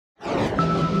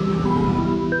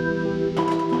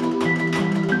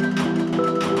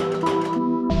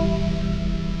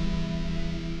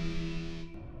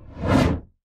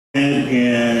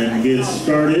and get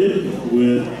started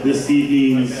with this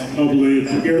evening's public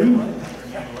hearing.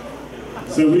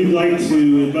 So we'd like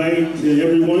to invite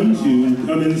everyone to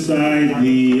come inside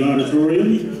the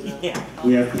auditorium.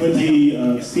 We have plenty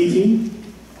of seating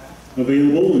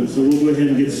available, and so we'll go ahead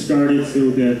and get started so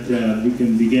that we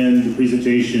can begin the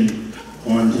presentation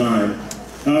on time.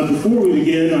 Before we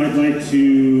begin, I'd like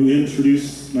to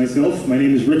introduce myself. My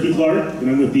name is Ricky Clark, and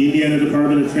I'm with the Indiana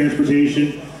Department of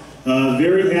Transportation.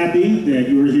 Very happy that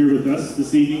you are here with us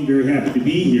this evening. Very happy to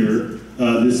be here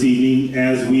this evening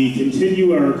as we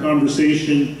continue our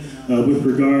conversation with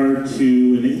regard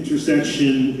to an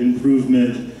intersection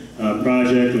improvement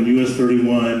project on US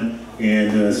 31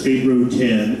 and State Road 10,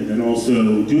 and then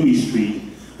also Dewey Street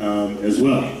as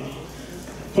well.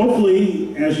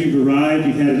 Hopefully, as you've arrived,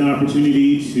 you've had an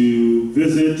opportunity to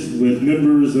visit with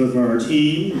members of our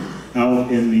team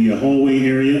out in the hallway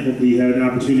area. Hopefully you had an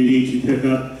opportunity to pick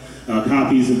up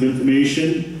copies of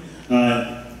information.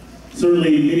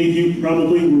 Certainly, many of you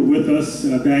probably were with us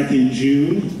back in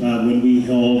June when we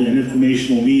held an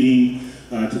informational meeting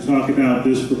to talk about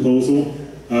this proposal.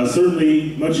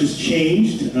 Certainly, much has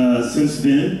changed since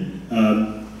then.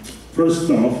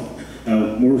 First off,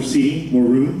 more seating, more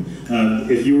room.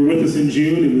 If you were with us in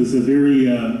June, it was a very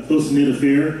close-knit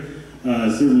affair,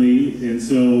 certainly, and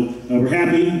so we're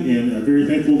happy and very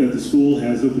thankful that the school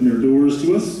has opened their doors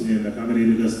to us and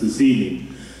accommodated us this evening.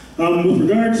 With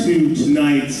regard to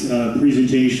tonight's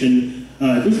presentation,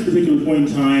 at this particular point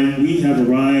in time, we have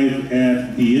arrived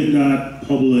at the INDOT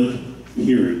public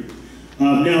hearing.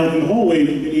 Now, in the hallway,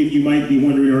 many of you might be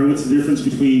wondering, what's the difference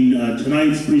between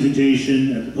tonight's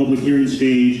presentation at the public hearing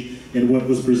stage and what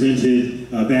was presented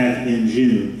back in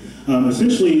June.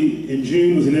 Essentially, in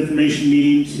June was an information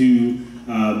meeting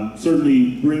to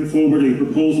certainly bring forward a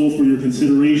proposal for your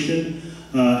consideration.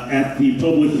 At the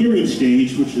public hearing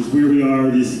stage, which is where we are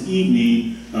this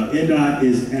evening, INDOT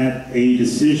is at a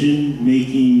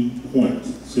decision-making point.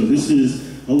 So this is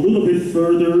a little bit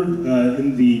further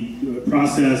in the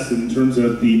process in terms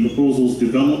of the proposal's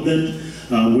development.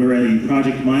 We're at a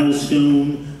project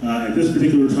milestone at this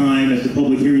particular time at the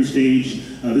public hearing stage.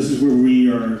 This is where we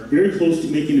are very close to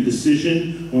making a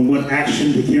decision on what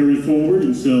action to carry forward,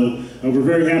 and so we're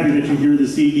very happy that you're here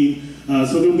this evening.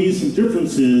 So there'll be some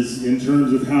differences in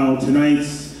terms of how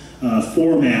tonight's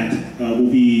format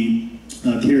will be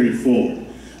carried forward.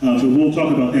 So we'll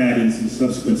talk about that in some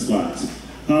subsequent slides.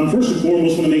 First and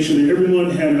foremost, I want to make sure that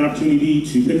everyone had an opportunity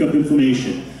to pick up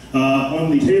information. On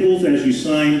the tables, as you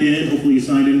signed in, hopefully you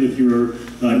signed in with your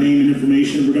name and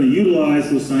information. We're going to utilize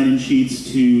those sign-in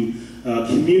sheets to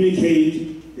communicate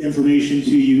information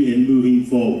to you in moving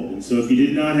forward. And so if you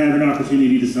did not have an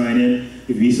opportunity to sign in, if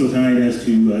you'd be so kind as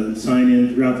to sign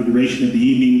in throughout the duration of the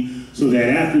evening, so that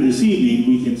after this evening,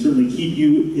 we can certainly keep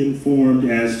you informed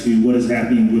as to what is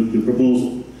happening with the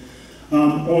proposal.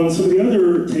 On some of the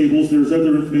other tables, there's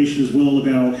other information as well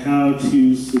about how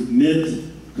to submit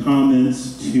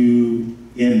comments to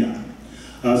INDOT.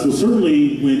 So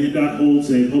certainly when INDOT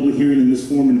holds a public hearing in this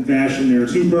form and fashion, there are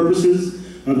two purposes.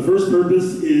 The first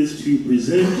purpose is to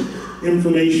present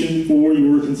information for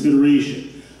your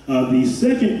consideration. The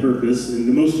second purpose, and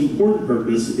the most important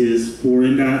purpose, is for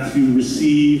INDOT to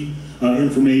receive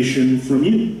information from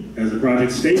you as a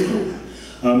project stakeholder.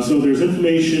 So there's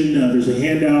information, there's a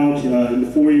handout in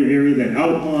the foyer area that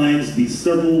outlines the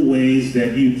several ways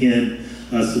that you can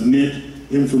submit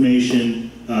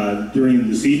information during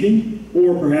this evening,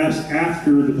 or perhaps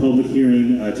after the public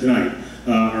hearing tonight.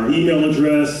 Our email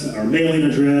address, our mailing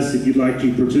address, if you'd like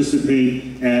to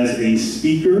participate as a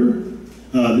speaker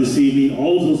this evening,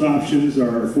 all of those options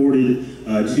are afforded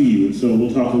to you. And so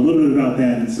we'll talk a little bit about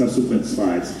that in subsequent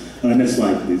slides. Next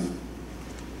slide, please.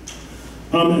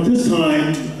 At this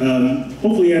time,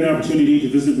 hopefully you had an opportunity to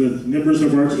visit with members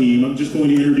of our team. I'm just going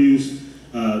to introduce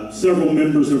several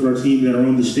members of our team that are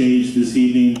on the stage this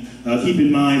evening. Keep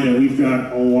in mind that we've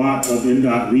got a lot of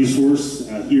INDOT resource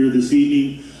here this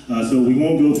evening, so we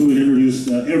won't go through and introduce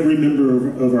every member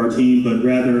of our team, but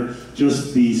rather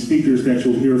just the speakers that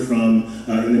you'll hear from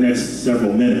in the next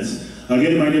several minutes.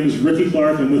 Again, my name is Ricky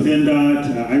Clark. I'm with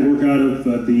INDOT. I work out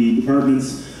of the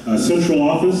department's central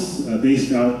office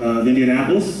based out of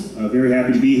Indianapolis. Very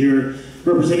happy to be here,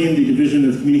 representing the Division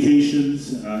of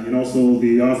Communications and also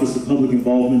the Office of Public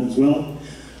Involvement as well.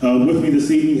 With me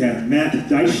this evening, we have Matt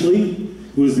Deichley,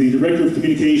 who is the Director of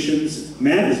Communications.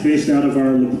 Matt is based out of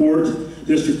our LaPorte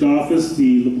District office.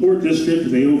 The LaPorte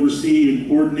District, they oversee and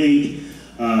coordinate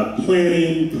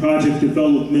planning, project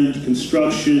development,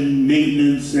 construction,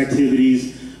 maintenance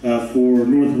activities for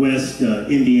Northwest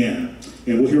Indiana.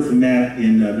 And we'll hear from Matt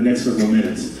in the next several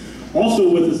minutes.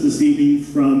 Also with us this evening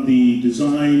from the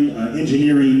design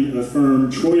engineering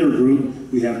firm Troyer Group,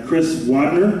 we have Chris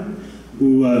Wadner,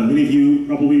 who many of you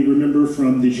probably remember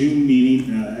from the June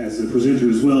meeting as a presenter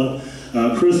as well.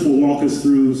 Chris will walk us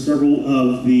through several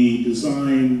of the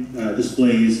design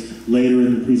displays later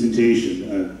in the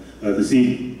presentation this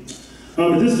evening.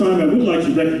 At this time, I would like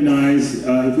to recognize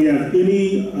if we have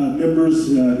any members,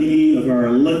 any of our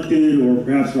elected or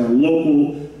perhaps our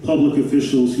local public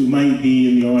officials who might be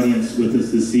in the audience with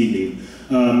us this evening.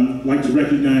 I'd like to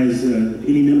recognize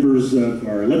any members of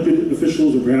our elected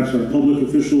officials or perhaps our public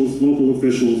officials, local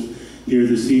officials here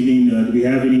this evening. Do we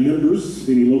have any members,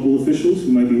 any local officials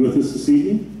who might be with us this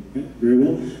evening? Okay, very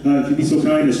well. If you'd be so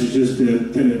kind as to just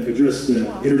kind of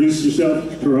introduce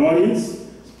yourself to our audience.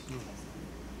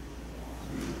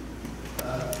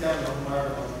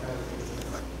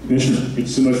 Commissioner, thank you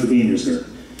so much for being here, sir.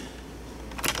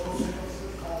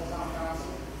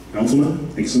 Councilman,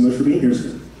 thank you so much for being here,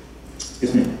 sir.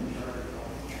 Yes, ma'am.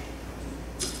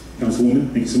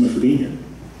 Councilwoman, thank you so much for being here.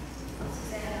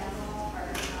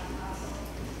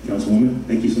 Councilwoman,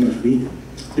 thank you so much for being here.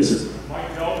 Yes, sir. Mike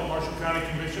Hill, Marshall County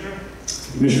Commissioner.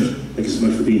 Commissioner, thank you so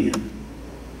much for being here.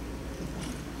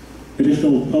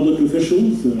 Additional public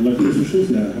officials, elected officials,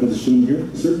 how about this gentleman here,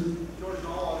 yes, sir?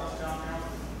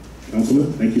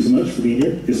 Councilman, thank you so much for being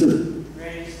here. Yes, sir.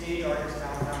 Randy Steed, Argos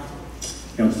Town Council.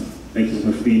 Council, thank you so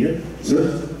much for being here.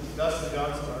 Sir. Dustin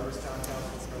Johnson, Argos Town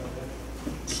Council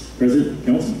President,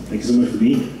 Council, thank you so much for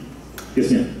being here.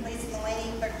 Yes, ma'am. Lisa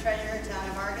Mulaney, Clerk Treasurer, Town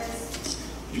of Argos.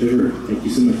 Treasurer, thank you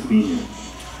so much for being here.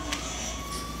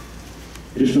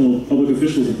 Additional public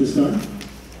officials at this time?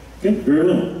 Okay, very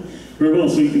well. Very well.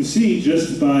 So you can see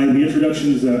just by the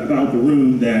introductions about the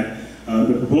room that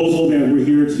the proposal that we're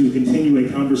here to continue a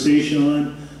conversation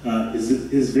on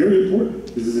is very important.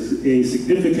 This is a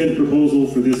significant proposal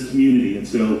for this community, and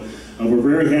so we're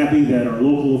very happy that our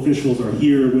local officials are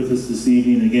here with us this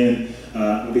evening. Again,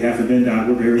 on behalf of INDOT,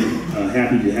 we're very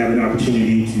happy to have an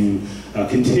opportunity to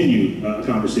continue a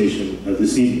conversation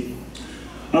this evening.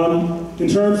 In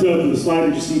terms of the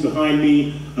slide that you see behind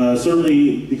me,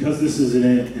 certainly because this is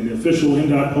an official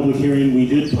INDOT public hearing, we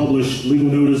did publish legal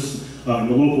notice in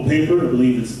the local paper. I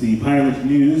believe it's the Pilot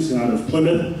News out of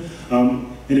Plymouth.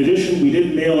 In addition, we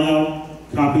did mail out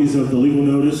copies of the legal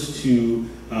notice to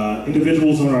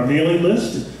individuals on our mailing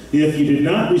list. If you did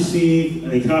not receive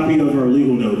a copy of our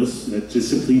legal notice, that just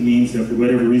simply means that for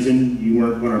whatever reason you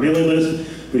weren't on our mailing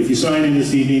list. But if you sign in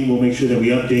this evening, we'll make sure that we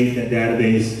update that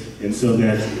database, and so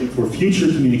that for future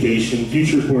communication,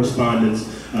 future correspondence,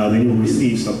 then you'll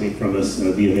receive something from us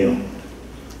via mail.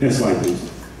 Next slide, please.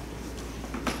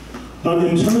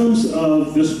 In terms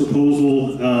of this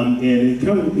proposal, and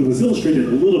it was illustrated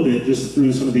a little bit just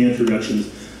through some of the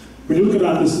introductions. When you look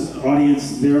about this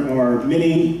audience, there are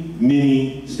many,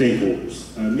 many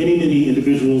stakeholders, many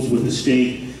individuals with a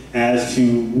stake as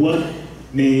to what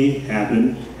may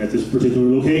happen at this particular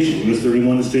location, US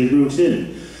 31 State Road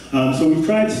 10. So we've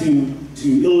tried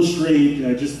to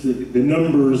illustrate just the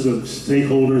numbers of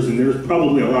stakeholders, and there's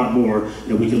probably a lot more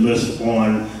that we can list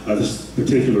on this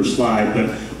particular slide.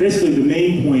 But basically the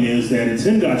main point is that it's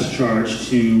INDOT's charge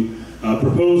to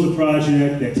propose a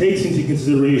project that takes into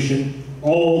consideration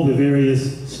all the various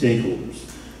stakeholders,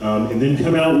 and then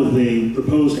come out with a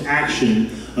proposed action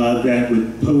that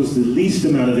would pose the least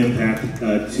amount of impact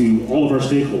to all of our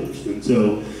stakeholders. And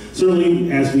so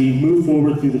certainly as we move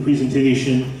forward through the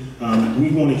presentation, we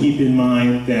want to keep in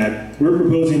mind that we're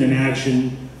proposing an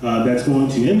action that's going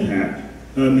to impact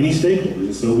many stakeholders.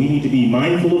 And so we need to be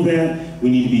mindful of that. We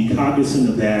need to be cognizant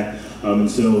of that. And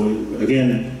so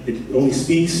again, it only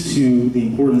speaks to the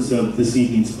importance of this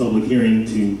evening's public hearing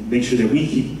to make sure that we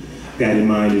keep that in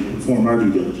mind and perform our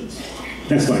due diligence.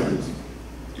 Next slide, please.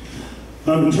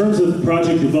 In terms of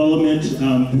project development,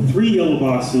 the three yellow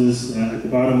boxes at the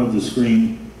bottom of the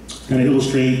screen kind of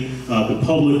illustrate the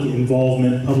public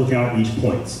involvement, public outreach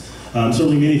points.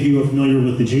 Certainly many of you are familiar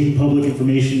with the June public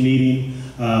information meeting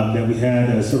that we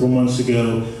had several months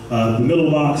ago. The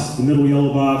middle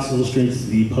yellow box illustrates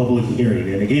the public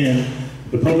hearing. And again,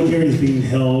 the public hearing is being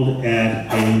held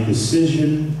at a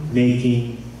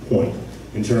decision-making point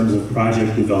in terms of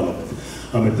project development.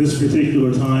 At this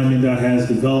particular time, INDOT has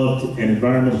developed an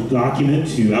environmental document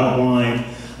to outline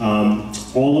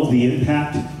all of the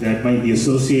impact that might be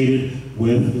associated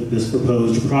with this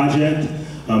proposed project.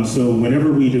 So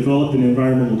whenever we develop an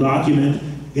environmental document,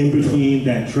 in between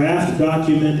that draft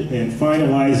document and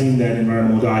finalizing that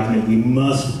environmental document, we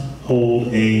must hold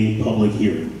a public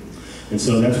hearing. And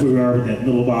so that's where we are with that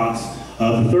middle box.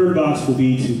 The third box will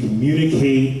be to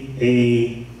communicate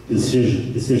a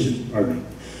decision.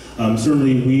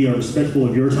 Certainly, we are respectful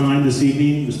of your time this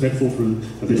evening, respectful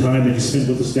of the time that you spent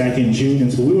with us back in June,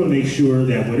 and so we want to make sure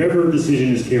that whatever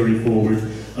decision is carried forward,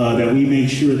 that we make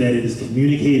sure that it is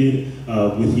communicated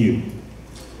with you.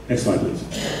 Next slide, please.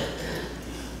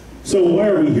 So why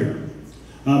are we here?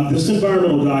 This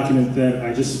environmental document that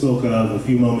I just spoke of a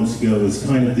few moments ago is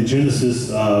kind of the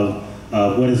genesis of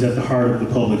what is at the heart of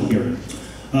the public hearing.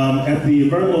 At the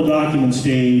environmental document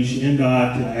stage,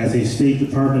 INDOT, as a state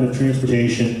department of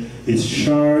transportation, is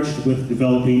charged with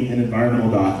developing an environmental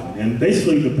document. And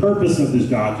basically the purpose of this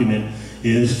document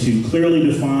is to clearly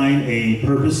define a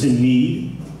purpose and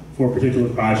need for a particular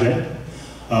project.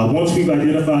 Once we've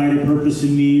identified a purpose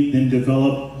and need, then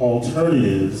develop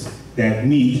alternatives that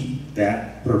meet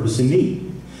that purpose and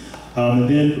need. And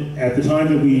then at the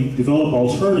time that we develop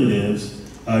alternatives,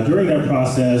 during that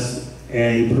process,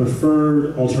 a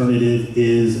preferred alternative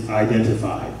is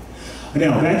identified.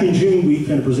 Now, back in June, we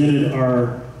kind of presented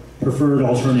our preferred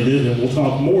alternative, and we'll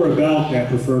talk more about that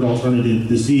preferred alternative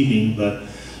this evening, but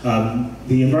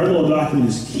the environmental document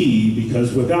is key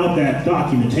because without that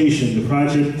documentation, the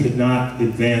project could not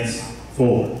advance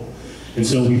forward. And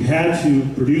so we've had to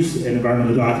produce an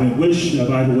environmental document, which,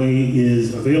 by the way,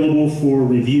 is available for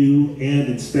review and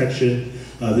inspection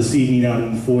this evening out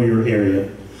in the foyer area.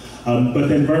 But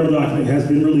the environmental document has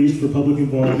been released for public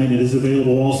involvement. It is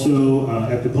available also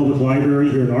at the public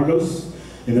library here in Argos,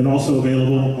 and then also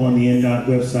available on the INDOT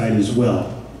website as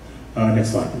well.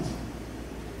 Next slide, please.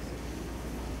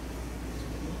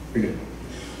 Very good.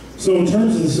 So in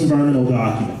terms of this environmental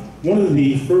document, one of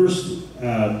the first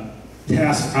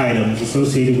task items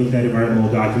associated with that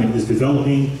environmental document is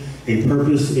developing a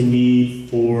purpose and need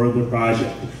for the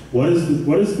project. What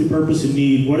is the purpose and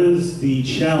need? What is the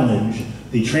challenge,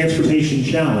 the transportation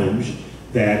challenge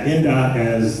that INDOT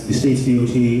as the state's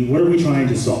DOT, what are we trying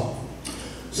to solve?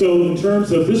 So in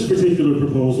terms of this particular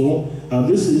proposal,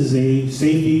 this is a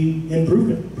safety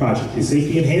improvement project, a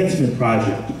safety enhancement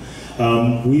project.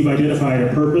 We've identified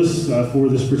a purpose for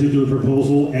this particular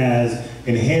proposal as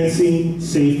enhancing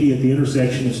safety at the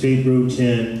intersection of State Road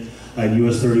 10 and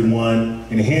US 31,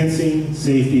 enhancing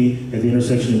safety at the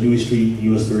intersection of Dewey Street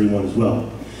and US 31 as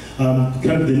well.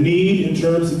 Kind of the need in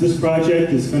terms of this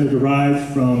project is kind of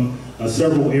derived from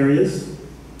several areas.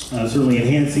 Certainly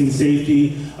enhancing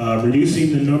safety,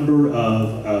 reducing the number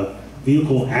of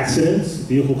vehicle accidents,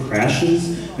 vehicle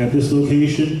crashes at this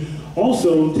location.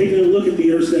 Also, taking a look at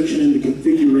the intersection and the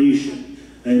configuration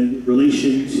in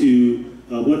relation to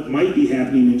what might be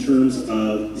happening in terms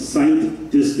of sight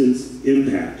distance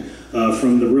impact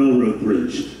from the railroad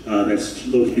bridge that's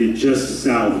located just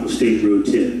south of State Road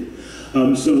 10.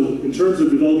 So in terms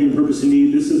of developing purpose and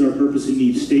need, this is our purpose and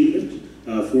need statement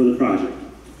for the project.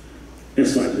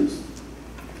 Next slide, please.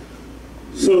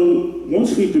 So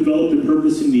once we've developed a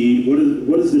purpose and need,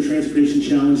 what is the transportation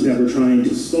challenge that we're trying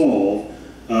to solve?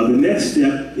 The next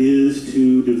step is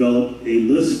to develop a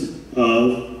list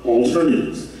of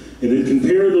alternatives and then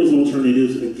compare those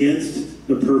alternatives against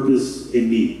the purpose and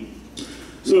need.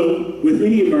 So with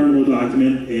any environmental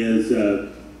document,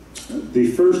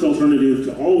 the first alternative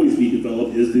to always be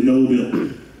developed is the no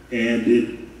build. And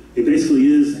it basically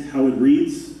is how it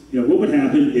reads. You know, what would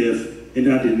happen if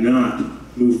INDOT did not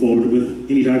move forward with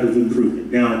any type of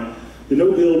improvement? Now, the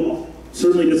no build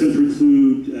certainly doesn't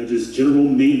preclude just general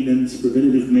maintenance,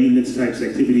 preventative maintenance types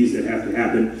activities that have to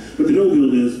happen. But the no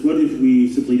build is, what if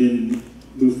we simply didn't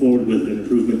move forward with an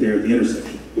improvement there at the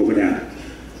intersection? What would happen?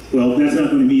 Well, that's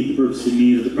not going to meet the purpose and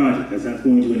need of the project. That's not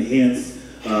going to enhance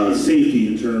safety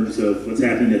in terms of what's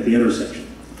happening at the intersection.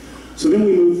 So then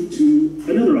we move to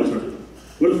another alternative.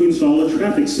 What if we install a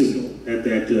traffic signal at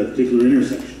that particular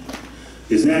intersection?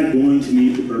 Is that going to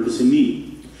meet the purpose and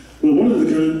need? Well, one of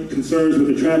the concerns with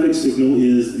the traffic signal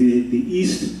is the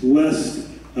east-west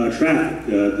traffic,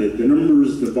 the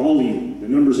numbers, the volume, the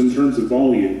numbers in terms of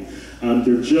volume.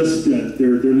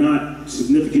 They're not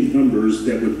significant numbers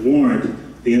that would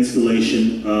warrant the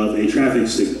installation of a traffic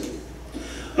signal.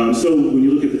 So when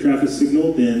you look at the traffic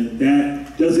signal, then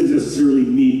that doesn't necessarily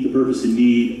meet the purpose and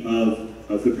need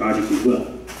of the project as well.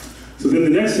 So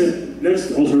then the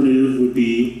next alternative would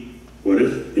be, what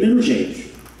if an interchange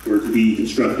were to be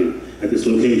constructed at this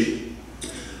location?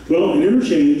 Well, an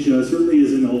interchange certainly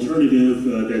is an alternative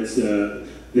that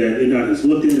INDOT has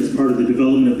looked at as part of the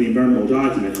development of the environmental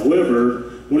document.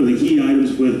 However, one of the key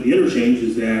items with the interchange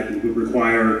is that it would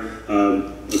require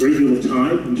a great deal of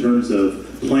time in terms of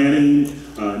planning,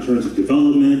 in terms of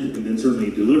development, and then certainly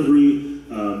delivery.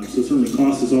 So certainly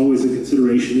cost is always a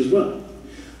consideration as well.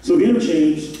 So the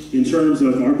interchange, in terms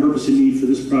of our purpose and need for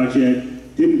this project,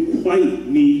 didn't quite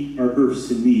meet our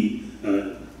purpose and need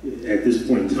at this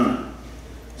point in time.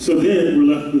 So then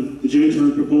we're left with the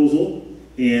J-turn proposal,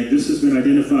 and this has been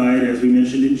identified, as we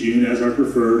mentioned in June, as our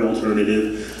preferred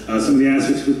alternative. Some of the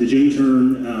aspects with the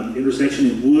J-turn intersection,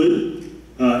 it would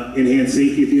enhance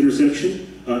safety at the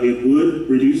intersection. It would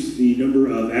reduce the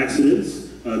number of accidents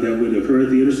that would occur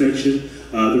at the intersection.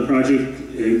 The project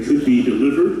could be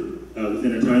delivered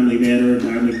within a timely manner,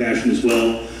 timely fashion as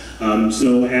well.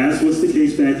 So as was the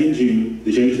case back in June,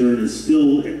 the J-turn is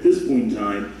still, at this point in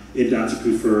time, INDOT's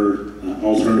preferred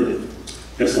alternative.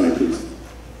 Next slide, please.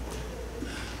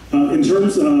 In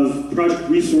terms of project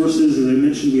resources, as I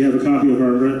mentioned, we have a copy of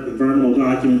our environmental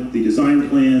document. The design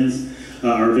plans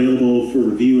are available for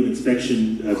review and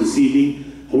inspection this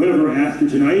evening. However, after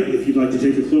tonight, if you'd like to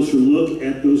take a closer look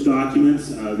at those documents,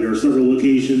 there are several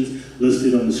locations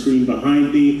listed on the screen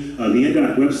behind me. The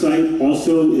INDOT website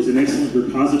also is an excellent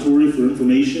repository for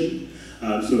information.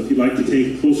 So if you'd like to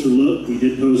take a closer look, we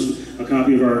did post a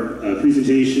copy of our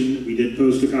presentation. We did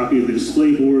post a copy of the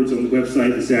display boards on the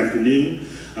website this afternoon.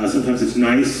 Sometimes it's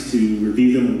nice to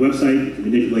review them on the website. You can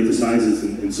manipulate the sizes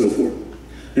and so forth.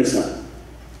 Next slide.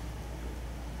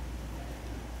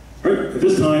 All right, at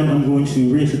this time, I'm going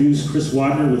to reintroduce Chris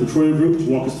Wadner with the Troyer Group to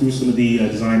walk us through some of the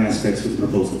design aspects of the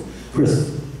proposal.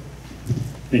 Chris.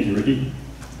 Thank you, Ricky.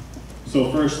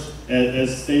 So first,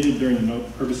 as stated during the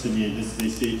purpose of the this is a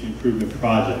safety improvement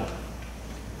project.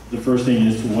 The first thing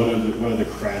is what are the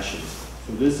crashes?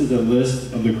 So this is a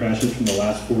list of the crashes from the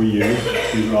last 4 years.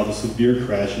 These are all the severe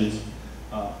crashes.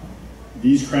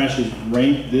 These crashes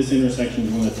rank this intersection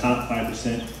as one of the top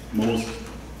 5% most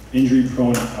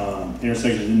injury-prone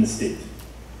intersections in the state.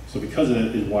 So because of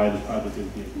that is why this project is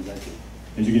being presented.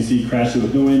 As you can see, crashes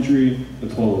with no injury, the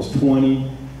total was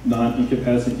 20.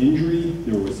 Non-incapacitating injury,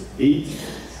 there was 8.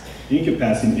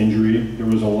 Incapacitating injury, there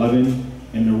was 11.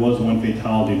 And there was 1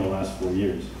 fatality in the last 4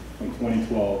 years, from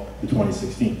 2012 to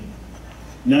 2016.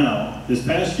 Now, this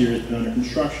past year it's been under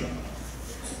construction.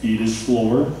 Speed is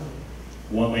slower,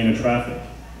 1 lane of traffic.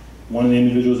 One of the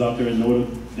individuals out there has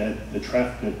noted that the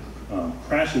traffic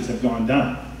crashes have gone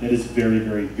down. That is very,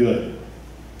 very good.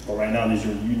 But right now, these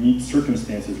are unique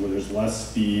circumstances where there's less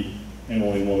speed and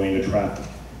only 1 lane of traffic.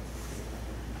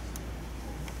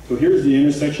 So here's the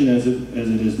intersection as it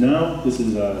is now. This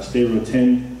is State Road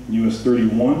 10, US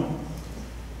 31.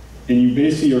 And you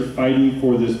basically are fighting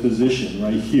for this position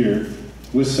right here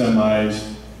with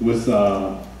semis, with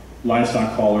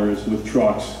livestock haulers, with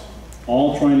trucks,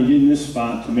 all trying to get in this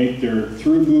spot to make their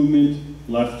through movement,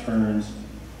 left turns,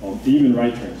 even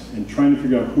right turns, and trying to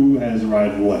figure out who has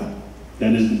arrived what.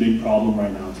 That is the big problem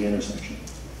right now at the intersection.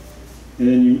 And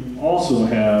then you also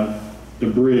have the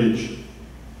bridge,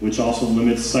 which also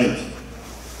limits sight.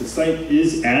 The sight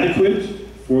is adequate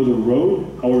for the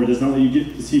road, however, it does not let you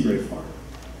get to see very far.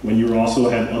 When you also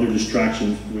have other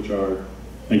distractions, which are,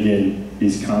 again,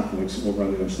 these conflicts over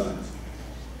on the other sides.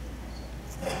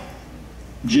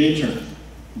 J-turn.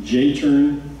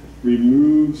 J-turn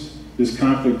removes this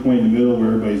conflict point in the middle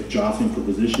where everybody's jostling for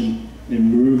position and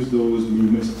moves those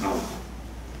movements out.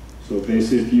 So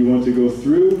basically, if you want to go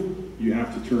through, you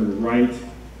have to turn right,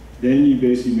 then you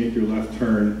basically make your left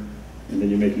turn, and then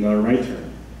you make another right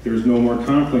turn. There's no more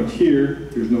conflict here,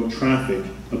 there's no traffic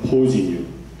opposing you,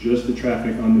 just the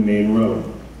traffic on the main road,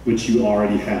 which you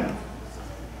already have.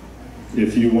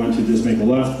 If you want to just make a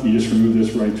left, you just remove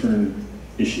this right turn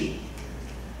issue.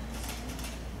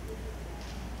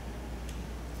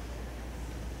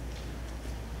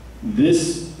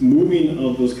 This moving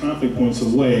of those conflict points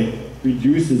away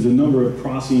reduces the number of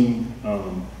crossing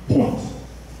points.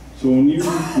 So when we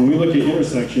look at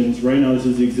intersections, right now this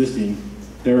is existing,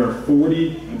 there are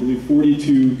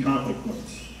 42 conflict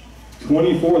points.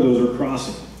 24 of those are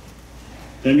crossing.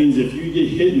 That means if you get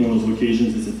hit in one of those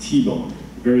locations, it's a T-bone.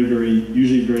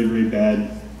 Usually very, very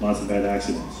bad, lots of bad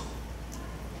accidents.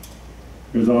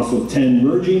 There's also 10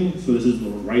 merging, so this is the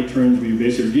right turns where you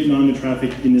basically are getting onto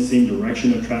traffic in the same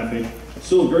direction of traffic.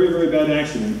 Still a very, very bad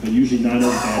accident, but usually not as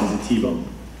bad as a T-bone.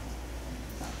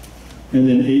 And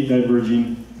then 8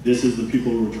 diverging. This is the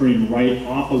people who are turning right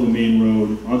off of the main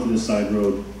road onto the side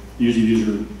road. Usually these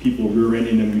are people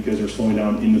rear-ending them because they're slowing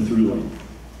down in the through lane.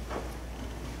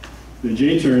 The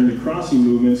J-turn, the crossing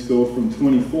movements go from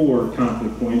 24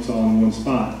 conflict points all in one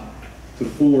spot to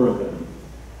 4 of them.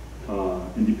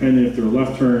 And depending if they're a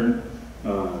left turn,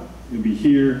 it'll be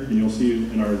here, and you'll see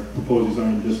in our proposed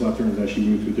design, this left turn is actually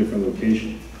moved to a different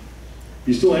location.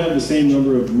 You still have the same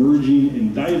number of merging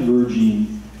and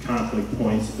diverging conflict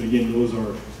points, but again, those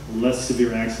are less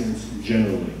severe accidents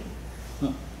generally.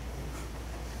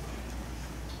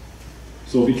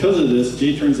 So because of this,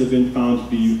 J-turns have been found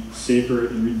to be safer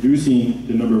in reducing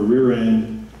the number of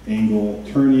rear-end, angle,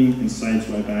 turning, and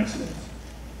sideswipe accidents.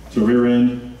 So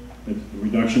rear-end, a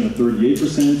reduction of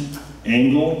 38%.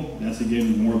 Angle, that's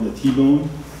again more of the T-bone,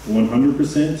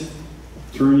 100%.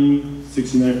 Turning,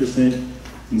 69%.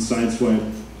 And side swipe,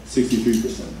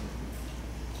 63%.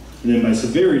 And then by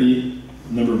severity,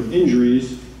 number of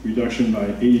injuries, reduction by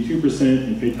 82%,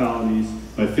 and fatalities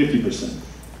by 50%.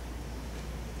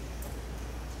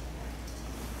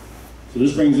 So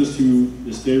this brings us to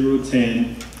the State Road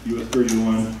 10, US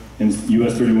 31, and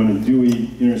US 31 and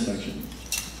Dewey intersection.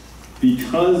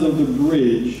 Because of the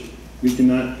bridge, we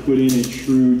cannot put in a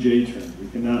true J-turn. We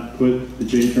cannot put the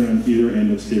J-turn on either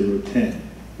end of State Road 10.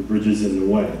 The bridge is in the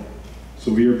way.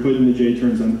 So we are putting the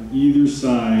J-turns on either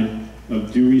side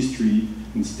of Dewey Street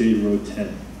and State Road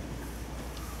 10.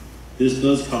 This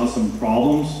does cause some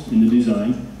problems in the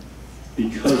design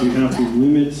because we have to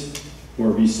limit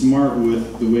or be smart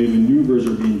with the way maneuvers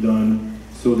are being done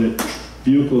so that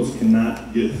vehicles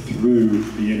cannot get through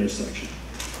the intersection.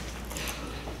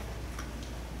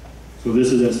 So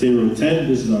this is at State Road 10,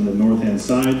 this is on the north-hand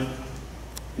side,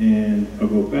 and I'll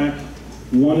go back.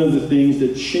 One of the things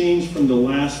that changed from the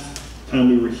last time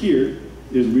we were here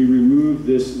is we removed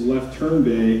this left turn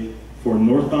bay for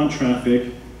northbound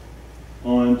traffic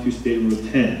onto State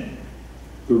Road 10.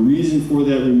 The reason for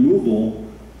that removal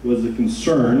was a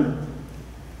concern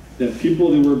that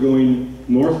people that were going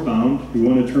northbound, who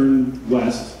want to turn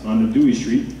west onto Dewey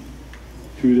Street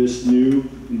to this new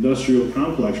industrial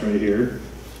complex right here,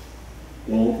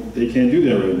 well, they can't do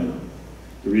that right now.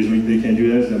 The reason they can't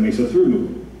do that is that makes a through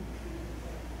movement.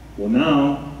 Well,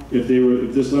 now, if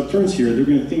this left turn's here, they're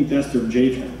going to think that's their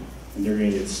J-turn, and they're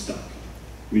going to get stuck.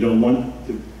 We don't want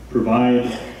to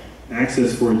provide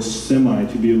access for a semi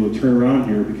to be able to turn around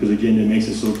here because, again, it makes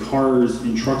it so cars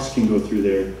and trucks can go through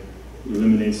there. It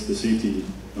eliminates the safety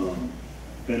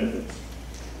benefits.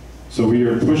 So we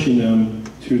are pushing them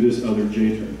to this other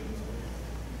J-turn.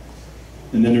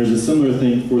 And then there's a similar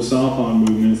thing for southbound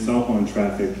movement, southbound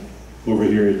traffic over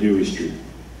here at Dewey Street.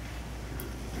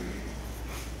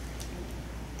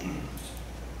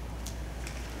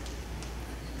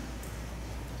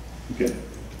 Okay.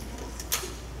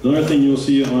 Another thing you'll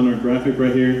see on our graphic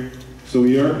right here, so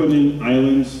we are putting in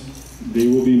islands. They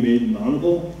will be made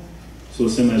mountable, so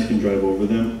semis can drive over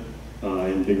them,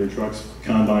 and bigger trucks,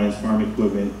 combines, farm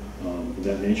equipment, of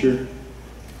that nature.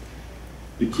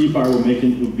 The key part will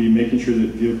be making sure that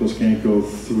vehicles can't go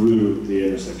through the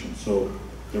intersection. So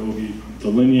there will be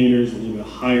delineators, a little bit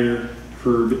higher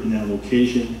curb in that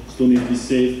location. Still need to be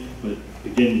safe, but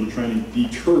again, we're trying to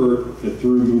deter the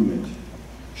through movement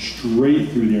straight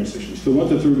through the intersection. We still want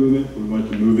the through movement, but we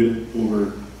want to move it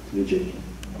over to the J.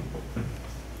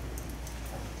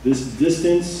 This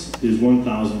distance is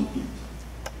 1,000 feet.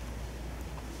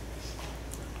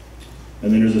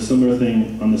 And then there's a similar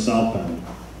thing on the southbound.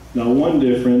 Now, one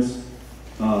difference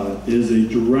is a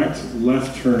direct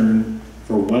left turn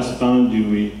for westbound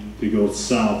Dewey to go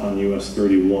south on US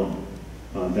 31.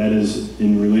 That is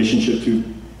in relationship to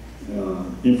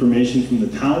information from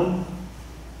the town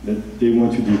that they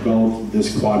want to develop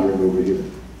this quadrant over here.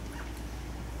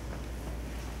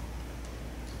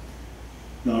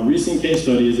 Now, a recent case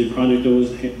study is a project that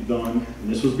was done, and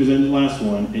this was presented last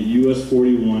one, at US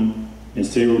 41 and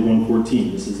State Road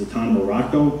 114. This is the town of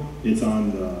Morocco. It's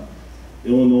on the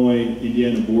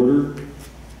Illinois-Indiana border.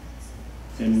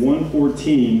 And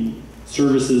 114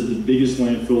 services the biggest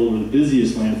landfill or the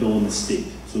busiest landfill in the state.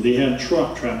 So they have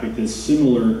truck traffic that's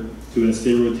similar to that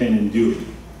State Road 10 in Dewey.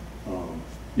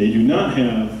 They do not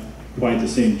have quite the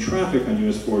same traffic on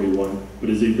US 41, but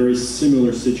is a very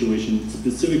similar situation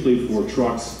specifically for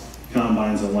trucks,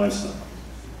 combines, and livestock.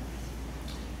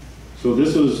 So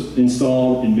this was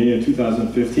installed in May of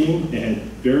 2015. It had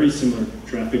very similar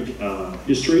traffic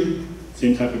history,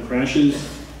 same type of crashes.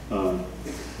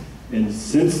 And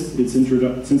since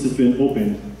it's been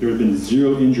opened, there have been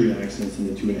 0 injury accidents in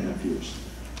the 2.5 years.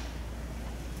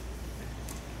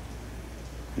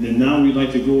 And then now we'd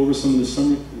like to go over some of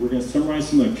the we're going to summarize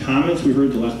some of the comments we heard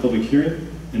at the last public hearing.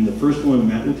 And the first one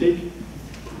Matt will take.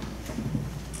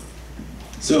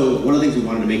 So one of the things we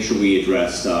wanted to make sure we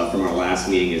addressed from our last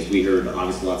meeting is we heard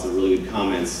obviously lots of really good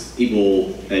comments, people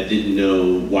that didn't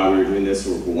know why we were doing this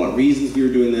or for what reasons we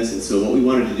were doing this. And so what we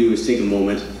wanted to do is take a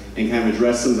moment and kind of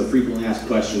address some of the frequently asked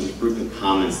questions or frequent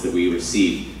comments that we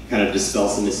received, kind of dispel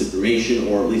some misinformation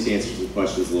or at least answer some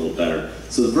questions a little better.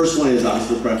 So the first one is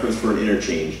obviously the preference for an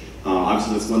interchange.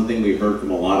 Obviously that's one thing we've heard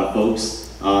from a lot of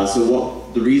folks.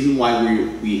 The reason why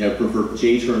we have preferred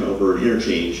J-turn over an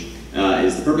interchange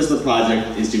is the purpose of the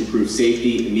project is to improve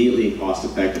safety immediately and cost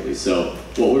effectively. So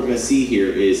what we're going to see here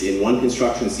is in one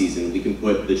construction season, we can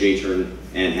put the J-turn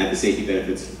and have the safety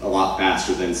benefits a lot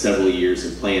faster than several years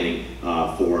of planning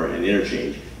for an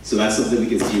interchange. So that's something we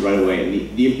can see right away.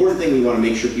 And the important thing we want to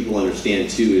make sure people understand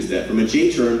too is that from a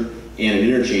J-turn and an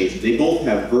interchange, they both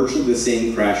have virtually the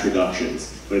same crash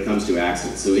reductions when it comes to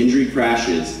accidents. So injury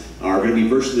crashes are going to be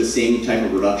virtually the same type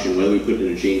of reduction whether we put it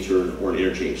in a J-turn or an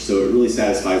interchange. So it really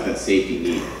satisfies that safety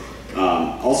need.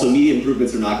 Also, immediate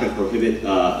improvements are not going to prohibit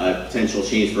a potential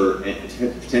change for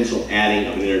potential adding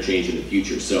of an interchange in the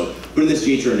future. So putting this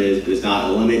J-turn in does not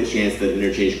eliminate the chance that an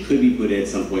interchange could be put in at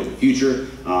some point in the future.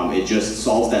 It just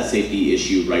solves that safety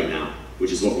issue right now,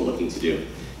 which is what we're looking to do.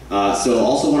 So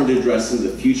also wanted to address some of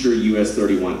the future US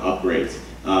 31 upgrades.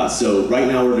 So right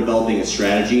now we're developing a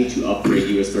strategy to upgrade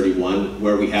US 31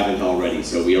 where we haven't already.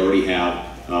 So we already have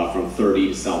from 30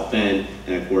 to South Bend,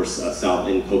 and of course south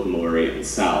in Kokomo area and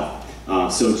south.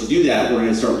 So to do that, we're going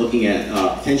to start looking at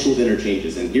potential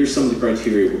interchanges, and here's some of the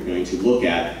criteria we're going to look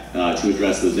at to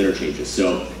address those interchanges.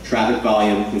 So traffic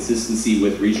volume, consistency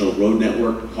with regional road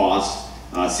network, cost,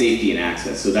 safety, and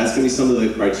access. So that's going to be some of the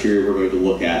criteria we're going to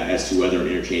look at as to whether an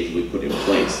interchange will be put in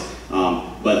place.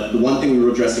 But the one thing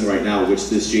we're addressing right now, which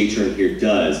this J-turn here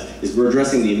does, is we're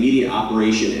addressing the immediate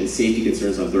operation and safety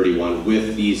concerns on 31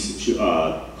 with these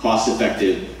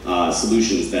cost-effective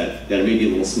solutions that are maybe a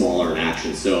little smaller in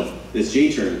action. So this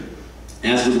J-turn,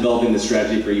 as we're developing the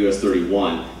strategy for US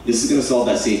 31, this is going to solve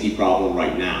that safety problem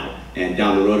right now. And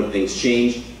down the road, if things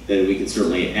change, then we can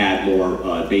certainly add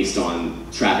more based on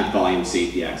traffic volume,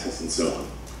 safety, access, and so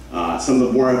on. Some of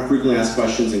the more frequently asked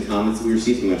questions and comments that we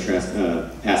received, I'm going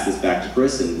to pass this back to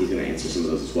Chris, and he's going to answer some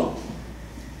of those as well.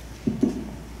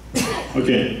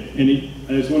 Okay, and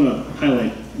I just want to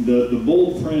highlight the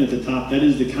bold print at the top. That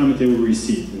is the comment that we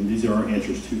received, and these are our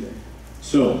answers to that.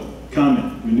 So,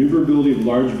 comment: maneuverability of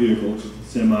large vehicles,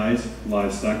 semis,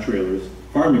 livestock trailers,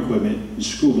 farm equipment, and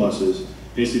school buses.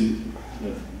 Basically,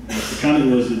 the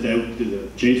comment was that the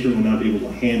J-turn will not be able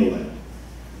to handle that.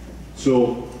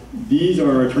 So these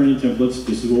are our training templates.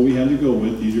 This is what we had to go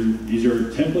with. These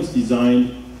are templates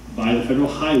designed by the Federal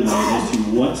Highway as to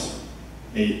what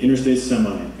a interstate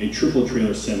semi, a triple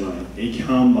trailer semi, a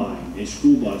combine, a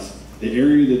school bus, the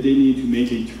area that they need to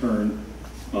make a turn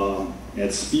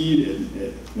at speed,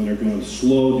 when they're going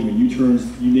slow, doing U-turns,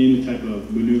 you name the type of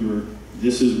maneuver,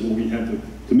 this is what we have to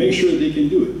make sure that they can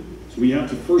do it. So we have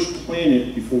to first plan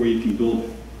it before we can build it.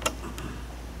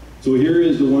 So here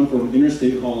is the one for an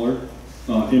interstate hauler,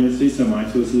 interstate semi.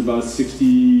 So this is about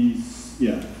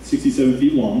 67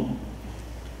 feet long,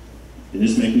 and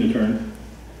this making the turn.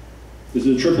 This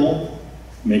is a triple,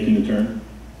 making the turn.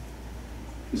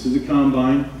 This is a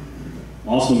combine,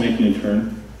 also making a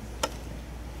turn.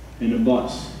 And a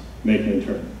bus, making a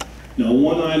turn. Now,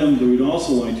 one item that we'd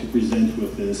also like to present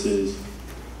with this is,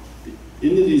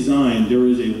 in the design, there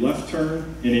is a left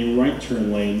turn and a right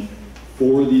turn lane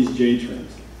for these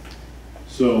J-turns.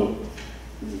 So,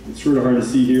 it's sort of hard to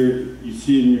see here. You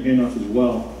see it in your handoff as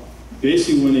well.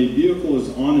 Basically, when a vehicle is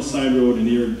on a side road and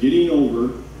they are getting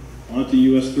over onto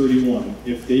US 31,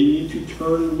 if they need to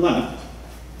turn left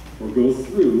or go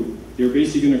through, they're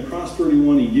basically going to cross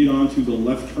 31 and get onto the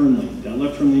left turn lane. That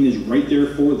left turn lane is right there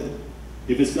for them.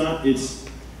 If it's not, it's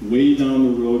way down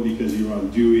the road because you're on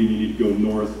Dewey and you need to go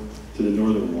north to the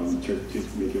northern one to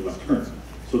make your left turn.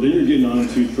 So then you're getting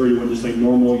onto 31 just like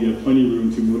normal. You have plenty of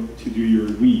room to do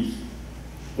your weave.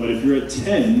 But if you're at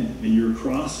 10 and you're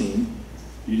crossing,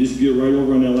 you just get right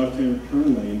over on that left-hand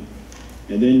turn lane,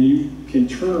 and then you can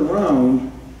turn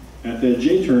around at that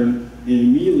J-turn and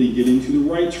immediately get into the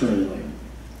right turn lane.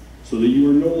 So that you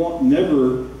are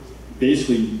never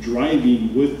basically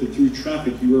driving with the through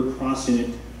traffic, you are crossing it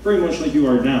very much like you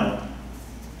are now.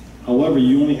 However,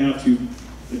 you only have to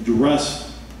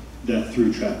address that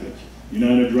through traffic. You're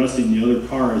not addressing the other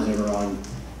cars that are on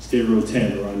State Road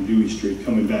 10 or on Dewey Street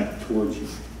coming back towards you.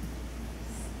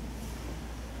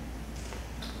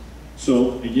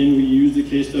 So again, we use the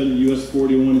case study US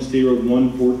 41 and State Road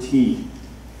 114.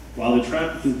 While the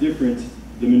traffic is different,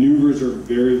 the maneuvers are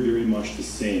very, very much the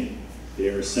same. They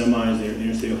are semis, they are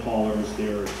interstate haulers,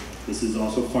 this is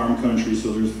also farm country,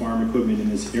 so there's farm equipment in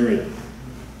this area.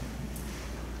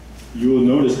 You will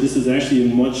notice this is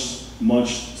actually a much,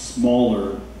 much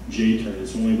smaller J-turn.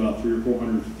 It's only about 300 or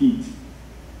 400 feet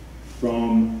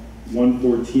from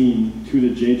 114 to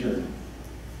the J-turn.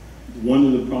 One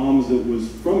of the problems that was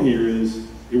from here is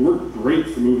it worked great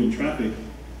for moving traffic,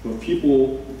 but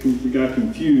people got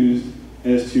confused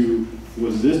as to,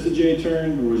 was this the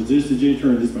J-turn or was this the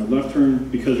J-turn? Is this my left turn?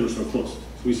 Because they were so close. So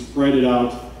we spread it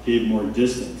out, gave more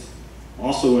distance.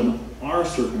 Also in our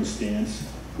circumstance,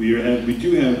 we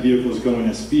do have vehicles going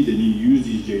at speed that need to use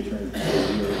these J-turns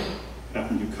because we are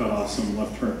having to cut off some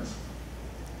left turns.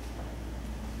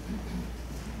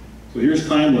 So here's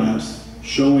time lapse.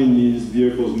 showing these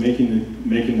vehicles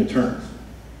making the turns.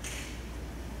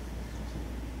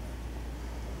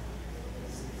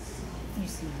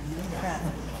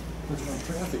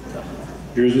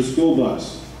 Here's the school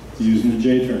bus using the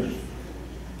J-turn.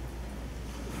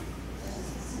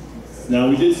 Now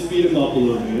we did speed them up a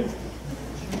little bit.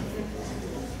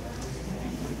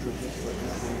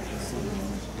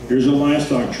 Here's a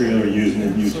livestock trailer using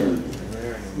a U-turn.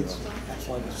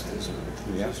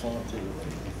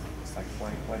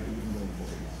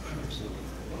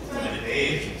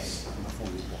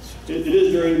 It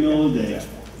is during the middle of the day.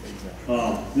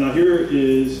 Now here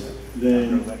is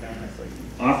then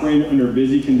operating under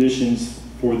busy conditions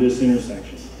for this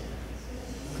intersection.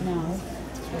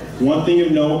 One thing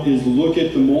of note is look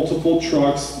at the multiple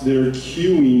trucks that are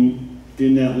queuing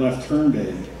in that left turn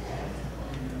bay.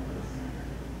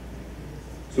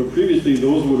 So previously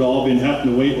those would all been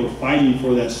having to wait or fighting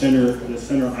for that center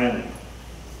island.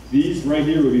 These right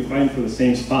here would be fighting for the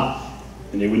same spot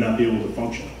and they would not be able to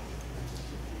function.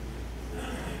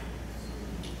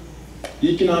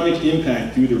 Economic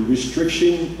impact due to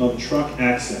restriction of truck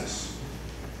access.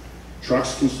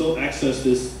 Trucks can still access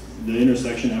the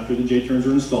intersection after the J-turns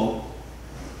are installed.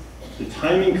 The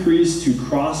time increase to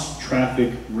cross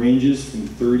traffic ranges from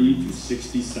 30 to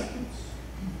 60 seconds.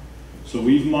 So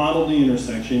we've modeled the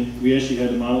intersection. We actually had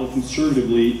to model it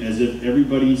conservatively as if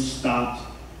everybody stopped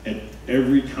at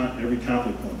every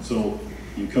conflict point. So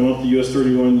you come up to US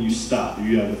 31, you stop.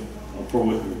 You have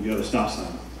a stop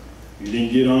sign. You then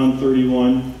get on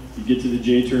 31, you get to the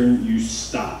J-turn, you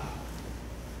stop.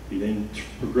 You then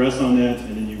progress on that,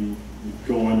 and then you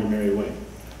go on your merry way.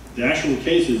 The actual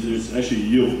case is there's actually a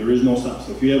yield. There is no stop.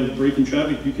 So if you have a break in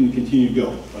traffic, you can continue to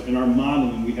go. But in our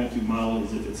modeling, we have to model it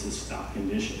as if it's a stop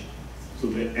condition. So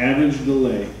the average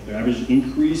delay, the average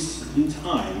increase in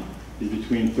time is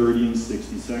between 30 and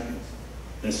 60 seconds.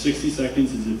 That 60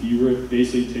 seconds is if you were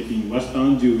basically taking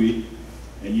westbound Dewey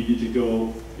and you need to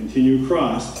go continue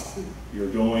across, you're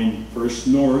going first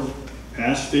north,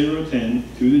 past State Road 10,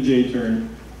 to the J-turn,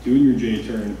 doing your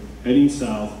J-turn, heading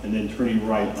south, and then turning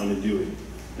right onto Dewey.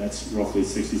 That's roughly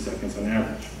 60 seconds on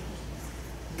average.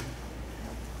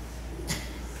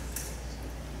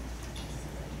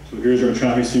 So here's our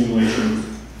traffic simulations.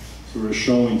 So we're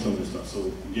showing some of this stuff.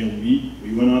 So again,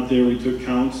 we went out there, we took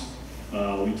counts.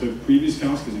 We took previous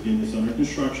counts, because again, it's under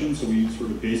construction, so we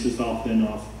sort of based this off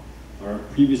our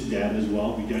previous data as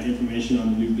well. We got information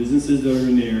on the new businesses that are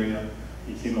in the area.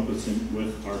 We came up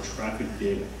with our traffic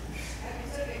data.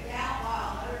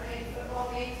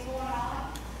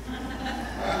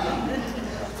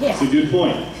 That's a good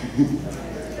point.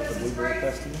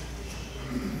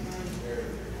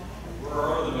 Where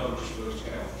are the numbers for those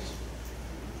counts?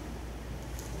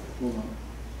 Hold on.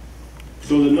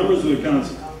 So the numbers of the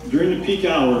counts, during the peak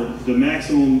hour, the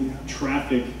maximum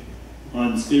traffic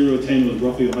on State Road 10 was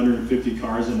roughly 150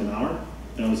 cars in an hour.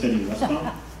 That was heading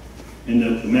westbound. And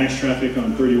the max traffic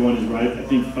on 31 is right, I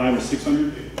think 500 or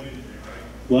 600.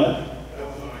 What? That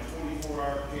was on a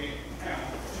 24-hour count,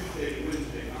 Tuesday to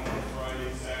Wednesday, not on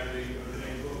Friday, Saturday,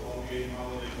 Thursday, football game,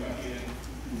 holiday weekend.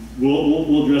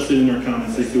 We'll address it in our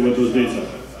comments as to what those dates are.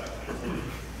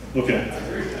 Okay.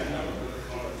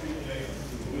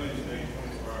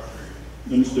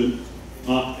 Understood.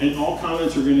 And all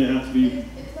comments are going to have to be.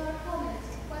 It's not a comment,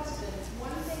 it's a question. It's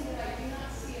one thing that I do not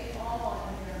see at all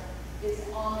on here is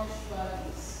Amish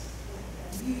buggies.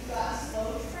 You've got slow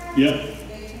traffic. Yep.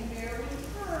 They can barely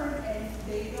turn, and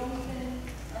they don't even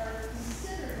are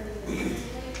considered in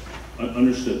the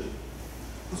Understood.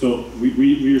 So we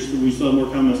still have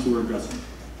more comments that we're addressing.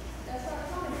 That's not a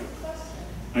comment, it's a question.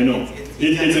 I know.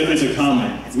 It's a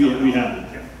comment. We have it.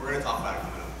 We're going to talk about it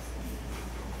coming up.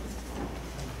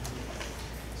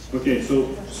 Okay,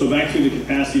 so back to the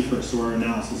capacity first, so our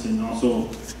analysis, and also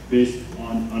based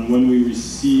on when we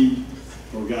received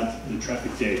or got the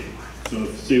traffic data. So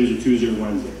say it was a Tuesday or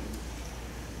Wednesday.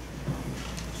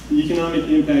 The economic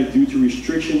impact due to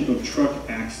restriction of truck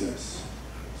access.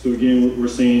 So again, we're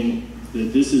saying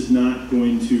that this is not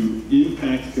going to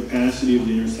impact the capacity of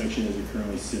the intersection as it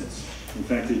currently sits. In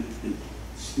fact, it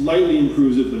slightly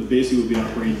improves it, but basically will be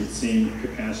operating at the same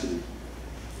capacity.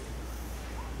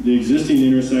 The existing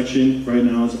intersection right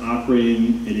now is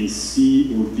operating at a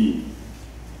C or B.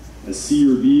 A C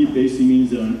or B basically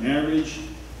means that on average,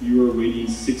 you are waiting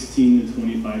 16 to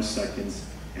 25 seconds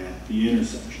at the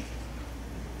intersection.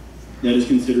 That is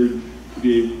considered to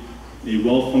be a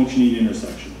well-functioning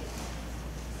intersection.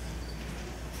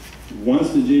 Once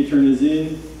the J-turn is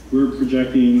in, we're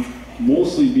projecting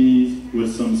mostly Bs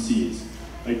with some Cs.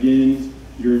 Again,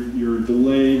 your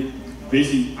delay,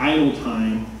 basically idle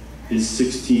time, is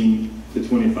 16 to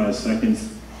 25 seconds.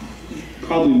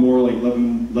 probably more like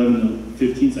 11 to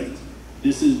 15 seconds.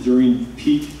 This is during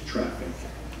peak traffic,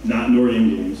 not Nordium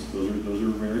games. Those are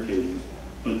rare occasions,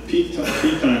 but peak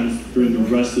times during the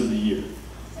rest of the year.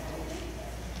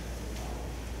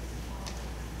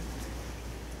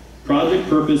 Project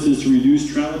purpose is to reduce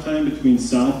travel time between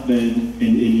South Bend and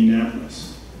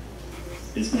Indianapolis.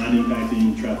 It's not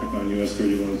impacting traffic on US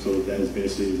 31, so that is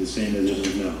basically the same as it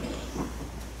is now.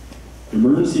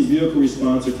 Emergency vehicle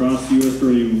response across US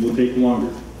 31 will take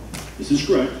longer. This is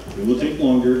correct. It will take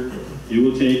longer. It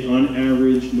will take, on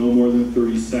average, no more than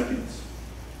 30 seconds.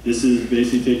 This is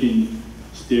basically taking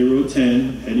State Road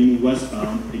 10, heading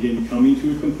westbound, again, coming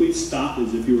to a complete stop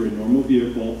as if you were a normal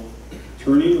vehicle,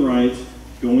 turning right,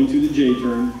 going to the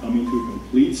J-turn, coming to a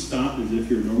complete stop as if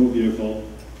you're a normal vehicle,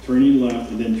 turning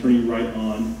left, and then turning right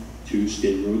on to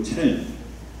State Road 10.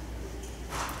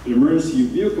 The emergency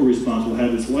vehicle response will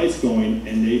have its lights going,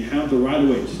 and they have the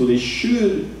right-of-way, so they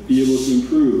should be able to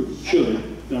improve,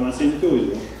 I'm not saying it always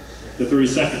will, the 30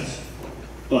 seconds.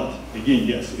 But, again,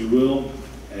 yes, it will,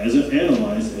 as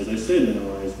analyzed, as I said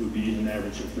analyzed, would be an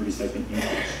average of 30-second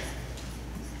increase.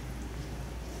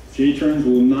 J-turns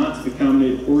will not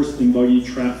accommodate horse and buggy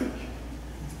traffic.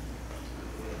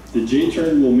 The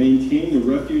J-turn will maintain the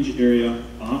refuge area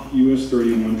off US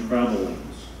 31 travel lanes.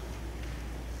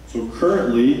 So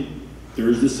currently,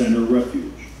 there's the center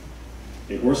refuge.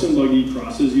 A horse and buggy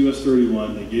crosses US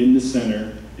 31, they get in the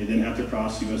center, they then have to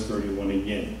cross US 31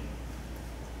 again.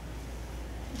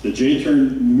 The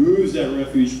J-turn moves that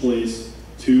refuge place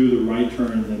to the right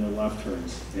turns and the left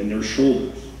turns, and their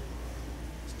shoulders,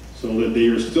 so that they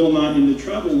are still not in the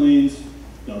travel lanes.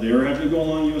 Now they are having to go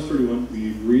along US 31.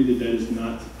 We agree that that is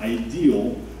not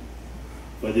ideal,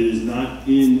 but it is not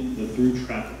in the through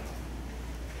traffic.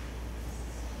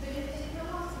 But if they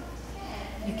come off of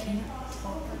 10, you can't cross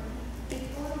over. They're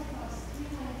going across 2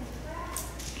 lanes of traffic.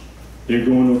 They're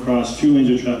going across 2 lanes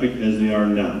of traffic as they are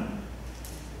now.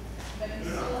 But you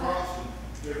They're still not have, crossing,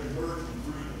 they're converging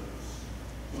through those.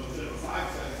 So instead of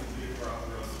 5 seconds to be across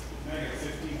the road, now you got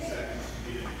 15 seconds to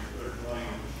be in your third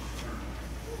lane.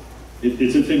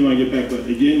 It's a thing when I get back, but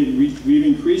again, we've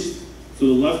increased, so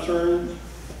the left turn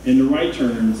and the right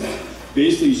turns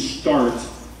basically start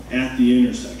at the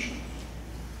intersection.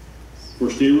 For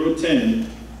State Road 10,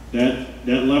 that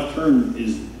left turn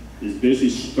is basically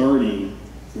starting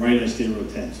right at State Road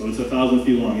 10. So it's 1,000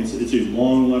 feet long. It's a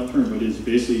long left turn, but it's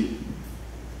basically,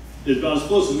 it's about as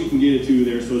close as we can get it to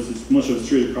there, so it's as much of a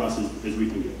straight across as we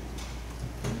can get.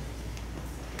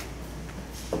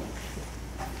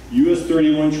 US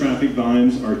 31 traffic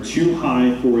volumes are too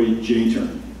high for a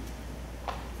J-turn.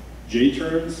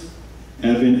 J-turns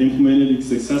have been implemented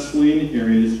successfully in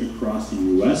areas across the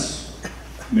US,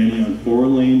 many on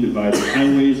 4-lane divided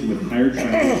highways with higher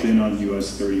traffic than on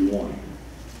US 31.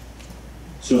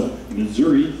 So,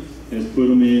 Missouri has put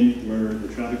them in where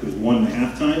the traffic was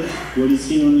 1.5 times what is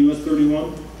seen on US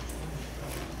 31.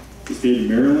 The state of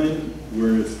Maryland,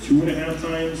 where it's 2.5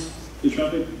 times the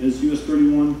traffic as US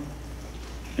 31.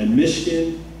 And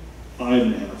Michigan,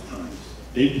 5.5 times.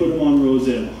 They put them on roads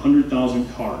that have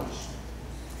 100,000 cars.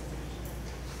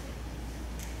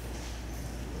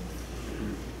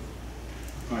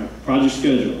 All right, project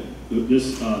schedule.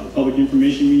 This public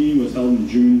information meeting was held in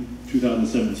June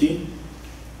 2017.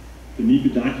 The NEPA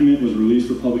document was released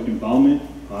for public involvement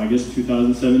August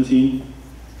 2017.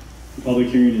 The public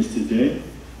hearing is today.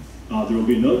 There will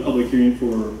be another public hearing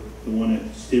for the one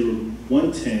at State Road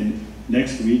 110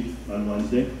 next week on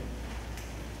Wednesday.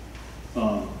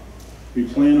 We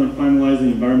plan on finalizing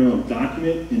the environmental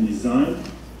document and design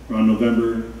around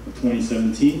November of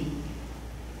 2017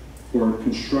 for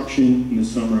construction in the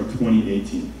summer of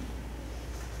 2018.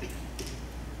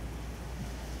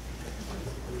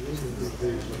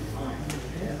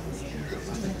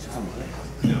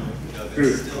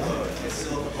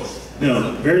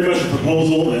 No, very much a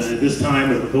proposal, at this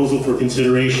time, a proposal for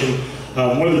consideration.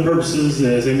 One of the purposes,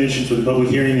 as I mentioned, for the public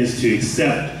hearing is to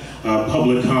accept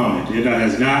public comment. INDOT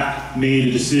has not made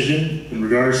a decision in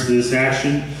regards to this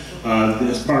action.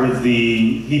 As part of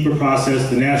the NEPA process,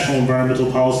 the National Environmental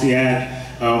Policy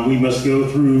Act, we must go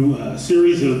through a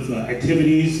series of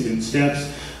activities and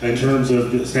steps in terms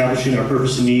of establishing our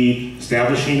purpose and need,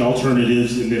 establishing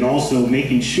alternatives, and then also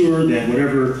making sure that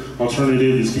whatever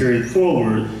alternative is carried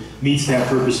forward meets that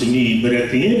purpose and need. But at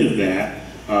the end of that,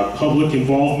 public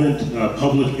involvement,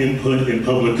 public input, and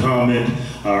public comment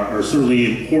are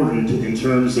certainly important in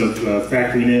terms of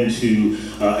factoring into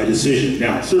a decision.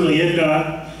 Now, certainly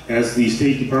INDOT, as the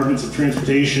State Departments of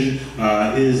Transportation,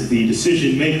 is the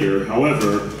decision maker.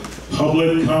 However,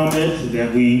 public comment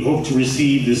that we hope to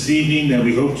receive this evening, that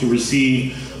we hope to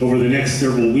receive over the next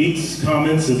several weeks,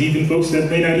 comments of even folks that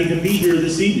may not even be here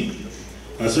this evening.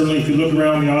 Certainly if you look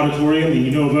around the auditorium and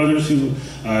you know of others who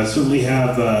certainly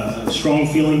have a strong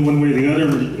feeling one way or the other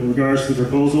in regards to the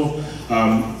proposal,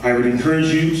 I would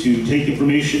encourage you to take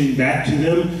information back to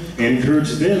them and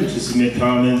encourage them to submit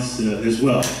comments as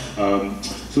well.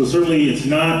 So certainly it's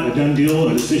not a done deal.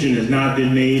 A decision has not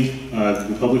been made.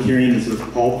 The public hearing is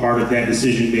all part of that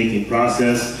decision-making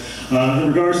process. In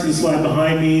regards to the slide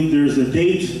behind me, there's a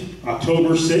date, October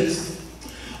 6th.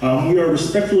 We are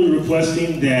respectfully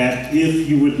requesting that if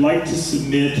you would like to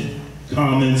submit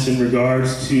comments in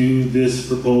regards to this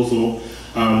proposal,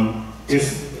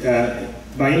 if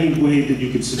by any way that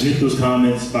you could submit those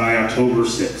comments by October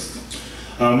 6th.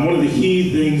 One of the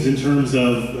key things in terms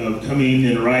of coming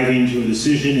and arriving to a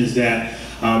decision is that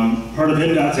part of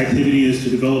INDOT's activity is to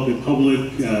develop a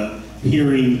public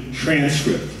hearing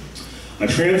transcript. A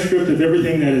transcript of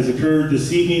everything that has occurred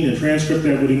this evening, a transcript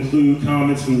that would include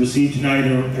comments we received tonight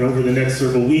and over the next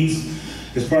several weeks.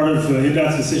 As part of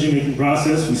INDOT's decision-making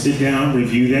process, we sit down,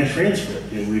 review that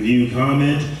transcript, and review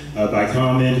comment by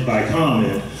comment by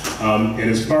comment. And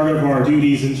as part of our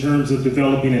duties in terms of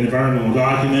developing an environmental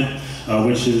document,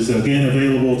 which is again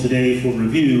available today for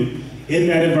review, in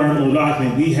that environmental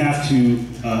document, we have to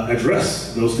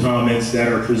address those comments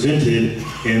that are presented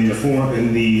in the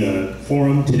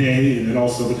forum today, and then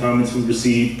also the comments we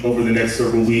receive over the next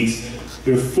several weeks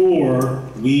before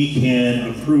we can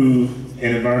approve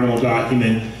an environmental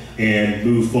document and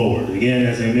move forward. Again,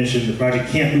 as I mentioned, the project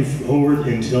can't move forward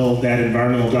until that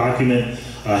environmental document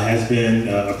has been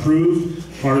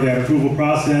approved. Part of that approval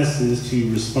process is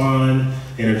to respond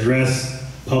and address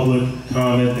public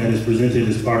comment that is presented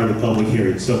as part of the public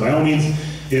hearing. So by all means,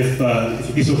 if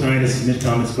you'd be so kind as to submit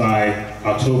comments by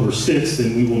October 6th,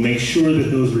 then we will make sure that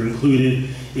those are included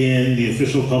in the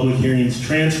official public hearings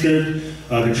transcript.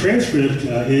 The transcript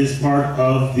is part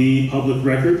of the public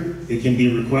record. It can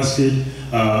be requested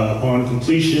upon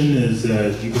completion, as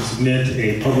you can submit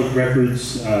a public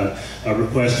records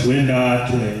request to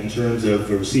INDOT in terms of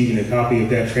receiving a copy of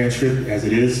that transcript, as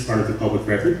it is part of the public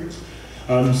record.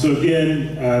 So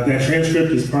again, that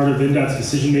transcript is part of INDOT's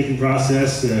decision-making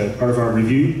process, part of our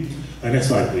review. Next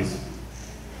slide, please.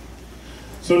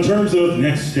 So in terms of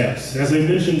next steps, as I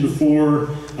mentioned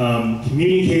before,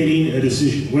 communicating a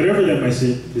decision, whatever that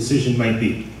decision might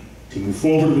be, to move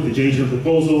forward with the JTRM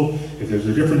proposal, if there's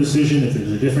a different decision, if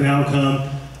there's a different outcome,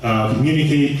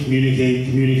 communicate, communicate,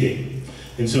 communicate.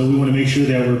 And so we want to make sure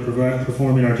that we're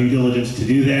performing our due diligence to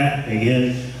do that.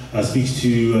 Again, speaks to,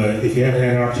 if you haven't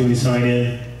had an opportunity to sign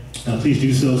in, please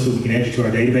do so we can add you to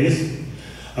our database.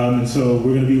 And so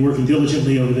we're going to be working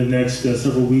diligently over the next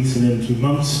several weeks and then 2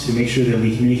 months to make sure that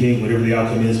we communicate whatever the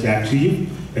outcome is back to you.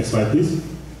 Next slide, please.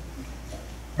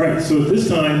 All right, so at this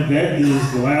time, that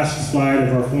is the last slide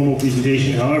of our formal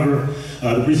presentation. However,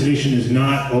 the presentation is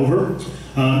not over.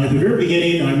 At the very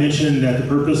beginning, I mentioned that the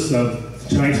purpose of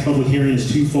tonight's public hearing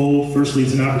is twofold. Firstly,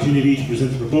 it's an opportunity to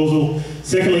present the proposal.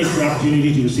 Secondly, it's an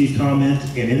opportunity to receive comment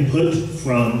and input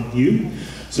from you.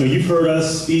 So you've heard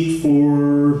us speak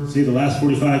for, say, the last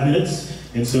 45 minutes.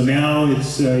 And so now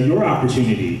it's your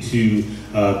opportunity to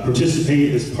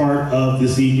participate as part of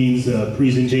this evening's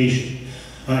presentation.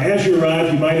 As you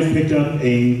arrived, you might have picked up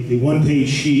a one-page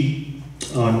sheet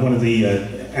on one of the,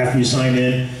 after you sign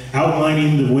in,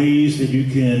 outlining the ways that you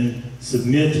can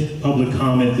submit public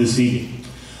comment this evening.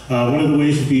 One of the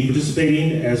ways would be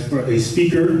participating as a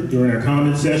speaker during our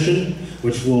comment session,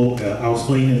 which I'll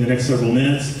explain in the next several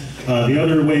minutes. The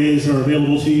other ways are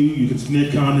available to you. You can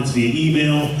submit comments via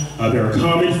email. There are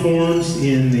comment forms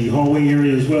in the hallway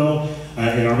area as well,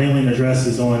 and our mailing address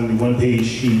is on the one-page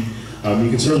sheet. You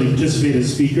can certainly participate as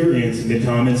a speaker and submit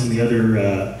comments and the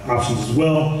other options as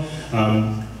well.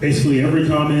 Basically, every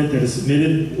comment that is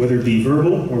submitted, whether it be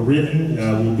verbal or written,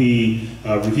 will be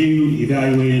reviewed,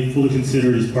 evaluated, fully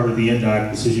considered as part of the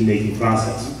INDOT decision-making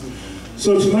process.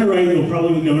 So to my right, you'll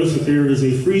probably notice that there is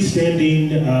a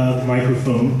freestanding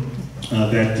microphone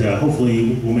that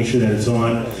hopefully we'll make sure that it's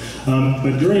on.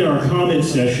 But during our comment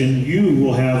session, you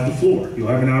will have the floor. You'll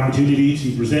have an opportunity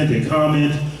to present a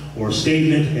comment or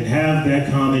statement and have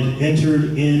that comment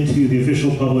entered into the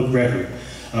official public record.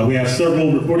 We have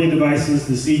several recording devices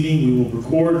this evening. We will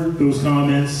record those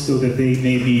comments so that they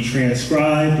may be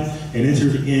transcribed and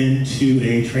entered into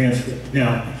a transcript.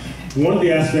 Now, one of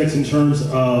the aspects in terms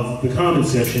of the comment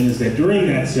session is that during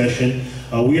that session,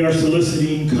 we are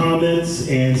soliciting comments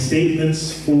and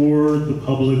statements for the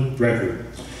public record.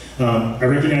 I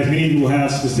recognize many of you will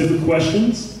have specific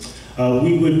questions.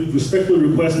 We would respectfully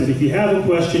request that if you have a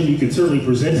question, you can certainly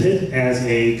present it as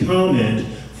a comment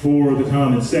for the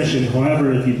comment session.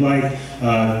 However, if you'd like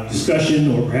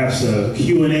discussion or perhaps a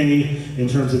Q&A in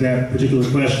terms of that particular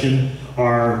question,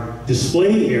 our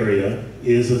display area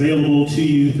is available to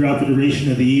you throughout the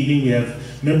duration of the evening. We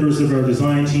have members of our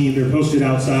design team, they're posted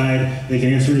outside. They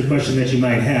can answer any question that you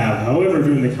might have. However,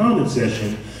 during the comment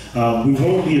session, we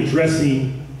won't be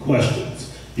addressing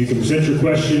questions. You can present your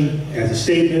question as a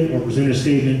statement or present a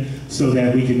statement so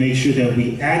that we can make sure that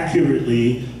we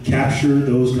accurately capture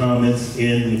those comments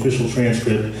in the official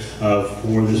transcript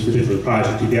for this particular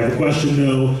project. If you have a question,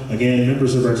 though, again,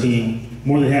 members of our team,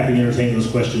 more than happy to entertain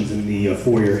those questions in the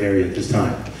foyer area at this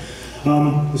time.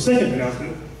 The second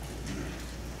announcement,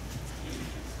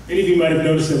 many of you might have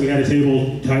noticed that we had a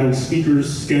table titled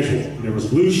Speakers Schedule. There was a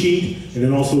blue sheet and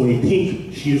then also a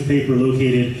pink sheet of paper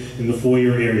located in the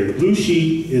foyer area. The blue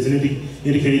sheet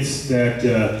indicates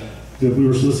that we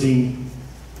were soliciting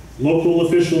local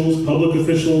officials, public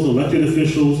officials, elected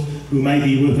officials who might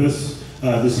be with us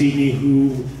this evening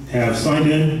who have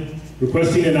signed in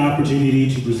requesting an opportunity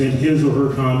to present his or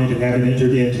her comment and have it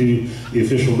entered into the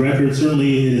official record.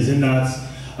 Certainly it is INDOT's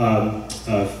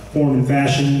form and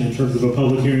fashion in terms of a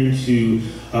public hearing to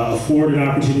afford an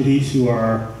opportunity to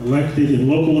our elected and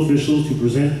local officials to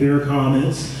present their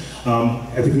comments.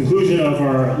 At the conclusion of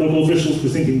our local officials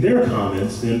presenting their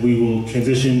comments, then we will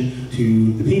transition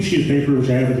to the pink sheet of paper, which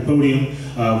I have at the podium,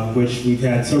 which we've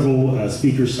had several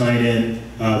speakers sign in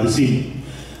this evening.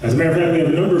 As a matter of fact, we have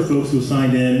a number of folks who have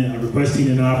signed in requesting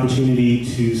an opportunity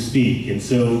to speak. And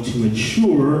so to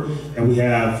ensure that we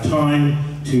have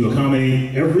time to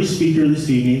accommodate every speaker this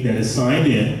evening that has signed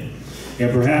in,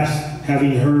 and perhaps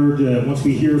having heard, once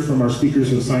we hear from our speakers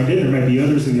who have signed in, there might be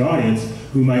others in the audience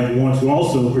who might want to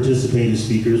also participate as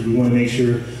speakers. We want to make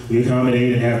sure we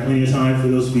accommodate and have plenty of time for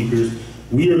those speakers.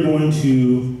 We are going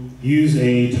to use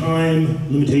a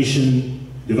time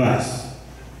limitation device.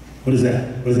 What is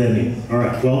that? What does that mean? All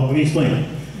right, well, let me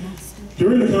explain.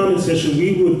 During the comment session,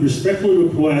 we would respectfully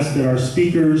request that our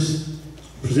speakers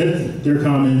present their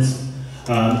comments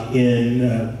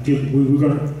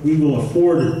we will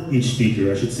afford each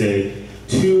speaker, I should say,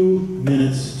 2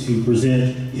 minutes to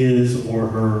present his or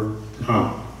her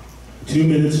comment. 2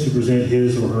 minutes to present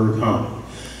his or her comment.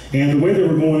 And the way that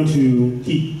we're going to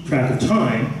keep track of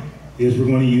time is we're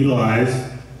going to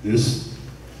utilize this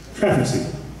traffic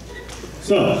signal.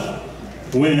 So,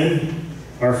 when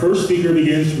our first speaker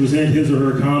begins to present his or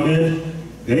her comment,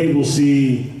 they will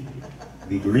see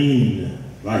the green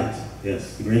light.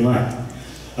 Yes, the green light.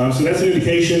 So that's an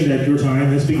indication that your time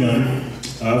has begun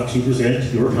to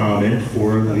present your comment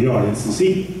for the audience this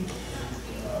evening.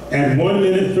 At 1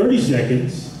 minute 30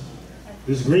 seconds,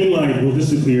 this green light will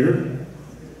disappear.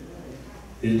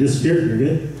 It disappeared, you're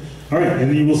good. All right,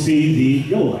 and then you will see the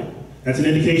yellow light. That's an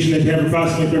indication that you have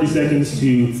approximately 30 seconds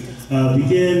to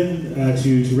begin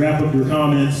to wrap up your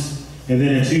comments, and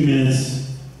then in 2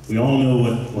 minutes, we all know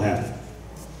what will happen,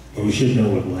 or we should know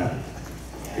what will happen.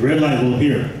 The red light will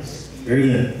appear. Very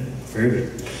good, very good.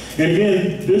 And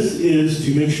again, this is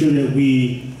to make sure that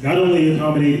we not only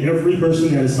accommodate every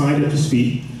person that is signed up to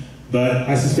speak, but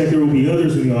I suspect there will be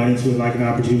others in the audience who would like an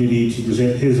opportunity to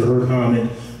present his or her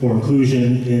comment for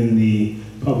inclusion in the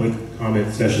public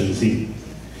comment session this evening.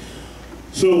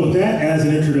 So with that as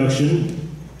an introduction,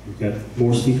 we've got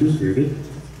more speakers, very good.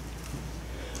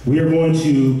 We are going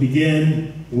to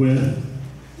begin with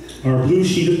our blue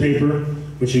sheet of paper,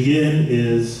 which again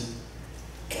is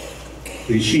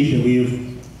the sheet that we have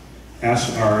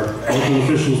asked our local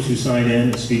officials to sign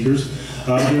in as speakers.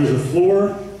 There's a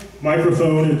floor,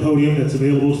 microphone, and podium that's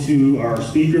available to our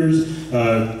speakers.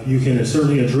 You can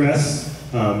certainly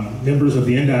address members of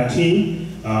the INDOT team.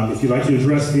 If you'd like to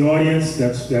address the audience,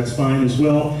 that's fine as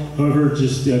well. However,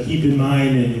 just keep in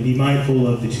mind and be mindful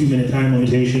of the 2 minute time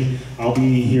limitation. I'll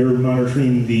be here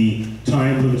monitoring the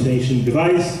time limitation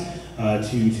device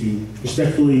to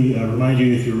respectfully remind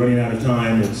you if you're running out of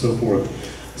time and so forth.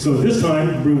 So at this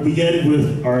time, we'll begin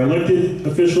with our elected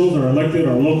officials, our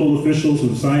local officials who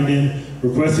have signed in,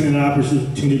 requesting an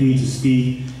opportunity to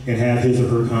speak and have his or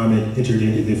her comment entered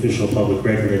into the official public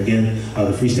record. Again,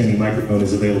 the freestanding microphone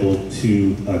is available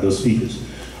to those speakers.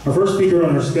 Our first speaker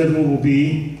on our schedule will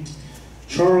be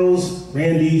Charles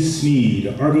Randy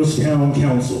Sneed, Argos Town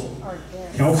Council.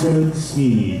 Argos. Councilman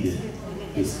Sneed.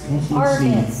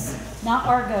 Argos, not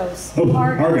Argos. Oh,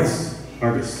 Argos.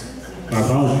 Argos. My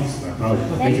apologies. My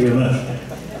apologies. Thank you very much.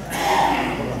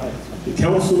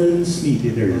 Councilman Sneed.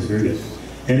 There he is. Very good.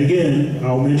 And again,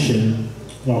 I'll mention,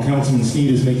 while Councilman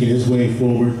Sneed is making his way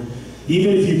forward,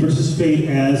 even if you participate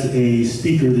as a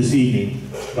speaker this evening,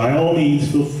 by all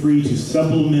means, feel free to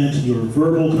supplement your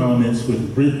verbal comments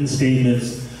with written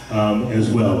statements as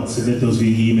well. Submit those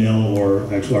via email or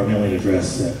to our mailing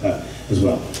address as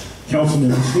well.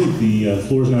 Councilman Sweet, the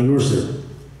floor is now yours, sir.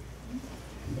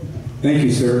 Thank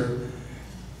you, sir.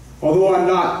 Although I'm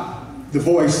not the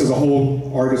voice of the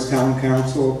whole Argos Town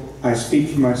Council, I speak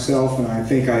for myself, and I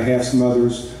think I have some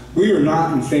others. We are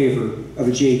not in favor of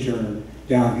a J-turn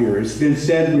down here. It's been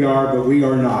said we are, but we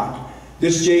are not.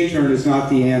 This J-turn is not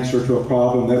the answer to a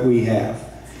problem that we have.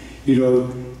 You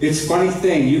know, it's a funny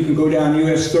thing. You can go down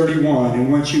US 31,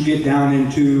 and once you get down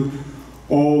into,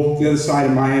 the other side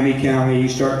of Miami County, you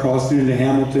start crossing into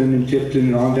Hamilton and Tipton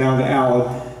and on down to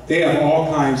Allen. They have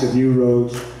all kinds of new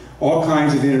roads, all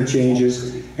kinds of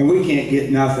interchanges, and we can't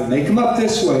get nothing. They come up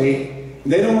this way,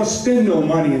 they don't want to spend no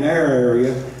money in our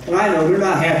area, and I know they're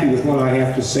not happy with what I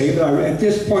have to say, but at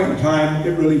this point in time,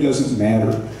 it really doesn't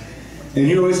matter. And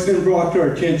you know, it's been brought to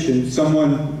our attention,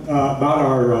 someone about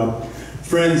our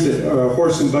friends that are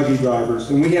horse and buggy drivers,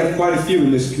 and we have quite a few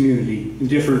in this community, in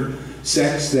different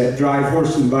sects that drive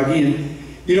horse and buggy, and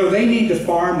you know, they need to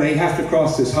farm, they have to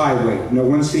cross this highway. No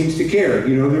one seems to care.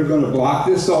 You know, they're going to block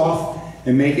this off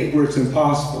and make it where it's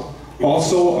impossible.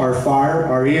 Also, our fire,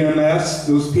 our EMS,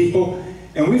 those people,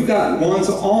 and we've got ones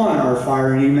on our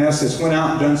fire and EMS that's went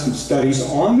out and done some studies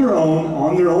on their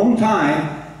own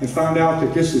time, and found out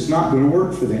that this is not going to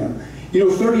work for them. You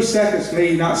know, 30 seconds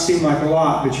may not seem like a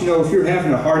lot, but you know, if you're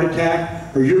having a heart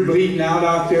attack or you're bleeding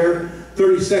out there,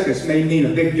 30 seconds may mean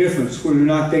a big difference whether or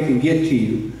not they can get to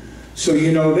you. So,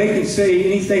 you know, they can say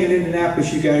anything in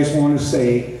Indianapolis you guys want to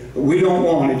say, but we don't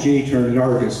want a J-turn in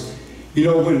Argos. You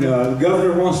know, when the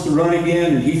governor wants to run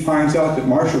again and he finds out that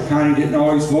Marshall County didn't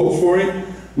always vote for him,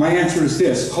 my answer is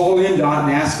this: call INDOT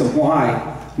and ask them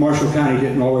why Marshall County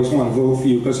didn't always want to vote for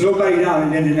you, because nobody down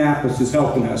in Indianapolis is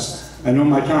helping us. I know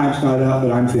my time's not up,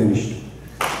 but I'm finished.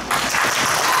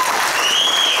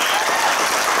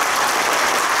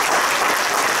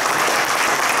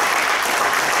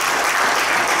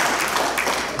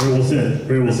 Very well said.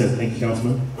 Very well said. Thank you,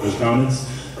 Councilman, for those comments.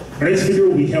 Our next speaker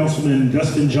will be Councilman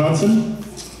Dustin Johnson.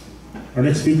 Our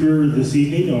next speaker this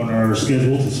evening on our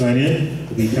schedule to sign in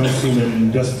will be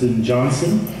Councilman Dustin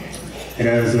Johnson. And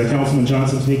as Councilman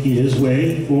Johnson's making his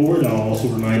way forward, I'll also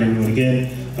remind everyone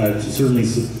again to certainly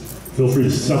feel free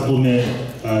to supplement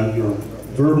your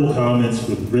verbal comments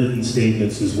with written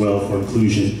statements as well for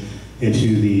inclusion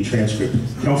into the transcript.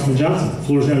 Councilman Johnson, the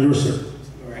floor is now yours, sir.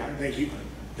 All right, thank you.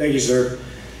 Thank you, sir.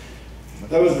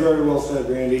 That was very well said,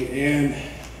 Randy. And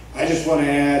I just want to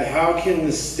add, how can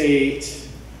the state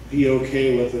be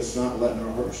okay with us not letting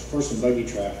our horse and buggy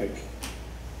traffic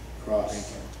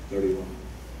cross 31?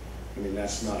 I mean,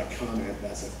 that's not a comment,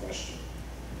 that's a question.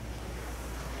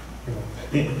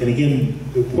 And again,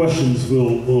 the questions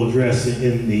we'll address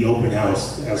in the open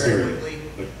house Very area.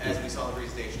 quickly, as we saw in the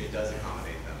presentation, it does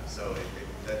accommodate them. So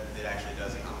it actually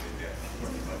does accommodate them.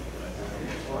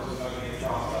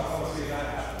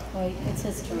 Wait, it's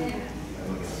his turn.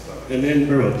 And then,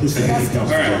 Very well. Please continue, all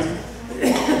Councilman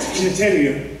right,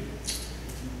 continue.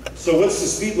 So what's the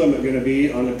speed limit going to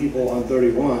be on the people on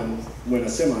 31 when a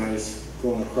semi is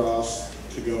going across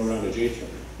to go around a J-turn?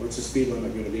 What's the speed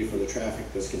limit going to be for the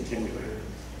traffic that's continuing?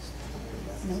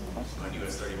 No question. On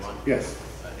US 31? Yes.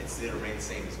 It'll remain the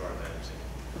same as far as I understand.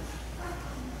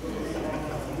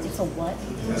 It's a what?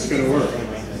 That's going to work.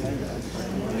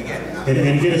 Again, And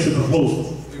again, it's a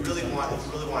proposal. we really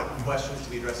want questions to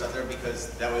be addressed out there,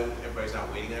 because that way everybody's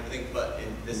not waiting and everything. But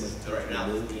this is right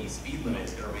now, the speed limit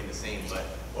is going to remain the same. But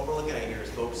what we're looking at here is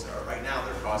folks are right now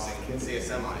they're crossing, say a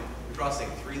semi, you're crossing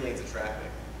 3 lanes of traffic,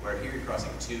 where here you're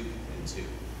crossing 2 and 2.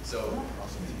 So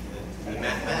the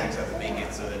mathematics have to make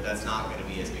it so that that's not going to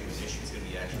be as big of an issue. It's going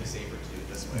to be actually safer to do it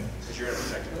this way, because you're in a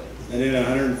protected lane. And then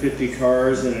 150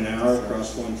 cars in an hour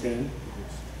across 110.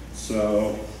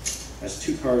 So that's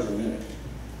 2 cars a minute.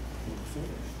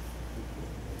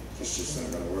 That's just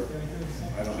not going to work.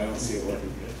 I don't see it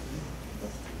working.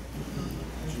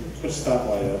 Put a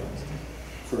stoplight up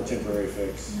for a temporary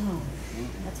fix. No,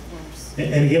 that's worse.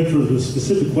 And again, for the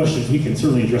specific questions, we can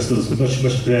certainly address those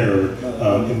much better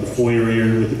in the foyer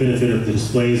area with the benefit of the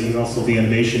displays and also the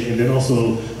animation, and then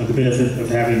also the benefit of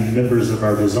having members of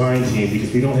our design team,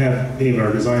 because we don't have any of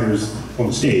our designers on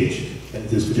the stage at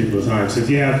this particular time. So if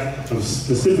you have a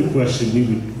specific question, we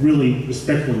would really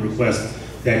respectfully request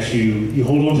that you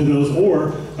hold on to those,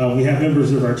 or we have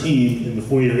members of our team in the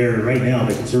foyer area right now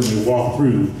that can certainly walk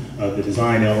through the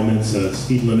design elements,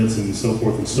 speed limits, and so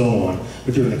forth and so on.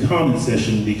 But during the comment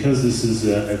session, because this is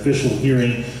an official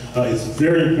hearing, it's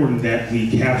very important that we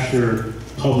capture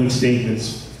public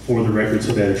statements for the record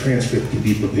so that a transcript can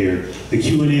be prepared. The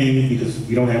Q&A, because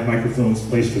we don't have microphones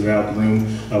placed throughout the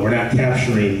room, we're not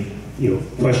capturing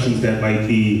questions that might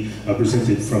be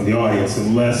presented from the audience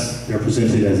unless they're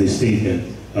presented as a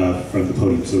statement from the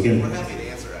podium. So again, we're happy to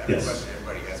answer every question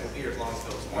everybody has. We'll be here as long as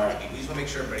Phil's wanting to be. We just want to make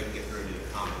sure everybody can get through into the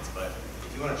comments. But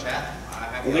if you want to chat,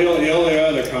 I'm happy. Well, the only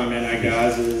other comment I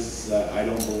got is I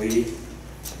don't believe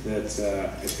that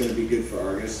it's going to be good for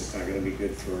Argos. It's not going to be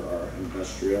good for our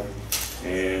industrial.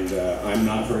 And I'm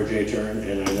not for a J-turn,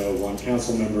 and I know one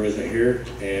council member isn't here,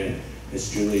 and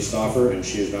it's Julie Stauffer, and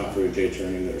she is not for a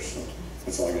J-turn either. So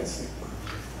that's all I got to say.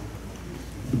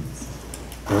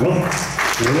 Very well.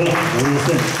 Very well. Very well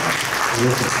said.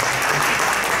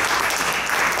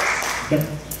 Okay.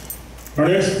 Our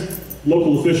next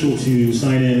local official to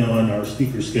sign in on our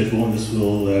speaker schedule, and this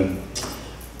will,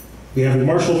 we have a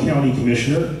Marshall County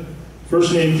Commissioner.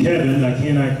 First name Kevin, I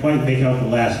cannot quite make out the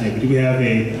last name, but do we have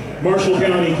a Marshall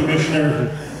County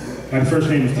Commissioner? My first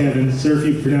name is Kevin. Sir, if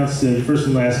you pronounce the first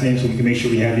and last name so we can make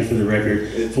sure we have you for the record.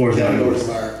 It's Kevin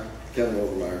Overmeyer. Kevin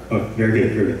Overmeyer. Oh, very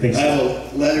good, very good. Thanks. I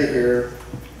have a letter here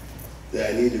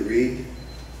that I need to read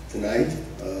tonight.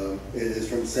 It is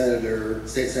from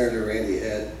State Senator Randy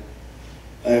Head.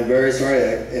 I am very sorry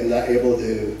I am not able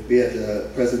to be at the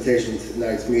presentation of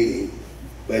tonight's meeting,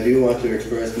 but I do want to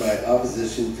express my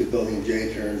opposition to building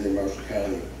J-turns in Marshall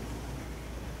County.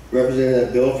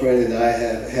 Representative Bill Friend and I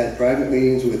have had private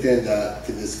meetings with INDOT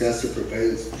to discuss the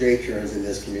proposed J-turns in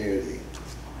this community.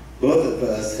 Both of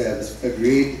us have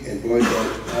agreed and voiced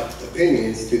our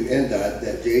opinions to INDOT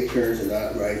that J-turns are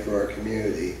not right for our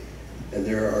community, and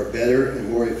there are better and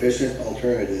more efficient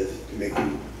alternatives to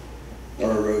making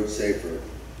our roads safer.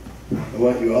 I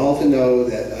want you all to know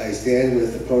that I stand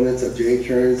with opponents of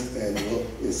J-turns and will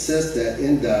insist that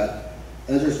INDOT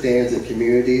understands the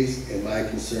communities and my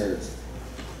concerns.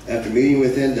 After meeting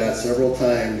with INDOT several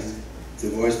times to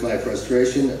voice my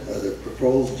frustration of the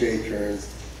proposed J-turns,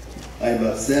 I am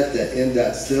upset that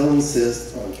INDOT still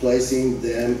insists on placing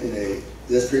them in a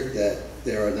district that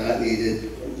they are not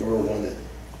needed nor wanted.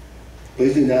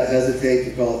 Please do not hesitate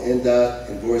to call INDOT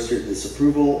and voice your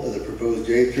disapproval of the proposed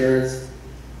J-turns.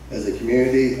 As a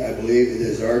community, I believe it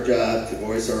is our job to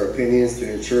voice our opinions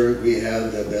to ensure we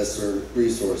have the best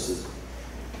resources.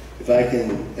 If I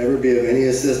can ever be of any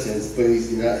assistance, please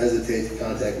do not hesitate to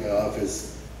contact my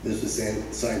office. This was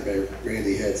signed by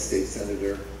Randy Head, State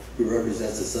Senator, who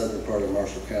represents the southern part of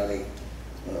Marshall County.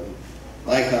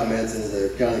 My comments as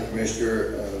a county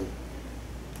commissioner,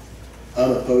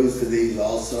 I'm opposed to these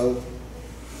also.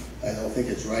 I don't think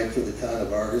it's right for the town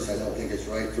of Argos. I don't think it's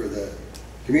right for the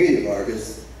community of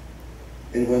Argos.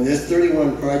 And when this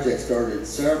 31 project started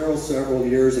several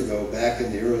years ago, back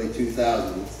in the early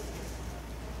 2000s,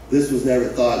 this was never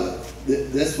thought of.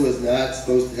 This was not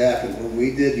supposed to happen. When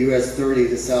we did US 30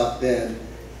 to South Bend,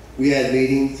 we had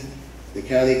meetings. The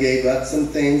county gave up some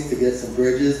things to get some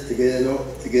bridges, to get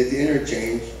the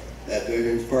interchange at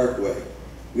Veterans Parkway.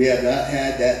 We have not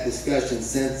had that discussion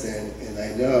since then, and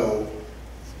I know,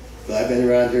 but I've been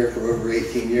around here for over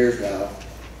 18 years now,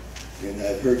 and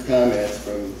I've heard comments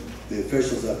from the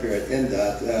officials up here at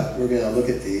INDOT that we're going to look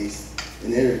at these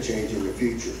and interchange in the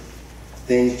future.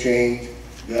 Things change,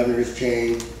 governors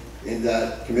change,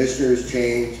 INDOT commissioners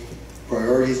change,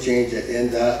 priorities change at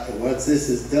INDOT, and once this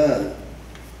is done,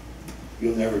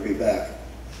 you'll never be back.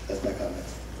 That's my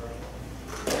comments.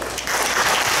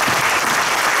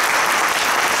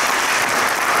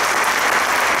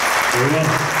 Very well.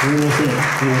 Very well said.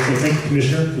 Very well said. Thank you,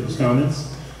 Commissioner, for those comments.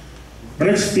 Our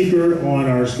next speaker on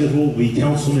our schedule will be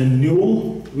Councilman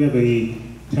Newell. We have a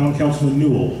Town Councilman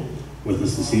Newell with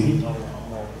us this evening.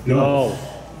 No.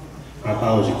 My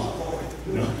apologies.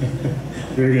 No.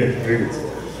 Very good. Very good.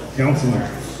 Councilman,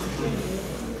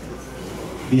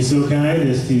 be so kind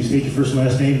as to state your first and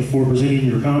last name before presenting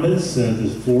your comments. The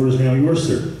floor is now yours,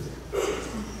 sir.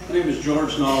 My name is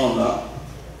George Knoll. I'm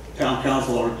Town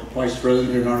Council or Vice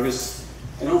President here in Argos.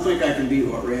 I don't think I can beat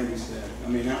what Randy said. I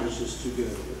mean, that was just too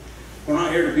good. We're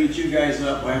not here to beat you guys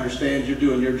up. I understand you're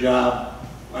doing your job.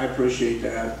 I appreciate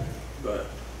that, but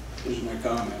these are my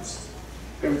comments.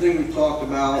 Everything we've talked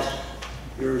about,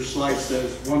 your slide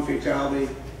says 1 fatality.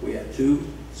 We had 2,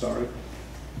 sorry.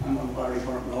 I'm on the fire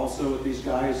department also with these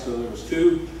guys, so there was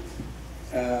 2.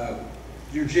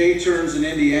 Your J-turns in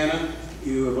Indiana,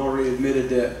 you have already admitted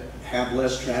that have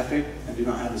less traffic and do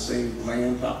not have the same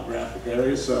land topographic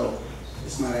area, so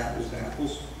it's not apples to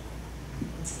apples.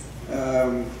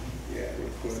 Yeah, real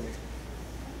quick.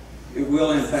 It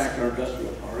will impact our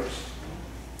industrial parks.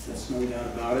 That's no doubt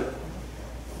about it.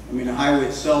 I mean, the highway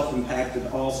itself impacted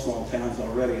all small towns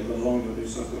already, let alone to do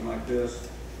something like this.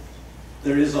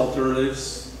 There is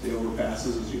alternatives, the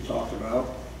overpasses as you talked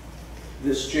about.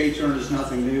 This J-turn is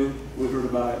nothing new. We heard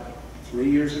about it 3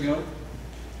 years ago.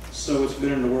 So it's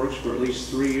been in the works for at least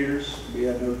 3 years. We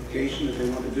had notification that they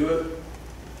want to do it,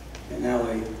 and now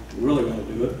they really want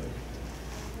to do it.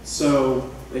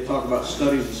 So they talk about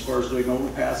studies as far as doing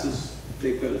overpasses.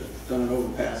 They could have done an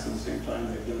overpass at the same time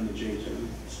they've done the J-turn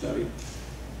study,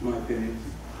 in my opinion.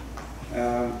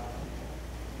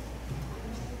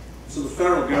 So the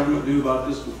federal government knew about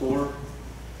this before.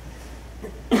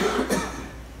 It's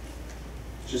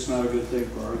just not a good thing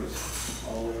for Argos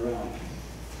all the way around.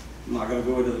 I'm not going to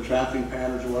go into the traffic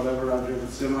patterns or whatever. I've driven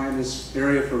semi in this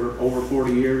area for over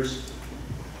 40 years.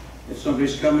 If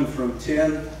somebody's coming from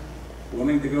 10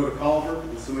 wanting to go to Culver,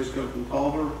 and somebody's coming from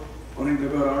Culver wanting to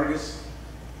go to Argos,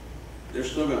 they're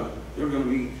going to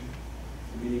meet.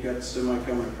 I mean, you got the semi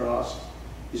coming across.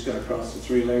 He's got to cross the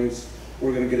 3 lanes.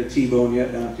 We're going to get a T-bone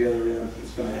yet down at the other end.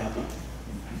 It's going to happen.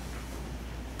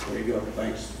 There you go.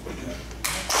 Thanks.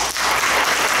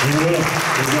 Very well.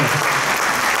 Very well.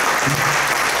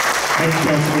 Thank you,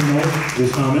 Councilman Knight, for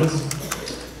those comments.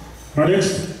 Our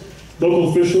next local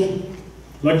official,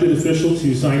 elected official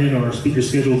to sign in on our speaker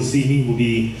schedule this evening will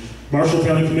be Marshall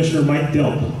County Commissioner Mike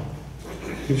Delp.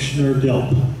 Commissioner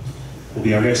Delp will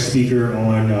be our next speaker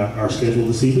on our schedule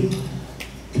this evening.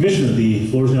 Commissioner, the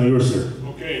floor is now yours, sir.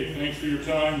 Okay, thanks for your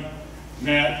time.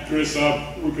 Matt, Chris,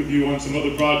 I've worked with you on some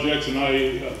other projects, and I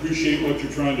appreciate what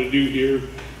you're trying to do here.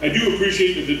 I do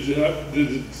appreciate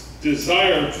the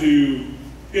desire to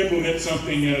implement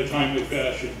something in a timely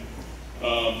fashion.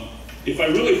 If I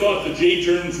really thought the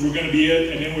J-turns were going to be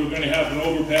it, and then we were going to have an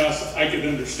overpass, I could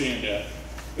understand that.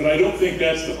 But I don't think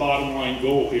that's the bottom line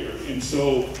goal here. And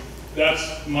so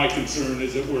that's my concern,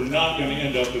 is that we're not going to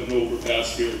end up with an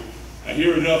overpass here. I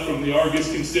hear enough from the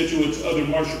Argos constituents, other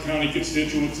Marshall County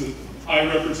constituents that I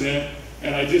represent,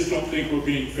 and I just don't think we're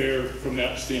being fair from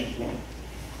that standpoint.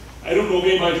 I don't know if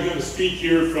anybody's going to speak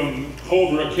here from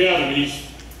Culver Academies,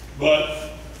 but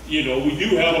you know, we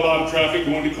do have a lot of traffic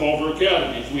going to Culver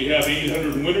Academies. We have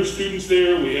 800 winter students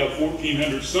there, we have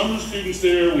 1,400 summer students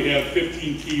there, we have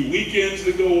 15 key weekends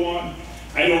that go on.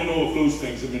 I don't know if those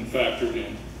things have been factored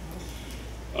in.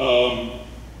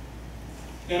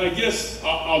 And I guess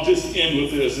I'll just end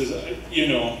with this, is, you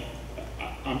know,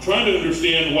 I'm trying to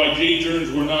understand why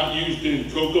J-turns were not used in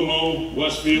Kokomo,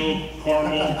 Westfield,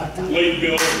 Carmel,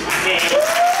 Lakeville,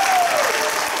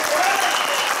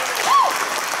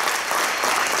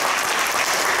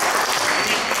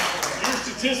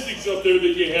 statistics up there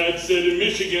that you had said in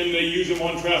Michigan they use them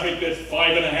on traffic that's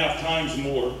 5.5 times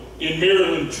more. In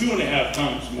Maryland, 2.5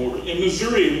 times more. In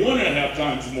Missouri, 1.5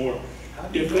 times more.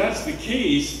 If that's the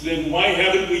case, then why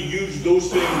haven't we used those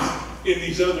things in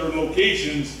these other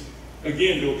locations,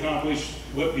 again, to accomplish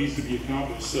what needs to be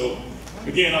accomplished? So,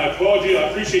 again, I applaud you. I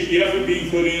appreciate the effort being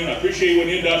put in. I appreciate what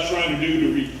INDOT's trying to do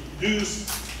to reduce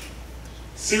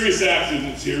serious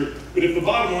accidents here. But if the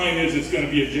bottom line is it's going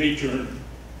to be a J-turn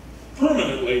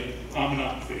permanently, I'm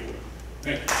not in favor.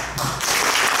 Thank you.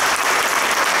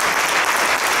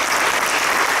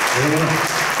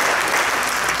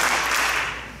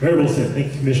 Very well said.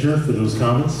 Thank you, Commissioner, for those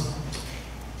comments.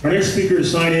 Our next speaker to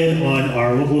sign in on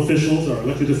our local officials, our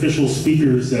elected officials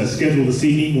speakers scheduled this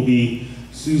evening will be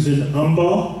Susan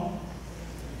Umbaugh.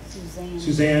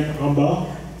 Suzanne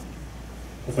Umbaugh.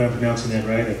 If I'm pronouncing that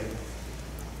right.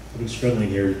 I've been struggling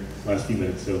here the last few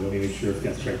minutes, so let me make sure if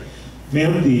that's right.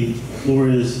 Ma'am, the floor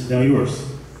is now yours.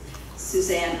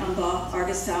 Suzanne Umbaugh,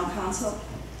 Argos Town Council.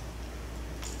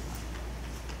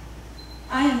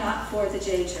 I am not for the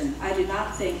J-turn. I do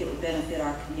not think it would benefit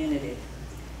our community.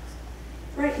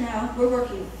 Right now, we're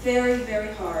working very,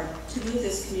 very hard to move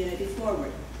this community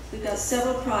forward. We've got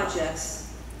several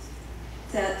projects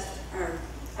that are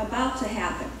about to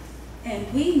happen, and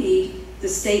we need the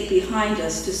state behind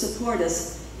us to support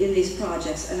us in these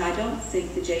projects, and I don't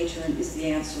think the J-turn is the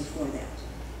answer for that.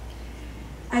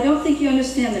 I don't think you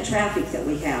understand the traffic that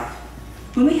we have.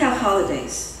 When we have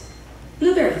holidays,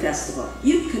 Blueberry Festival,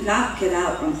 you could not get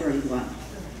out on 31.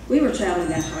 We were traveling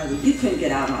that highway, you couldn't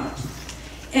get out on it.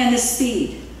 And the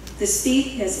speed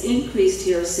has increased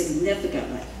here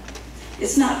significantly.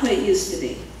 It's not what it used to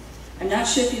be. I'm not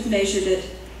sure if you've measured it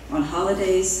on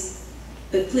holidays,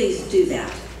 but please do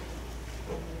that.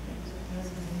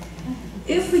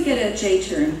 If we get a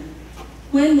J-turn,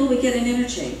 when will we get an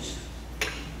interchange?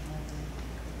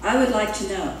 I would like to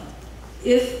know,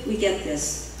 if we get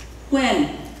this,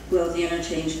 when will the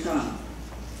interchange come?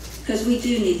 Because we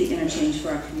do need the interchange for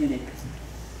our community.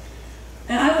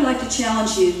 And I would like to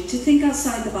challenge you to think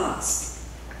outside the box.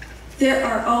 There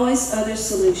are always other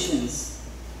solutions.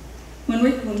 When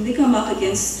we come up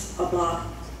against a block,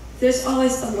 There's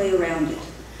always a way around it.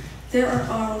 There are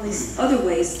always other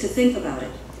ways to think about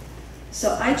it.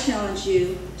 So I challenge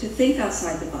you to think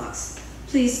outside the box.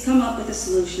 Please come up with a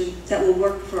solution that will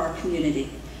work for our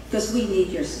community, because we need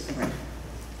your support.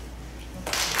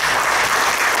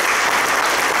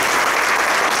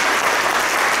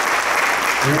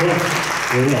 Very well.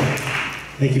 Very well.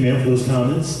 Thank you, ma'am, for those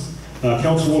comments.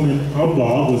 Councilwoman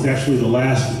Umbaugh was actually the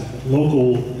last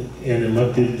local and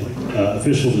elected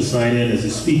official to sign in as a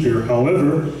speaker.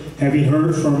 However, having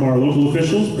heard from our local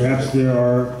officials, perhaps there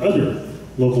are other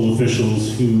local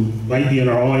officials who might be in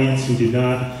our audience who did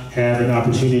not have an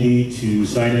opportunity to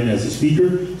sign in as a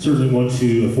speaker. Certainly want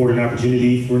to afford an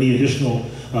opportunity for any additional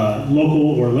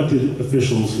local or elected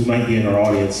officials who might be in our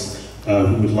audience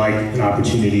who would like an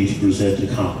opportunity to present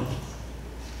a comment.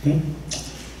 Okay?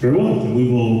 Very well, then we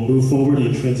will move forward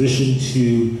and transition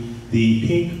to the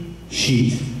pink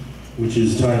sheet, which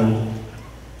is titled,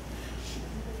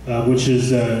 which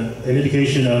is an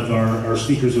indication of our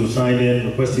speakers who have signed in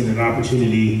requesting an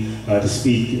opportunity to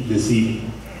speak this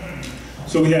evening.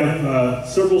 So we have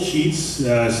several sheets,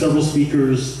 several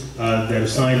speakers that have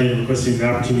signed in requesting an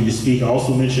opportunity to speak. I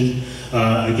also mentioned,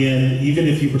 again, even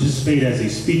if you participate as a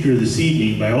speaker this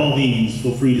evening, by all means,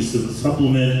 feel free to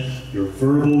supplement your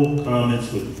verbal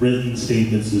comments with written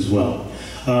statements as well.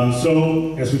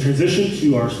 So as we transition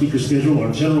to our speaker schedule,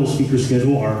 our general speaker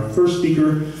schedule, our first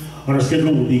speaker on our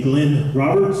schedule will be Glenn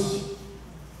Roberts.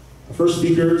 Our first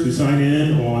speaker to sign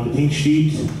in on the pink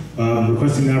sheet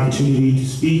requesting an opportunity to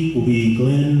speak will be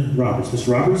Glenn Roberts.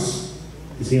 Mr. Roberts,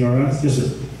 is he in our audience? Yes,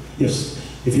 sir. Yes.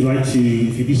 If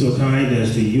you'd be so kind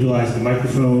as to utilize the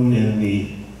microphone and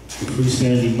the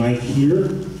freestanding mic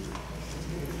here.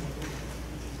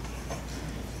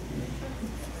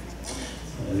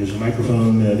 There's a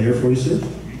microphone there for you, sir.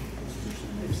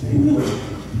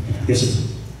 Yes,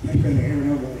 sir. I couldn't hear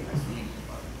nobody.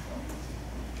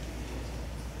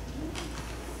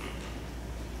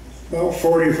 About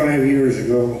 45 years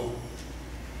ago,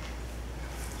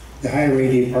 the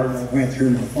highway department went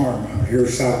through my farm out here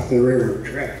south of the railroad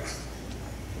tracks.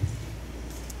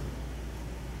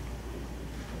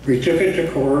 We took it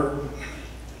to court.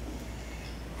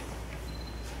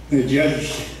 The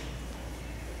judge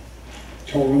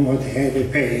told them what they had to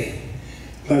pay,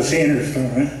 plus interest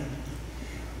on it.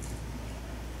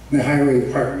 The highway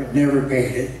department never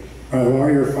paid it. My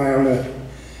lawyer filed a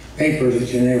paper that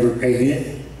they never paid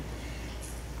it.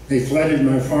 They flooded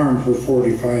my farm for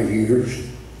 45 years.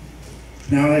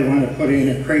 Now they want to put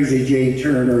in a crazy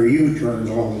J-turn or a U-turn is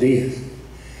all it is.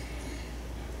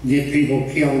 Get people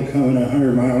killed coming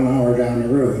 100 miles an hour down the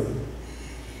road.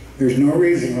 There's no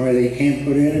reason why they can't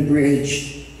put in a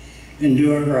bridge and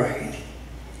do it right.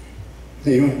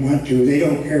 They don't want to. They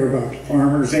don't care about the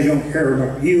farmers. They don't care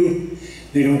about you.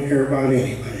 They don't care about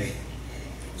anybody.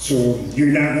 So you're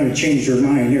not going to change their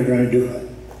mind. You're going to do it.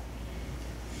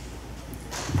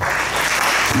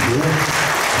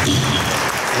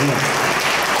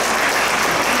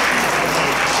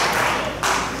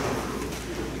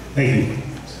 Thank you.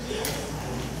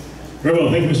 Very well.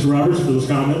 Thank you, Mr. Roberts, for those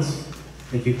comments.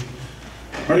 Thank you.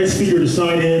 Our next speaker to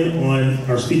sign in on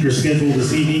our speaker schedule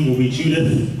this evening will be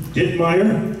Judith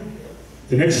Dittmeyer.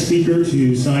 The next speaker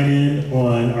to sign in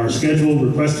on our schedule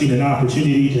requesting an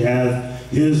opportunity to have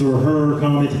his or her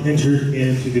comment entered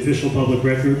into the official public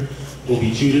record will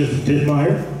be Judith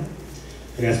Dittmeyer.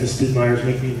 And as Ms. Dittmeyer is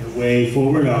making her way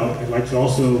forward, I'd like to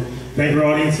also thank our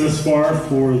audience thus far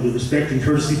for the respect and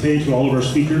courtesy paid to all of our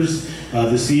speakers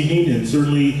this evening. And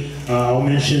certainly I'll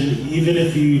mention, even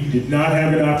if you did not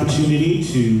have an opportunity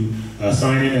to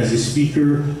sign in as a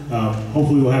speaker,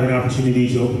 hopefully we'll have an opportunity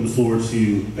to open the floor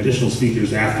to additional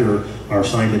speakers after our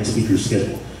signed in speaker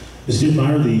schedule. Ms.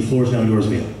 Dittmeyer, the floor is now yours,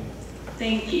 ma'am.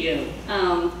 Thank you.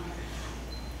 I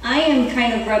am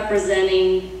kind of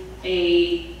representing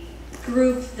a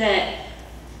group that,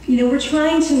 we're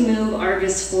trying to move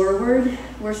Argos forward.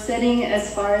 We're setting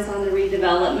as far as on the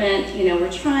redevelopment,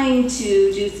 we're trying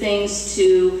to do things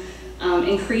to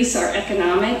increase our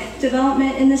economic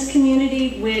development in this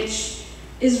community, which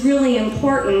is really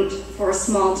important for a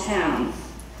small town.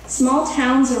 Small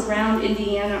towns around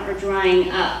Indiana are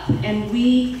drying up, and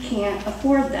we can't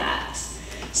afford that.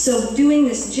 So doing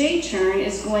this J-turn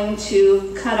is going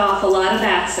to cut off a lot of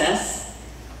access.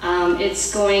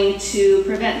 It's going to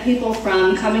prevent people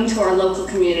from coming to our local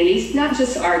communities, not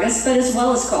just Argos, but as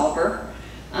well as Culver.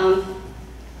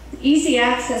 Easy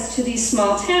access to these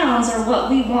small towns are what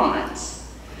we want.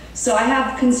 So I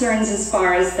have concerns as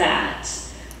far as that.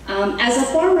 As a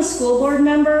former school board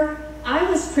member, I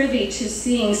was privy to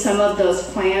seeing some of those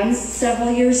plans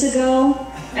several years ago,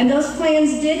 and those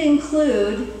plans did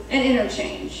include an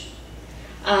interchange.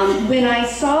 When I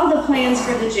saw the plans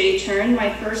for the J-turn,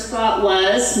 my first thought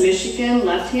was Michigan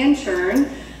left-hand turn.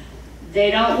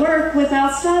 They don't work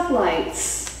without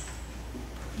stoplights.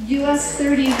 US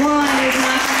 31 is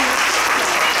not going to.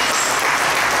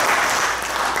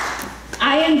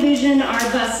 I envision our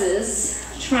buses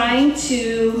trying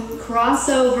to cross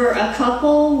over a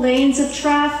couple lanes of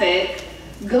traffic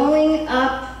going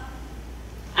up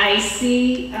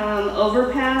icy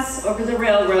overpass over the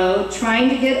railroad, trying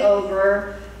to get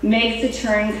over, make the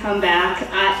turn, come back.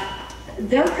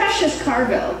 They're precious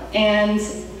cargo, and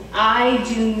I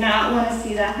do not want to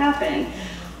see that happen.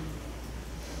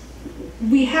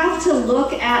 We have to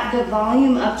look at the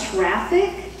volume of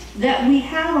traffic that we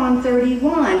have on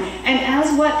 31. And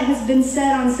as what has been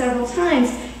said on several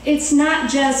times, it's not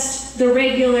just the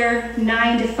regular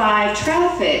 9 to 5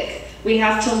 traffic. We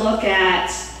have to look at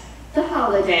the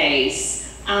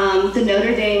holidays, the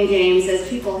Notre Dame games, as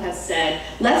people have said.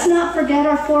 Let's not forget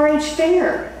our 4-H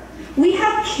fair. We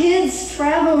have kids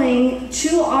traveling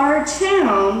to our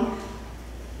town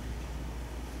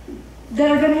that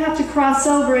are going to have to cross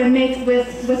over and make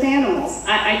with animals.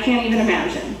 I can't even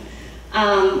imagine.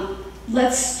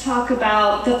 Let's talk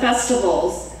about the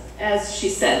festivals, as she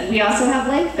said. We also have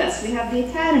Lake Fest, we have the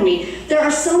Academy. There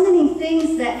are so many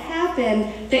things that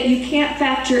happen that you can't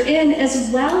factor in, as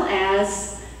well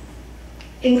as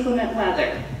inclement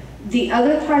weather. The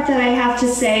other part that I have to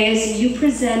say is you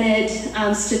presented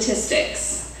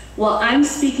statistics. Well, I'm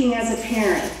speaking as a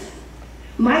parent.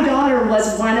 My daughter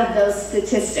was one of those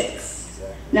statistics.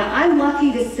 Now, I'm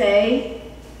lucky to say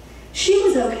she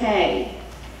was okay.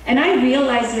 And I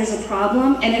realize there's a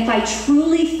problem, and if I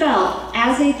truly felt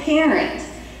as a parent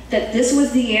that this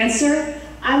was the answer,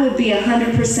 I would be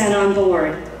 100% on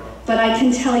board. But I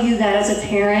can tell you that as a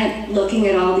parent, looking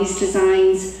at all these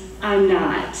designs, I'm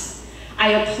not. I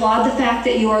applaud the fact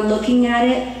that you are looking at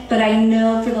it, but I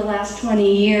know for the last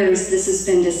 20 years this has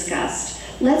been discussed.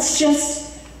 Let's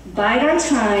just bide our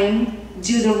time,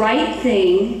 do the right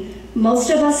thing. Most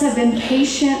of us have been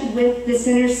patient with this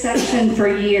intersection for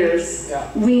years.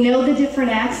 We know the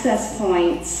different access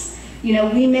points. You know,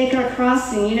 we make our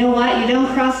crossing. You know what? You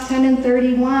don't cross 10 and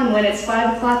 31 when it's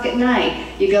 5 o'clock at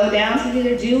night. You go down to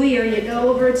either Dewey or you go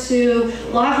over to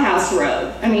Log House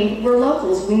Road. I mean, we're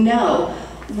locals, we know.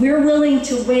 We're willing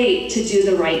to wait to do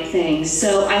the right thing.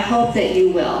 So I hope that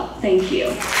you will. Thank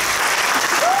you.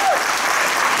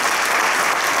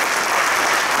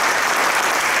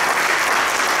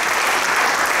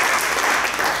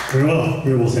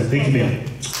 Very well said. Thank you, ma'am.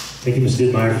 Thank you, Ms.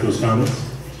 Dittmeyer, for those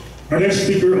comments. Our next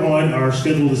speaker on our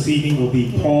schedule this evening will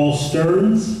be Paul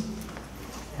Stearns.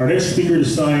 Our next speaker to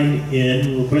sign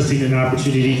in, requesting an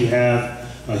opportunity to have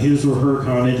his or her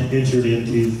comment entered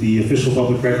into the official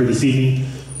public record this evening,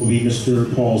 will be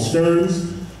Mr. Paul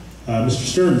Stearns. Mr.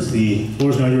 Stearns, the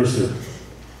floor is now yours, sir.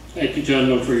 Thank you,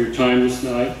 gentlemen, for your time this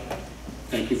night.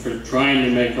 Thank you for trying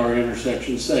to make our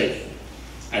intersection safe.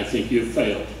 I think you've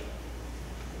failed.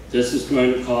 This is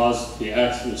going to cause the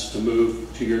accidents to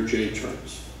move to your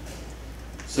J-turns.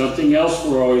 Something else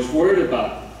we're always worried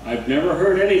about. I've never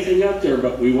heard anything up there,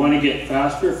 but we want to get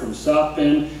faster from South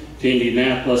Bend to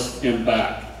Indianapolis and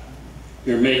back.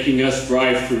 You're making us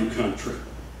drive through country.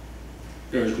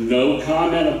 There's no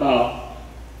comment about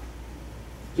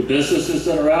the businesses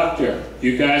that are out there.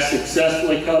 You guys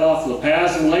successfully cut off La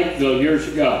Paz and Lakeville years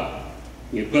ago.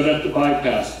 You put up the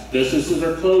bypass. Businesses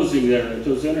are closing there at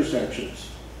those intersections.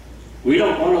 We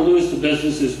don't want to lose the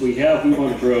businesses we have, we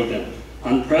want to grow them.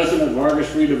 I'm president of Argos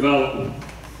Redevelopment.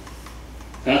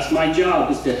 That's my job,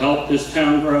 is to help this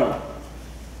town grow.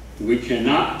 We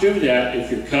cannot do that if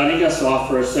you're cutting us off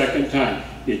for a second time.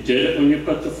 You did it when you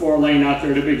put the 4-lane out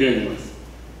there to begin with.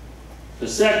 The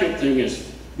second thing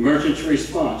is emergency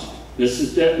response.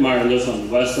 Mrs. Dittmeyer lives on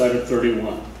the west side of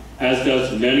 31, as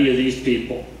does many of these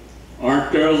people.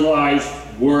 Aren't their lives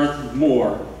worth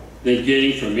more than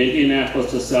getting from